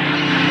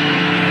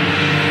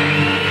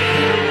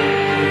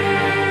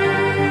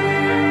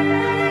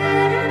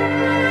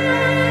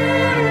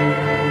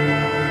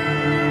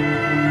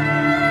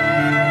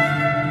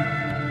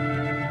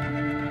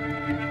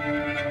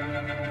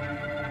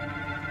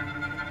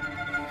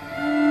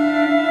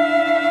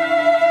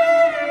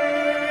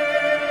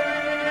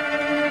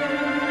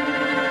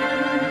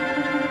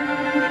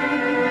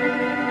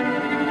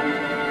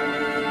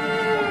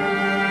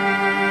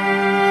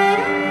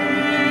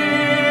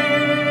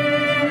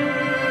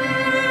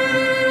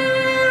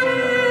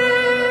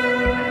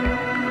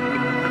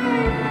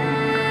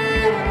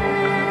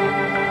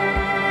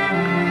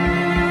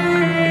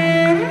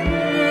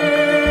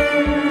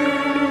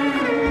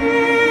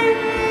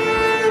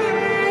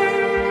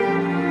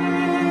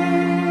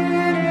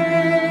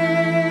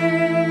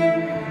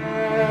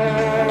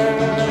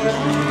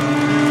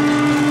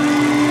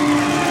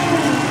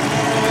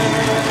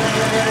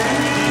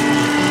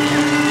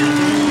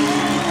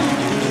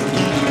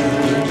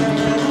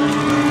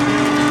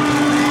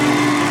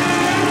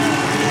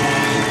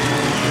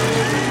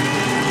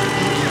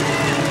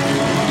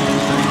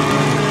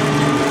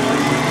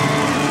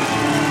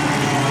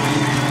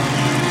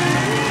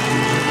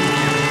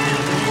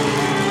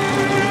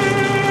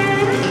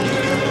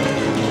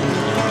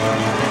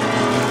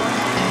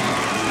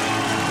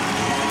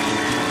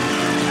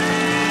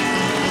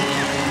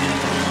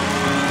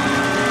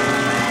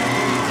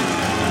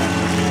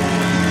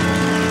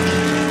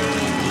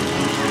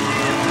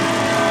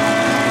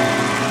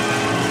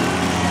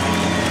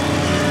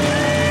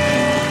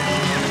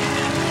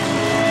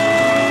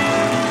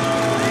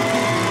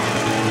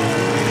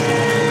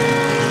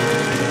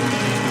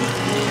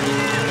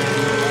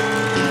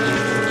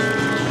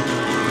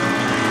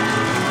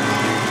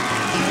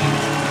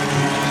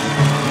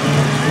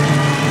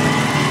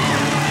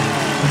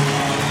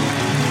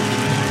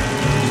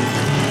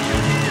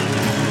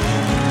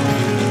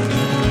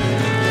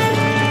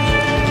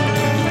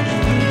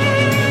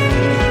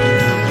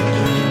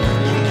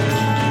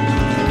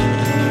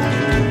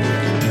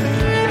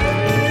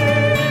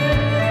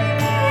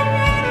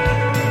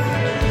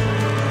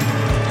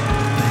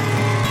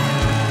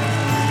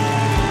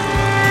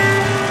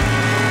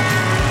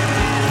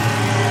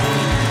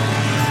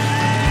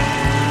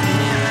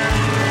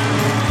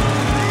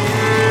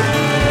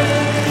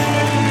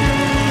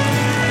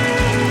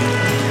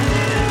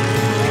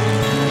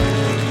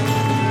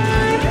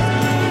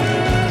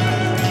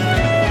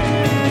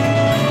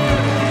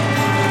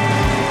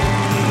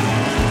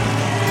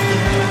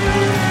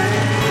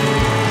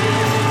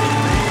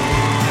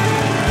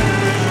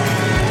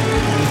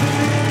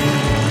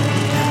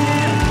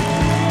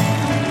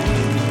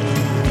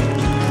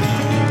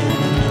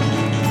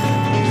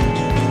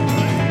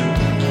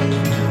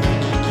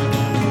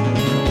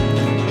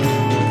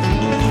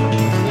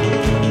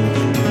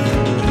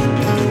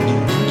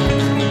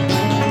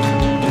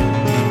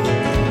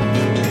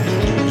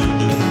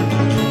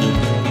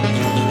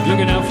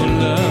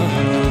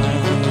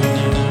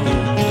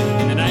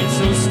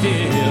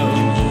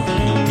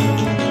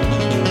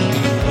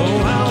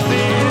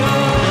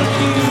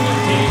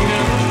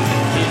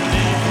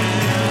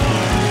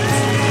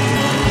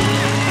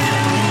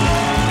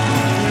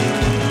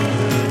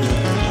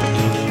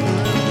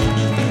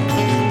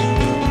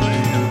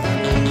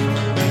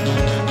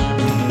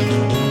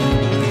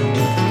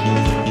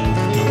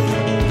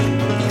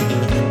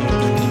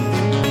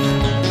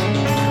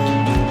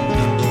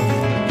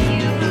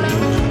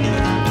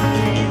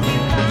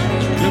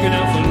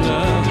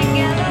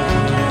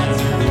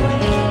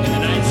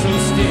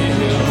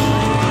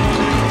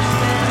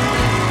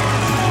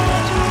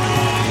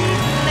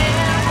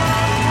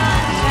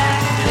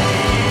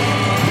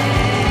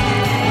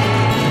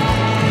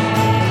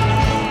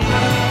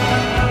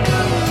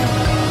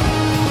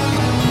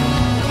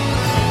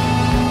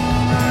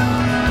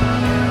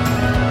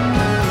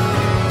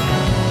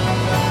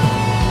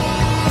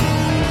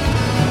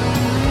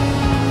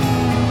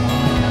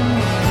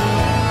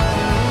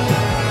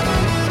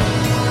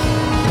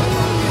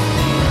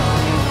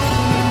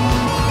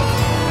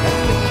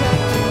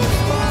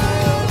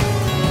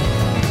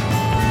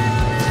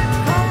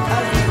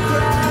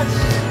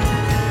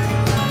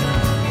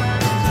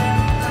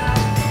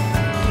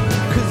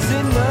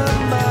 in the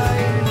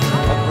mind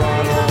of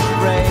Ronald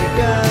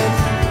Reagan.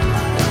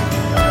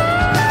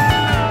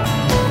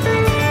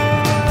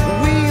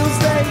 Wheels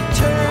they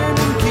turn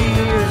and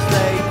gears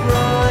they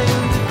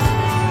grind.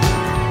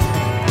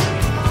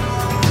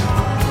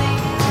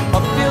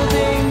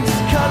 Buildings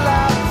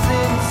collapse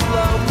in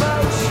slow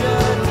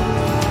motion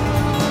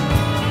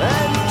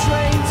and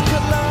trains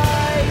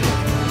collide.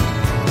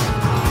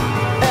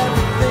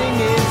 Everything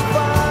is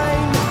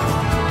fine.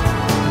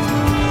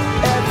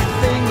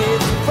 Everything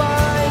is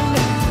fine.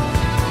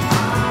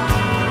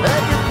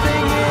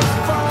 Everything is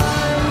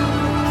fine.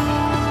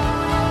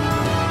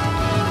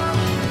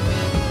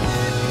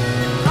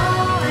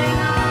 Calling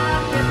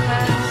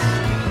occupants.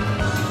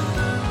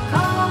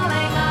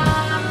 Calling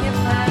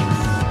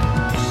occupants.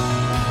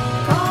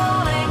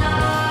 Calling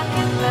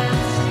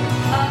occupants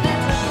of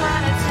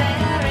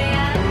interplanetary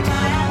and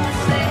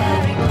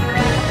atmospheric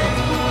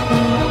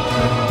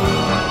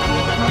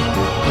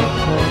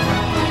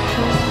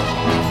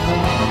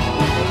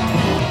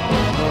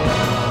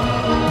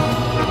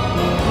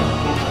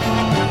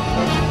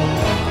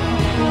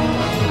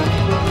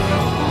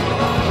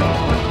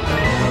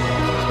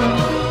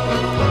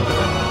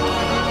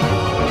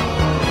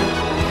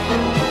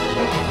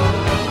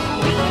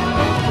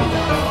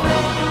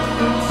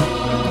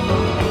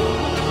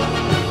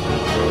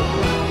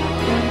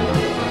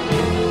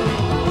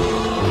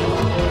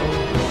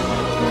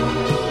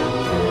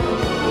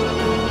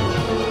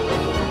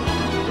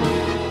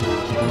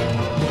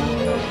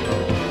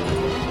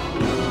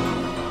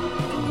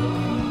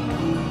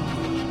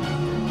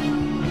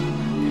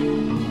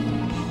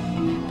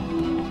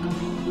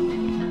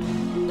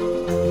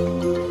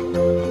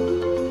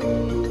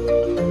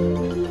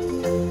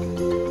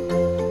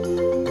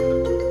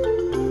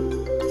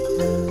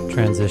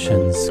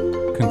Transitions,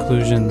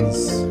 conclusions,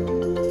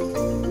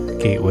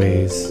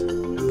 gateways,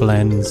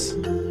 blends.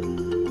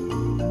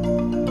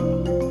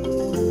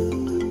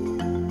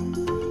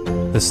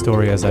 The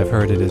story as I've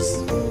heard it is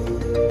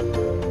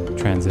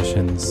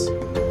transitions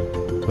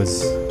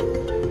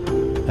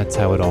that's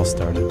how it all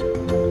started.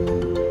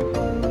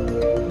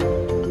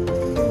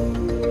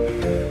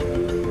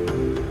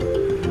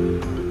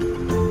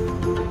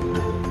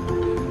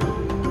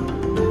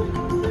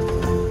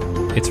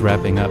 It's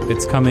wrapping up.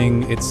 It's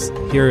coming. It's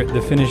here.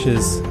 The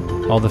finishes,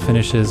 all the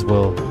finishes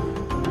will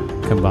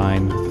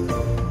combine.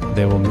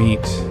 They will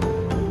meet,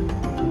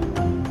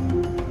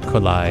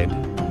 collide,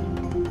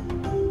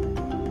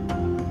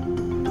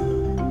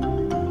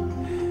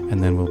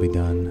 and then we'll be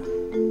done.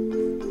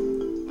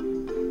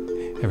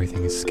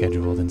 Everything is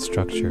scheduled and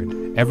structured.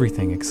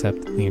 Everything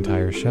except the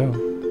entire show.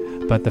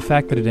 But the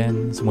fact that it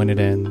ends when it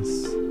ends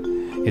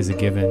is a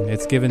given.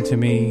 It's given to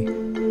me.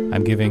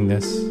 I'm giving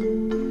this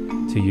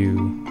to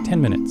you.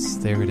 10 minutes.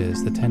 There it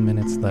is. The 10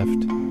 minutes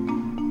left.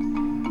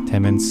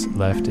 10 minutes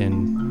left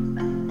in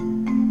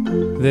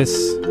this.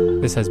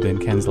 This has been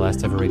Ken's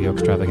last ever radio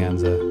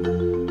extravaganza.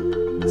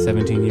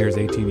 17 years,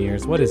 18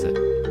 years. What is it?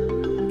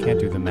 I can't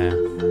do the math.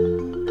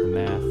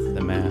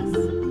 The math.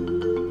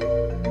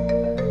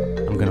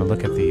 I'm going to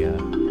look at the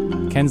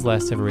Ken's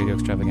last ever radio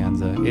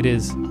extravaganza. It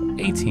is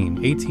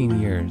 18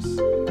 years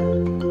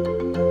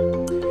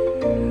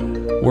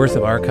worth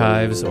of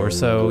archives or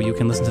so. You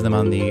can listen to them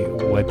on the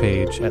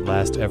webpage at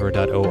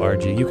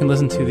lastever.org. You can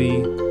listen to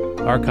the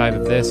archive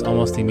of this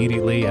almost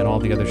immediately and all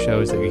the other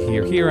shows that you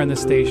hear here on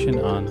this station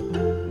on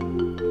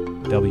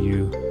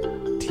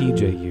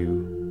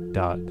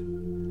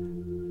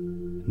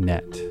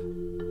WTJU.net.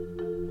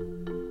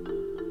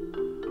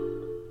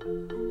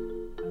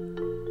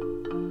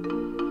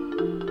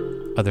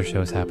 Other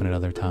shows happen at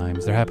other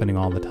times. They're happening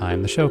all the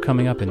time. The show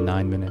coming up in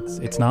 9 minutes.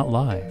 It's not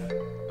live.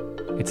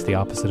 It's the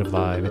opposite of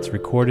live. It's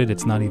recorded.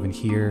 It's not even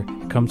here.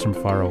 It comes from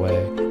far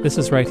away. This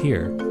is right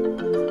here.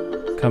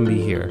 Come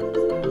be here.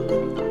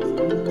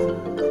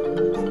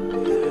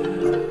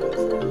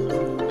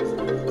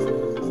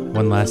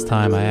 One last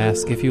time I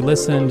ask if you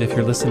listened, if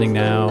you're listening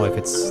now, if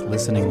it's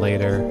listening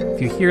later,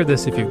 if you hear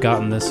this, if you've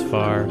gotten this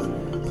far,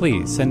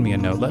 please send me a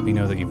note. Let me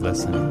know that you've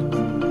listened.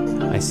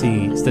 I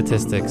see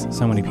statistics.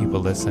 So many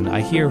people listen.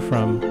 I hear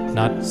from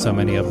not so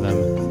many of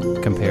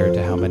them compared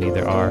to how many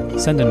there are.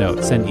 Send a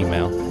note. Send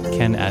email.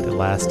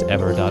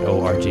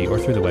 ken@lastever.org or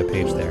through the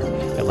webpage there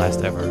at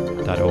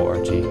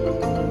lastever.org.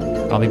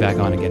 I'll be back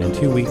on again in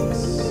 2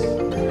 weeks,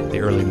 the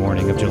early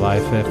morning of July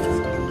 5th.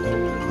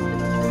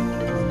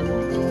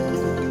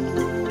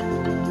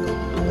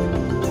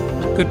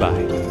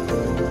 Goodbye.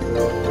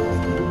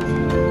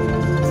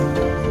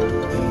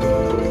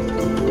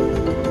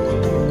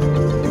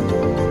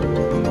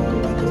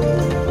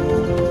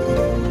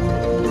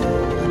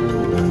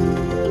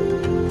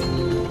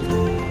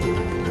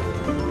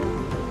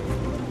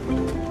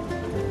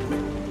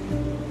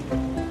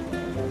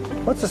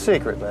 What's the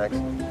secret, Max?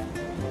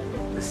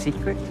 The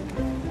secret?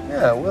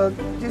 Yeah, well,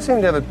 you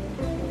seem to have it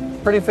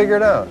pretty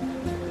figured out.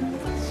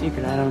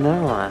 Secret, I don't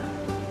know. I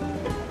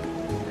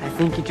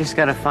think you just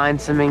gotta find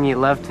something you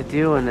love to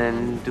do and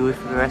then do it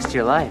for the rest of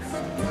your life.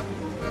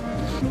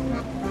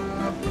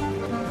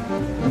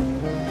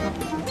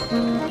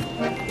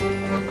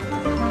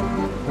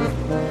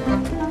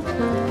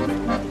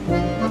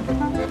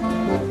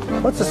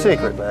 What's the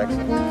secret, Max?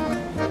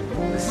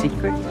 The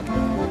secret?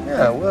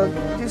 Yeah, well,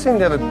 you seem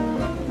to have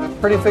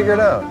it pretty figured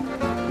out.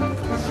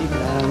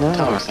 I don't know.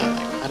 Tell me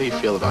something. How do you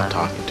feel about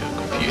talking to a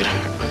computer?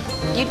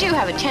 You do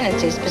have a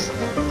tendency,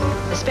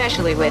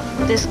 especially with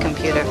this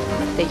computer,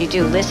 that you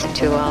do listen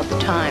to all the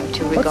time,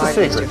 to regard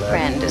it as your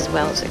friend as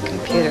well as a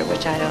computer,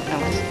 which I don't know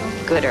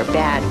is good or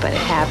bad, but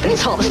it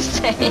happens all the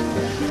same.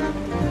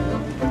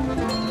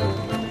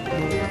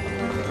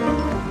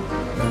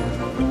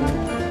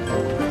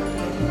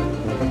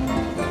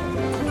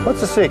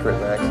 What's the secret,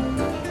 Max?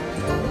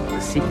 The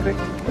secret?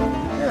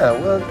 Yeah,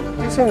 well,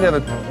 you seem to have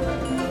it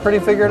pretty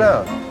figured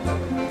out.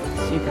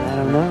 Secret? I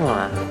don't know.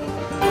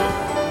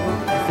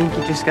 I think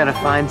you just gotta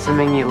find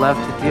something you love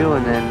to do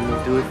and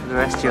then do it for the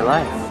rest of your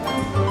life.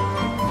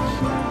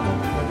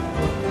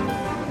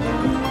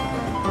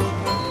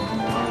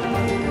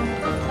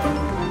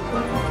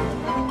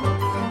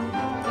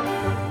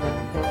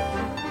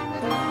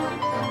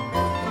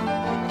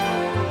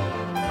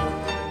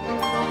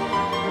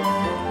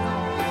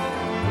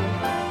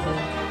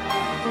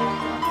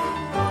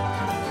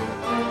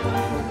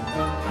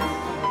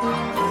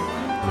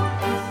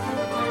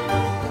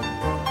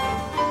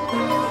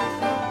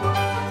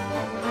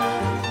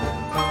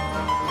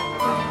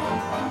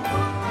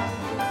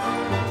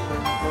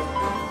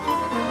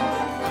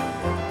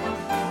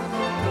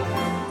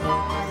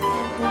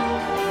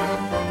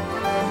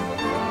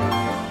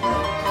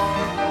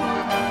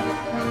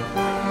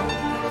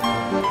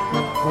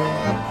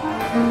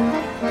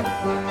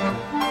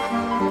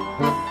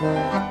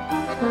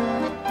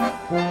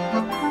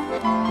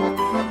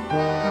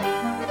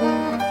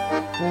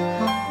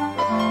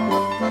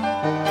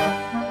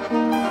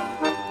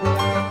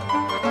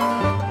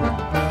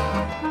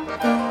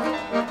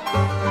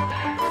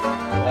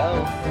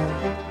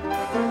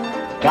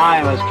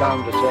 Time has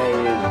come to say,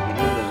 is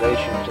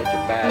dehumanization such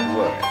a bad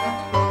word?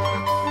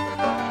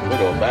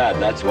 Good or bad,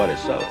 that's what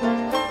it's so.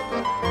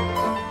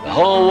 The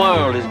whole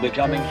world is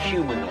becoming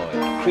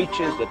humanoid,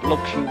 creatures that look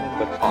human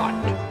but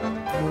aren't.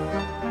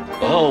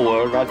 The whole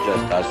world, not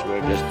just us,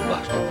 we're just the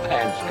most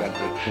advanced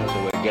country,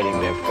 so we're getting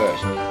there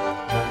first.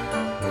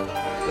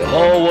 The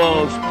whole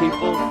world's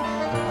people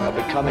are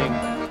becoming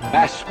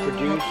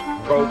mass-produced,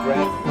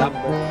 programmed,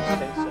 numbered, and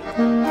censored.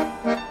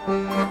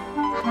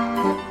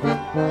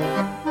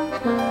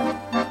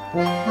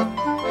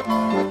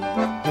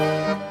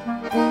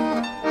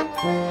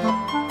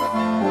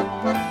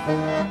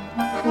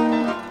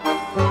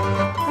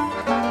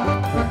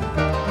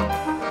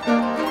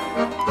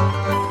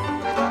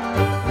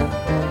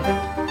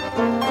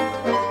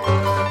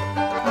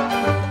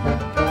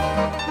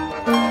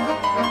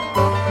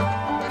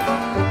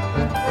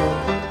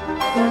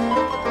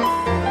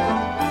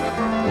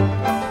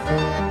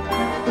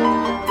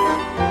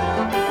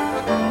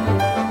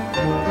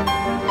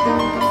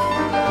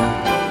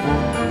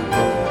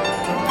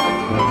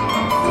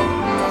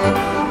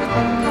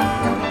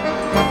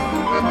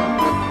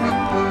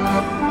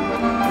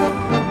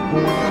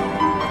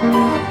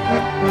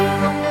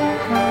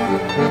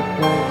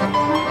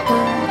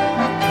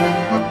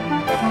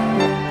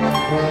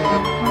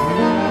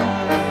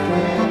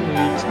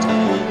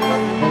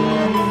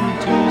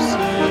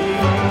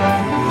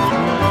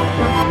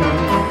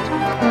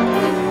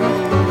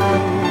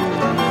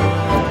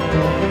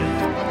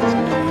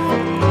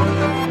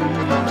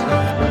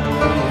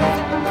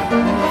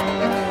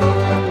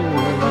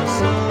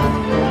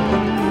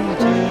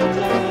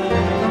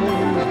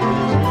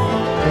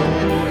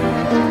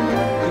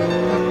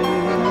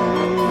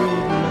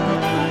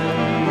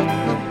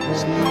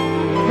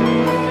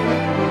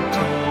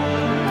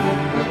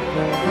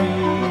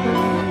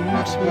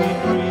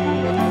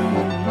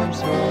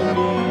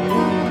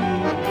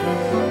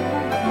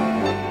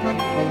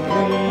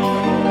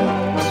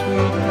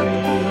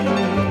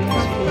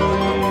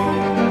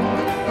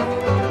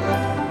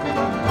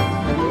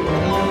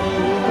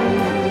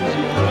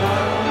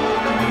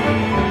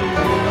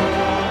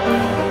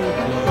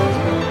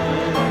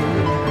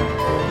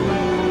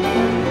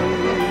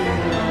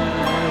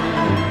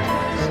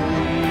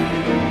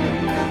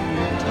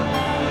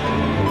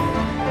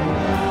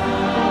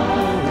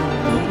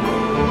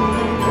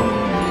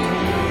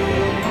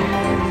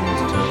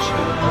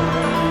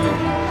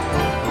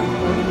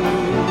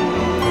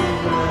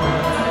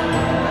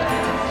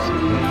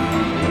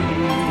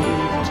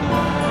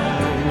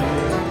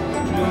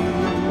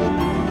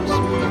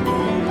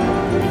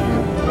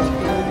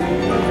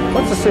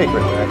 What's the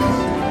secret, Max?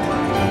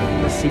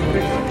 The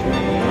secret?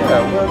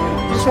 Yeah, well,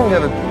 you seem to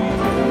have it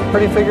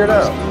pretty figured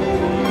out. I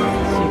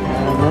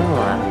don't know.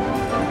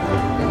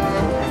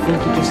 I think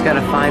you just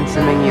gotta find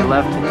something you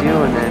love to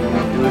do and then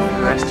do it for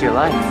the rest of your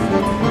life.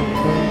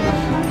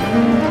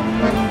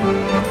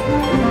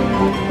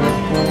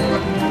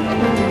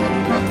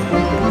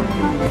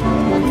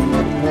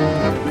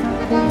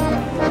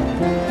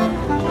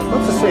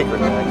 What's the secret,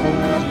 Max?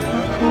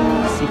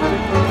 The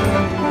secret?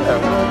 Yeah,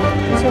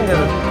 well, you seem to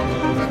have it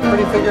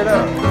pretty figured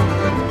out. I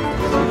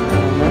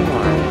don't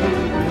know.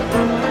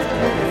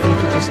 I think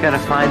you just gotta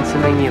find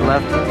something you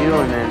love to do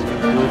and then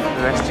do it for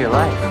the rest of your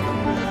life.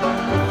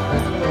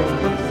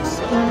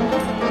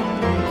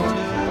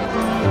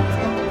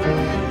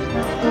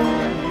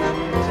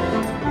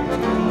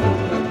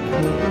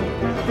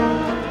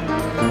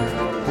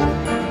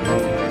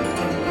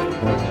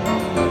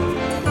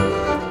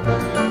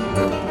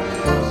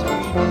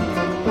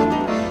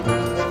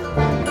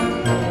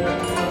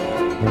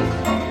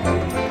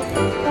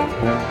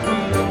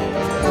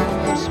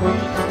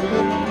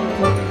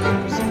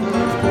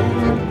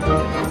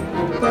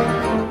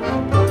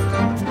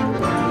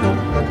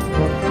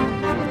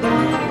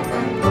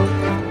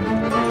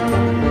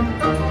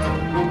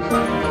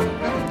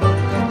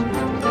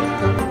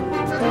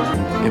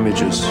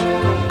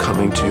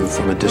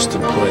 from a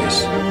distant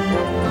place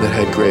that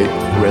had great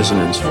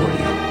resonance for you.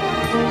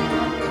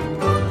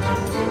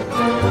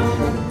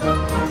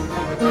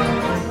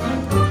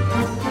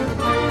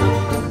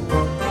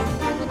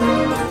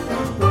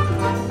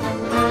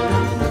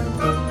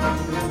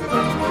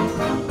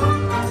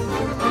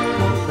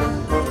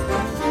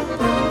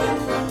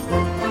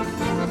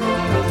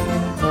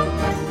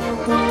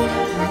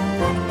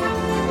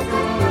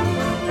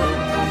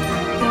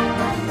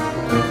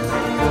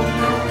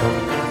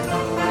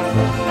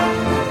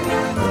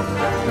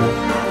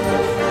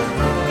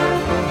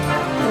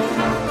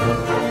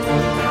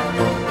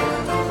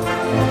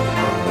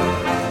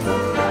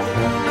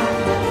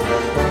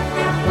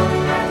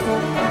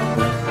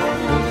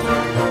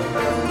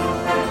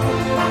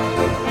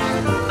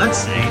 Let's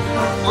say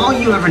all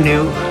you ever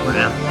knew were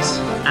apples.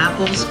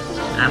 Apples,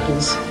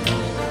 apples,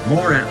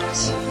 more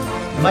apples.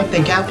 You might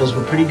think apples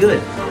were pretty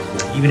good,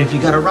 even if you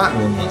got a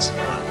rotten one once in a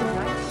while.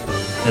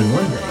 Then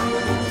one day,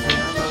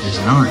 there's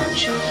an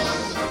orange.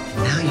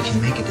 And now you can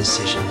make a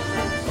decision. Do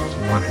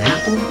you want an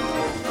apple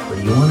or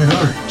do you want an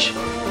orange?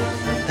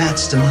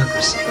 That's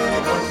democracy.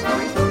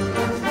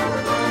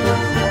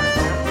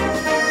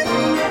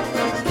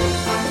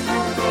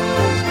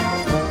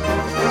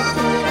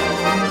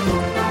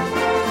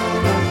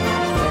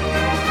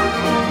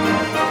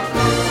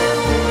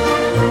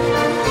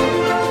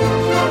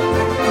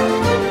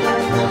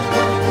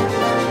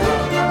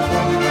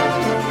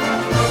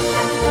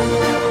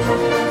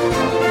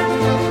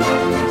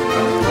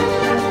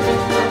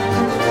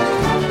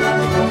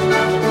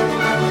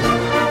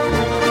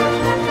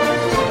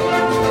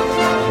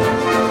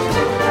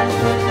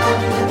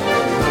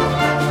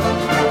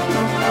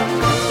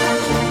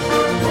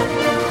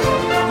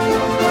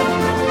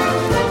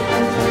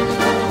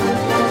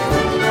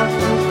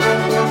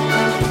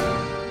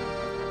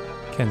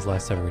 Ken's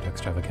last ever radio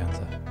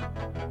extravaganza.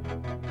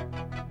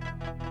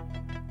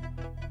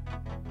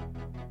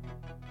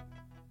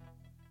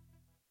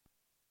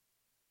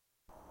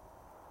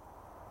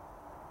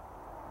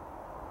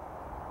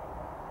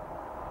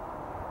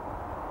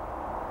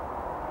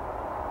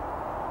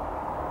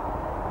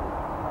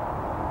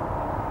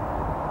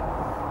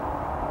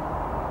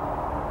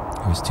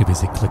 I was too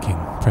busy clicking,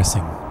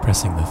 pressing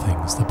the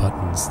things, the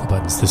buttons. The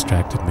buttons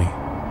distracted me.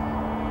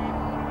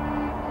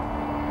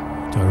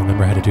 Do I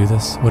remember how to do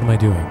this? What am I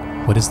doing?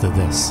 What is the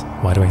this?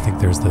 Why do I think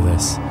there's the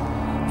this?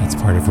 That's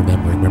part of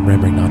remembering.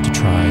 Remembering not to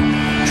try.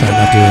 Try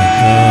not doing.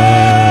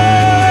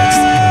 That's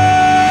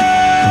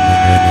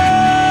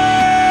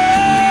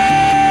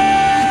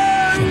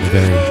in the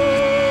very.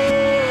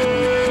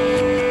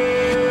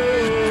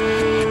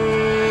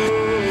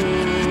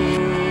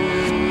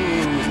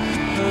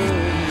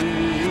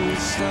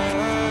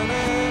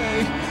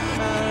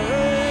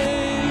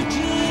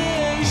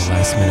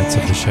 Last minutes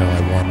of the show,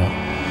 I warm up.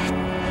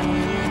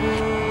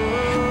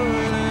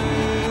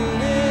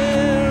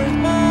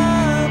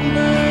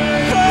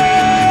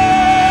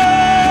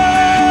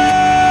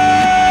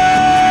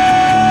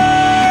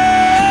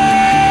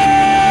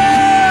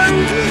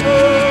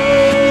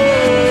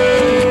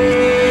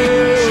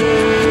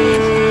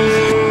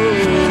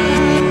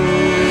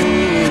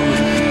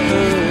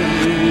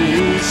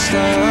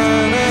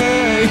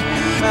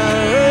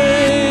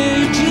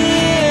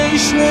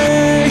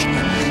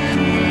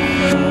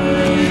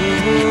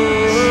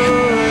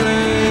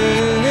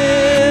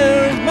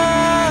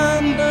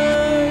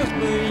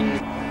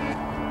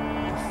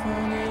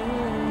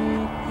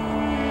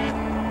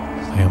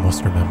 I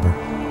almost remember.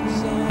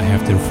 I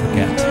have to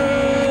forget.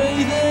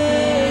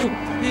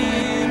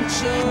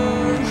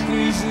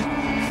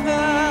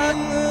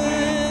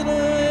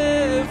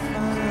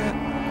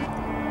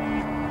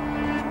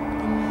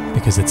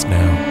 Because it's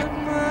now.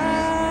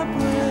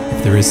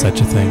 If there is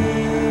such a thing.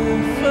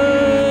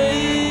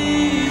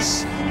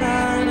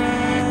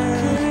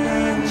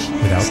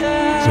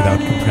 Without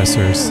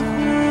compressors.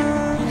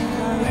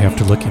 I have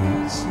to look in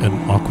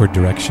awkward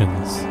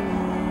directions.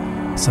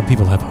 Some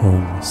people have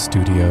home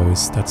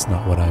studios. That's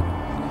not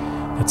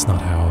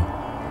how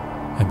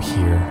I'm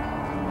here.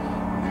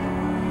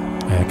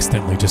 I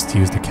accidentally just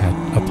used a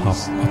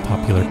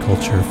popular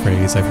culture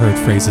phrase. I've heard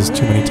phrases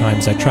too many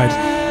times. I tried,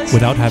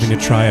 without having to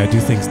try, I do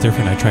things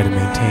different. I try to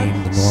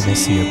maintain the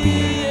normalcy of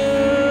being.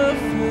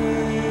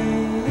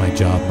 My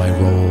job, my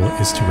role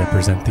is to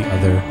represent the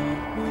other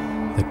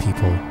that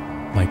people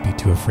might be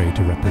too afraid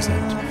to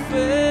represent.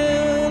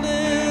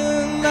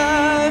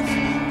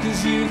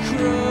 You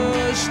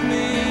crushed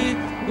me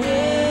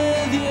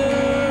with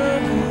your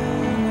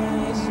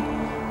hands.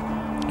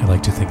 I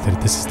like to think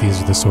that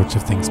these are the sorts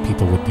of things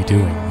people would be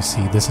doing. You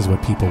see, this is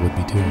what people would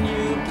be doing.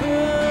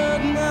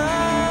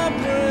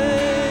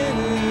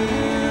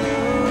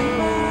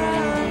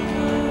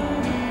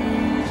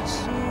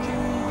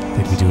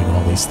 They'd be doing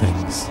all these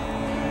things.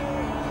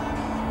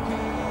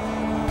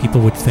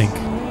 People would think,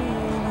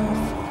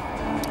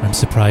 I'm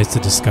surprised to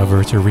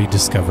discover, to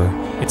rediscover.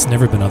 It's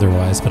never been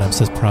otherwise, but I'm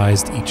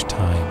surprised each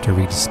time to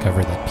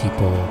rediscover that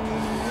people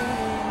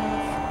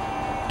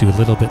do a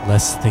little bit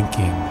less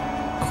thinking,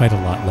 quite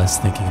a lot less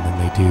thinking than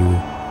they do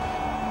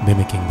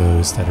mimicking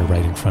those that are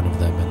right in front of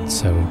them, and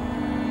so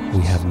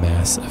we have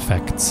mass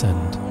effects.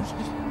 And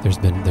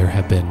there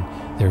have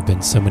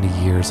been so many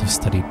years of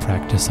studied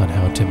practice on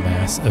how to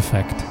mass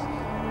affect,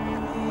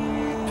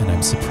 and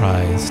I'm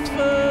surprised.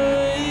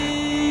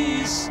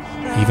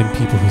 Even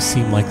people who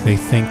seem like they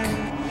think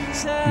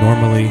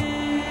normally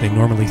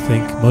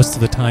think. Most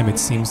of the time it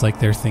seems like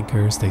they're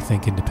thinkers. They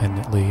think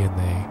independently and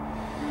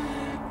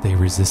they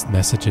resist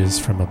messages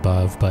from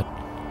above, but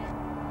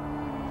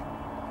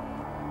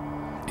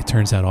it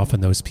turns out often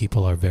those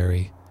people are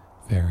very,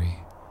 very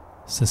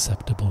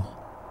susceptible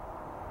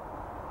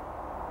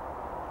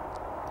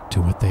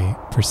to what they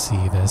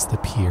perceive as the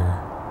peer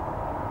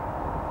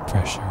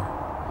pressure.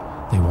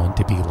 They want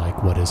to be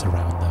like what is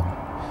around them.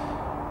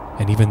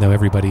 And even though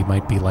everybody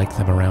might be like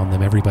them around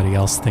them, everybody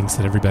else thinks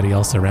that everybody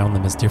else around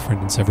them is different,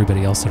 and so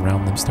everybody else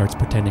around them starts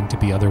pretending to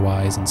be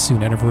otherwise, and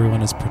soon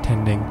everyone is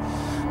pretending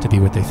to be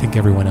what they think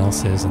everyone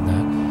else is, and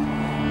that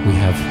we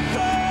have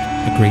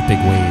a great big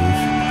wave.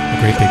 A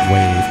great big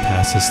wave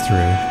passes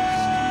through.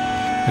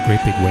 A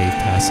great big wave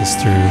passes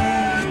through.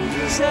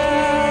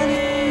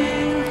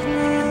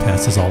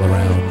 Passes all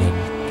around,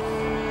 and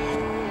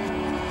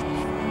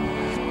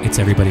it's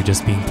everybody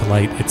just being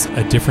polite.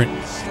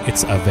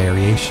 It's a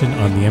variation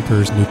on the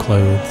Emperor's New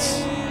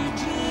Clothes.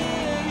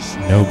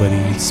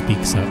 Nobody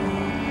speaks up.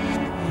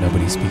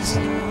 Nobody speaks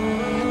up.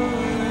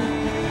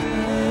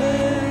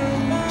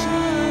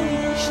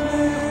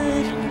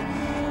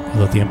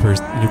 Although the Emperor's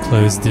New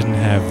Clothes didn't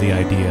have the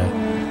idea.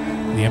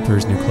 The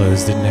Emperor's New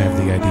Clothes didn't have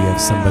the idea of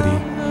somebody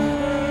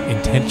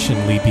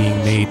intentionally being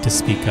made to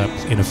speak up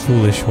in a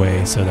foolish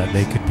way so that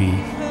they could be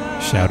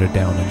shouted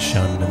down and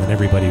shunned, and then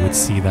everybody would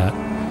see that.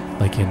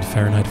 Like in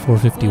Fahrenheit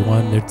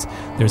 451,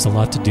 there's a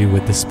lot to do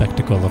with the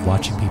spectacle of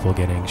watching people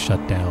getting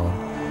shut down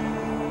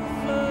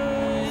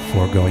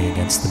for going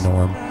against the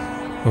norm.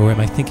 Or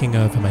am I thinking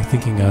of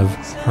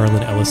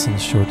Harlan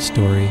Ellison's short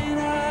story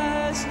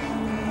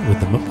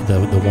with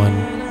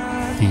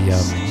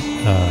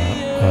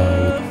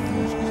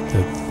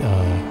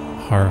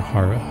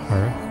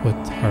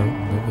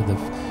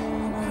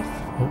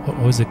what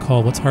was it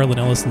called? What's Harlan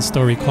Ellison's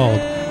story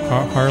called?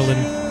 Harlan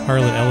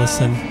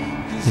Ellison,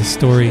 his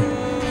story.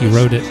 He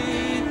wrote it.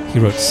 He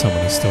wrote so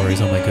many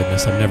stories. Oh my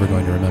goodness, I'm never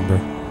going to remember.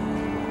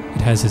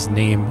 It has his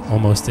name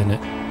almost in it.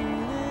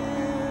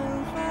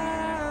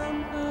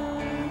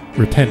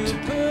 Repent,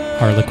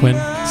 Harlequin,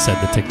 said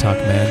the TikTok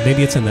man.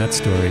 Maybe it's in that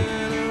story.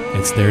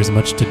 There's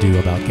much to do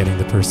about getting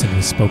the person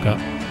who spoke up,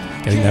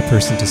 getting that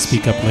person to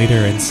speak up later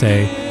and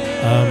say,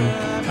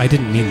 I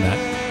didn't mean that.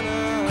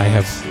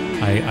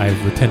 I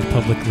repent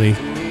publicly,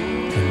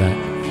 and that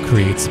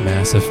creates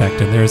mass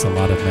effect, and there's a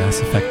lot of mass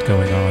effect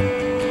going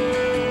on.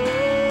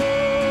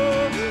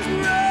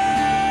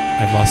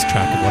 I've lost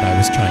track of what I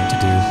was trying to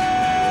do.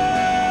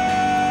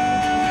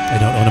 I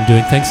don't know what I'm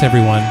doing. Thanks,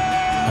 everyone.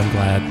 I'm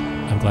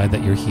glad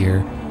that you're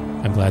here.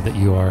 I'm glad that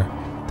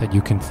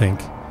you can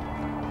think.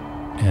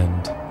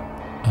 And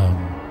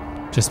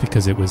just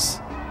because it was,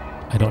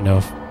 I don't know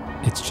if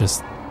it's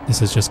just,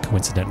 this is just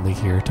coincidentally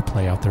here to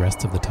play out the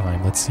rest of the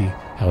time. Let's see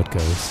how it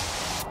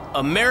goes.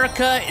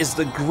 America is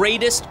the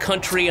greatest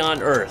country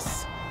on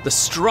earth. The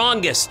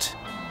strongest,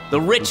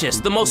 the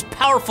richest, the most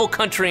powerful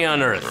country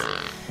on earth.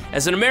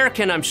 As an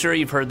American, I'm sure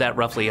you've heard that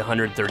roughly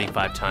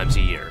 135 times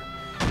a year.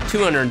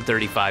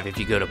 235 if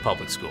you go to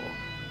public school.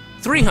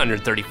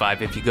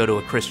 335 if you go to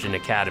a Christian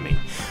academy.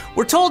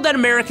 We're told that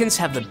Americans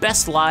have the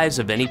best lives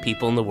of any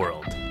people in the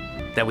world.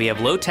 That we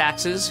have low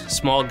taxes,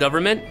 small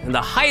government, and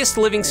the highest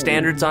living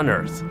standards on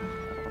earth.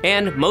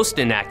 And, most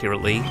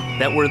inaccurately,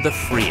 that we're the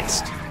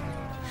freest.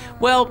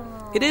 Well,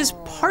 it is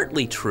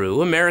partly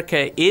true.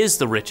 America is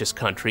the richest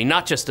country,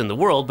 not just in the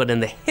world, but in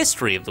the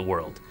history of the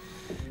world.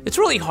 It's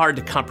really hard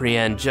to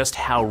comprehend just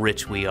how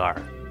rich we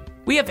are.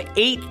 We have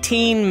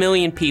 18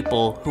 million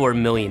people who are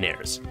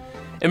millionaires.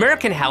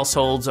 American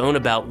households own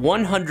about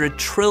 $100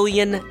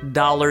 trillion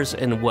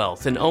in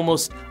wealth, an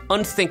almost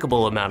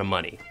unthinkable amount of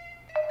money.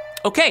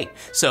 Okay,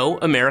 so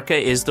America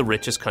is the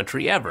richest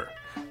country ever.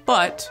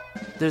 But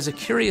there's a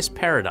curious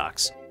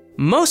paradox.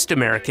 Most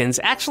Americans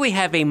actually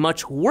have a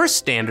much worse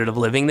standard of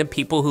living than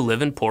people who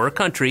live in poorer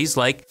countries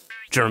like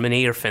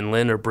Germany or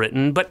Finland or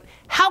Britain. But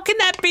how can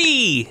that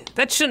be?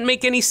 That shouldn't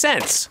make any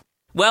sense.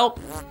 Well,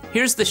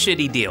 here's the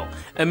shitty deal.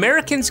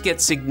 Americans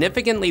get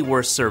significantly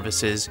worse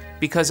services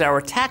because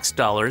our tax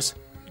dollars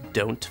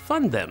don't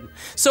fund them.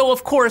 So,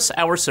 of course,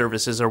 our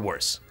services are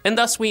worse, and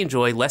thus we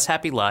enjoy less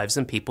happy lives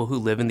than people who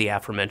live in the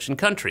aforementioned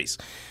countries.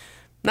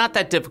 Not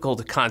that difficult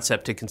a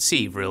concept to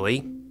conceive,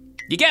 really.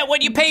 You get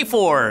what you pay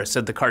for,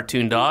 said the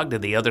cartoon dog to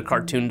the other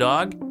cartoon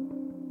dog.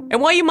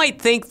 And while you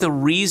might think the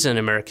reason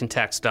American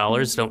tax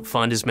dollars don't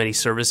fund as many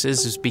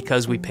services is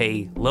because we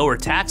pay lower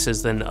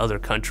taxes than other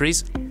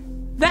countries,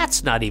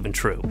 that's not even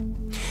true.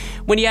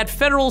 When you add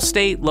federal,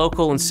 state,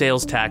 local, and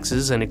sales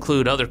taxes and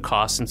include other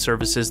costs and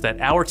services that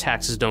our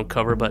taxes don't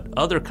cover but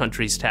other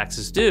countries'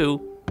 taxes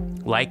do,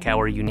 like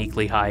our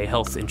uniquely high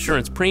health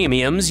insurance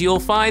premiums, you'll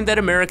find that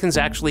Americans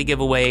actually give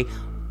away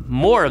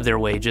more of their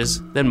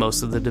wages than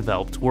most of the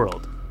developed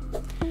world.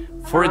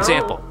 For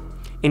example,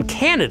 In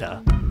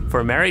Canada, for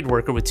a married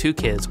worker with 2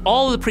 kids,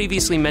 all of the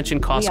previously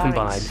mentioned costs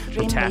combined,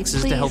 from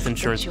taxes to health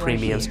insurance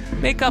premiums,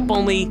 make up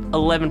only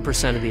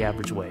 11% of the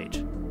average wage.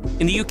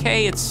 In the UK,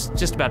 it's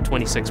just about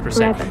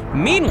 26%.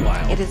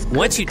 Meanwhile,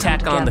 once you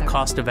tack on the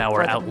cost of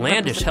our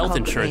outlandish health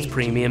insurance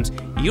premiums,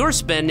 you're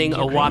spending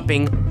a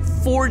whopping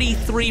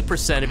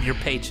 43% of your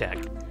paycheck.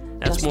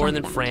 That's more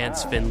than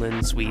France,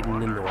 Finland,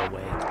 Sweden, and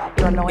Norway.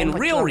 In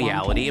real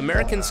reality,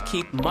 Americans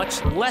keep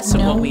much less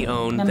of what we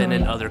own than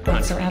in other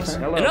countries.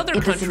 In other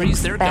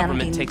countries, their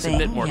government takes a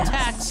bit more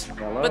tax,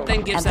 but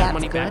then gives that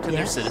money back to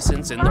their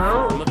citizens in the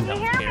form of health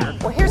care,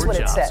 or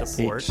job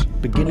support,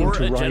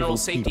 or a general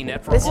safety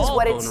net for all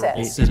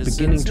vulnerable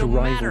citizens, no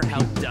matter how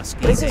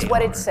dusky This is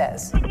what it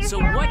says. So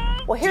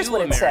what here's do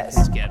what it Americans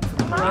says. get for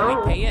the money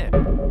we pay in?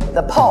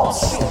 The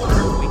pulse.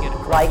 We get a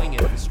crumbling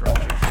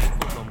infrastructure,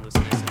 shameful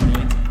homelessness, and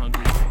millions of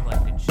hungry,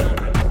 neglected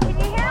children.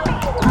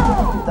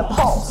 The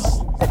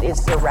pulse that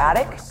is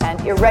erratic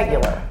and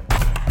irregular.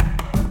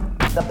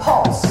 The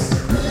pulse.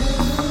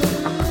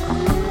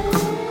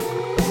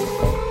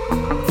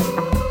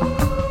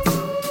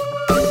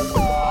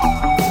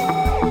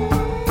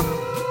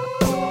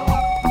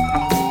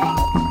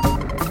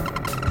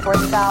 For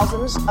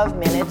thousands of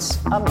minutes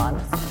a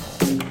month.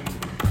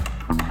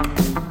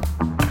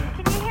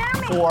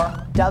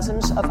 For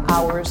dozens of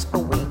hours a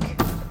week.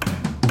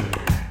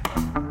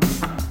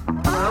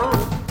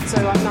 So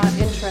I'm not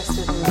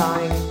interested in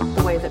dying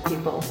the way that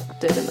people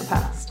did in the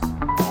past.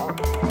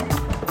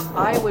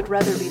 I would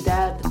rather be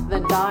dead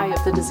than die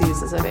of the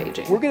diseases of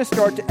aging. We're going to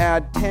start to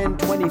add 10,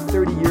 20,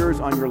 30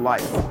 years on your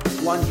life.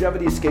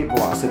 Longevity, escape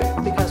velocity.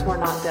 Because we're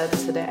not dead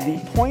today.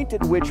 The point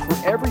at which for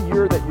every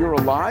year that you're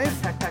alive,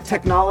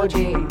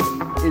 technology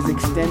is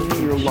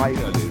extending your life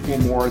for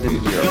more than a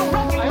year.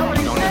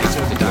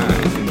 To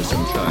die from a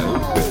child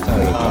with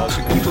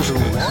consequences.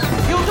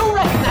 You do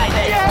recognize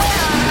it!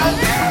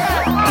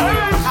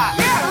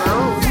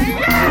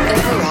 A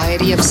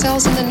variety of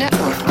cells in the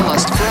network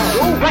must grow.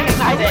 You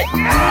recognize it!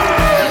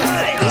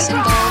 This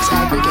involves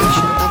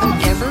aggregation of an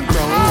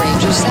ever-growing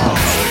range of cells.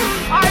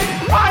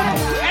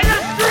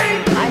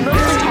 I'm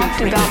mostly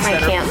talking about my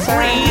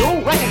cancer.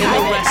 You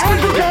recognize it!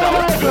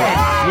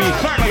 We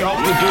certainly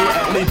hope to do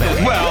at least as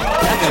well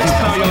as the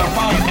cellular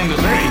phone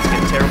industry.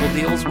 Get terrible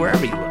deals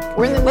wherever you look.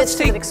 We're in the midst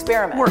of an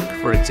experiment. Work,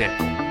 for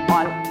example.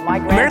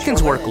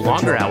 Americans work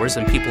longer hours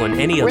than people in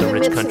any other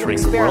rich country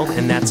in the world,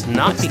 and that's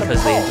not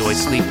because they enjoy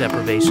sleep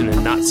deprivation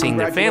and not seeing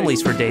their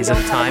families for days at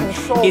a time.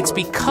 It's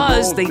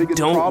because they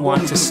don't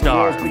want to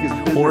starve,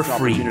 or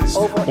freeze,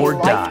 or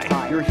die.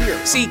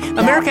 See,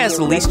 America has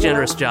the least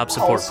generous job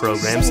support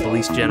programs, the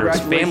least generous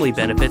family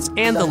benefits,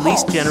 and the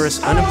least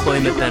generous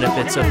unemployment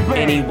benefits of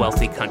any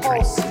wealthy country.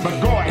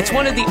 It's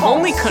one of the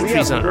only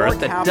countries on earth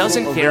that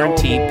doesn't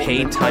guarantee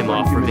paid time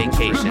off for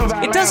vacations.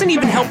 It doesn't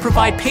even help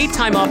provide paid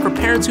time off for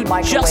parents who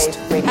just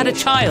had a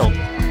child.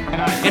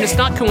 And it's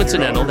not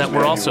coincidental that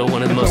we're also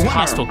one of the most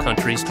hostile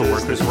countries to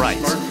workers'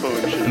 rights.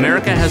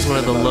 America has one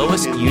of the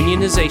lowest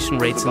unionization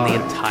rates in the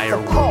entire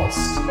world.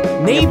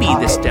 Maybe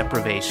this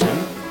deprivation,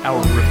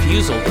 our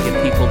refusal to give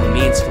people the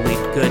means to lead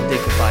a good,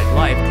 dignified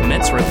life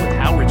commensurate with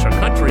how rich our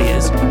country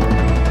is,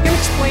 can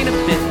explain a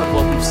bit of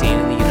what we've seen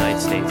in the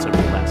United States over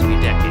the last few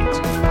decades.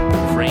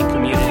 Fraying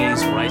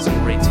communities,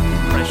 rising rates of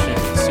depression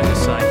and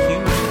suicide,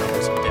 huge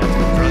numbers of deaths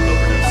from drug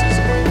overdoses.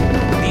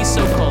 These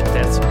so-called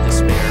deaths of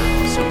despair,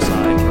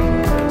 suicide, drug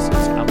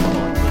overdoses,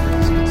 alcoholic liver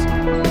disease,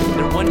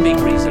 they're one big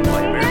reason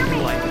why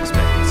American life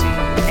expectancy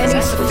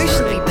Any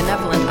sufficiently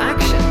benevolent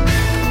action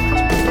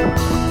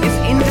is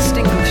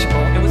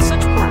indistinguishable and with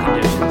such poor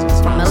conditions,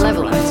 it's from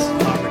malevolence.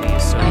 Poverty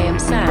is so I am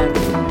sad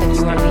that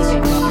you are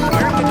leaving.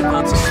 America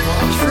devotes a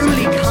small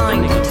Truly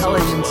kind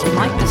intelligence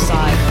might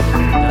decide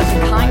that the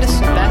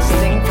kindest and best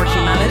thing for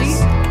humanity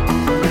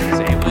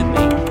say it with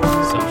me,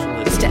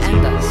 socialism is to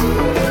end us.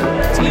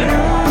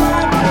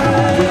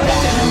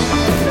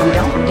 We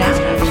don't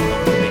doubt it.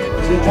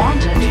 We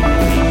want it.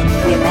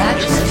 We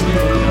imagine it.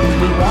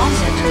 We want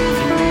it.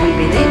 We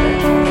believe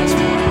it.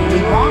 We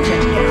want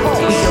it. We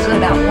feel good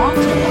about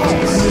wanting it.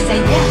 And we say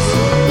yes.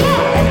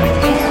 And we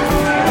can.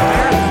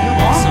 You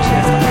want to.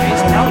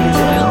 I know you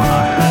do.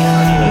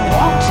 You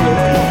want to.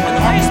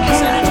 And you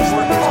can.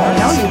 I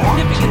know you want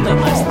to.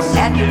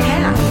 And you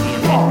can.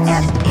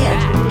 And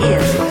it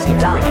is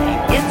done.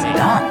 It's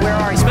done.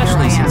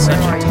 Especially since such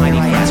a tiny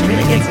fraction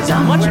takes as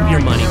much of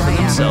your money for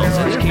themselves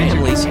and their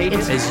families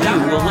as you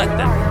will let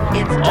them.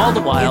 All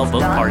the while,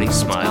 both parties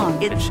smile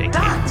and shake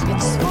hands.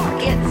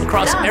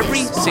 Across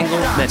every single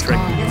metric,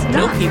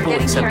 no people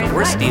accept a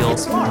worse deal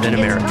than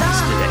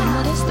Americans today.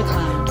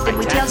 Did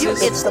we tell you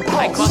it's the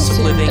High pulse? cost of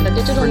living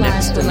for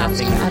next to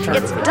nothing in return.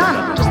 It's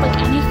done. Just like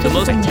any The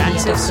most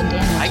taxes,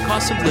 high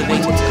cost of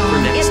living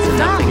for next to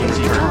nothing in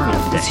return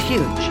from the It's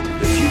huge.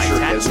 High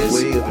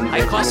taxes,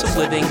 high cost of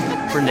living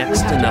for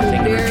next to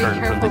nothing in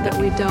return from the that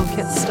we don't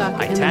get stuck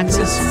high in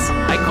taxes, the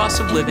midst high cost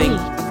of living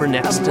for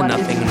next to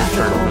nothing in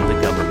return from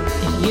the government.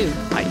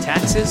 High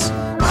taxes,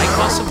 high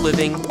cost of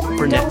living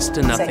for next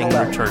to nothing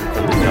in return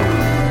from the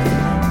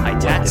government. High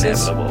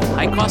taxes,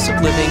 high cost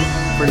of living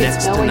for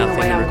next to knowing the nothing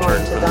way in I'm return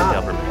going to from the die.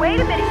 government. Wait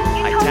a minute.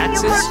 High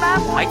taxes,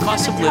 high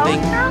cost of living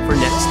for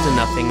next to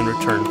nothing in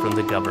return from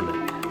the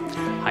government.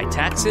 High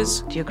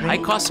taxes, high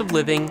cost of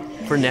living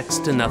for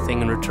next to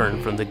nothing in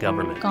return from the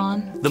government.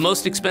 Gone. The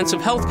most expensive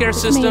healthcare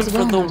This may system as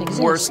well for not the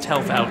exist. worst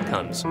health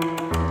outcomes.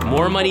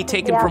 More money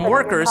taken from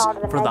workers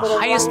for the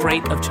highest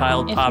rate of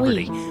child If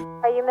poverty.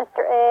 Are you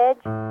Mr.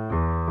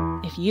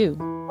 Edge? If you,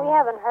 We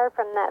haven't heard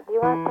from that. Do you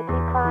want us to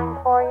keep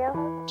trying for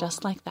you?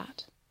 just like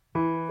that.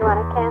 You want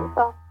to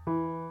cancel?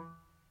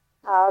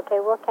 Oh, okay,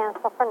 we'll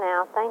cancel for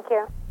now. Thank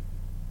you.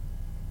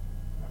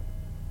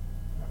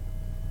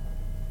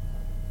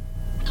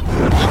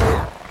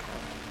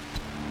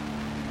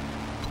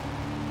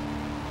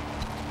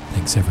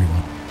 Thanks,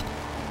 everyone.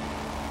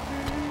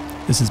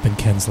 This has been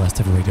Ken's Last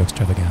Ever Radio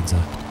Extravaganza.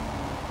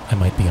 I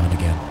might be on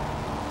again.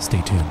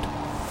 Stay tuned.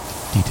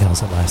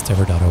 Details at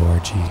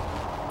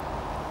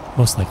lastever.org.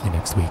 Most likely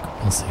next week.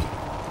 We'll see.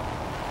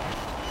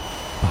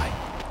 Bye.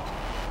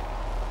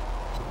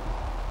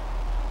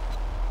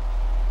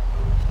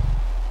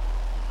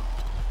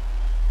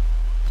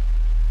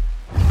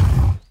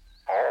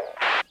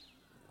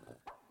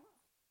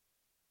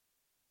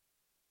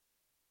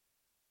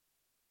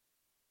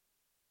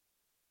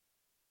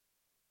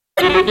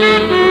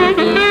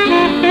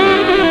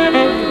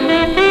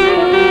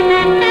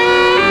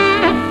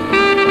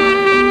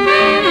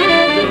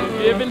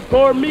 Giving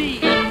for me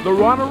the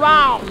run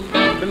around.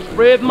 Been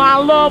spread my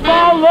love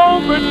all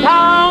over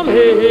town.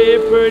 Hey,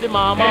 hey, pretty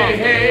mama. Hey,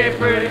 hey,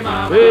 pretty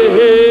mama. Hey,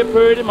 hey,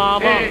 pretty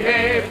mama. Hey,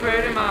 hey,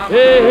 pretty mama.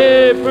 Hey,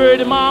 hey,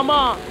 pretty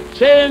mama.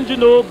 Change your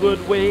no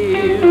good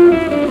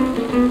ways.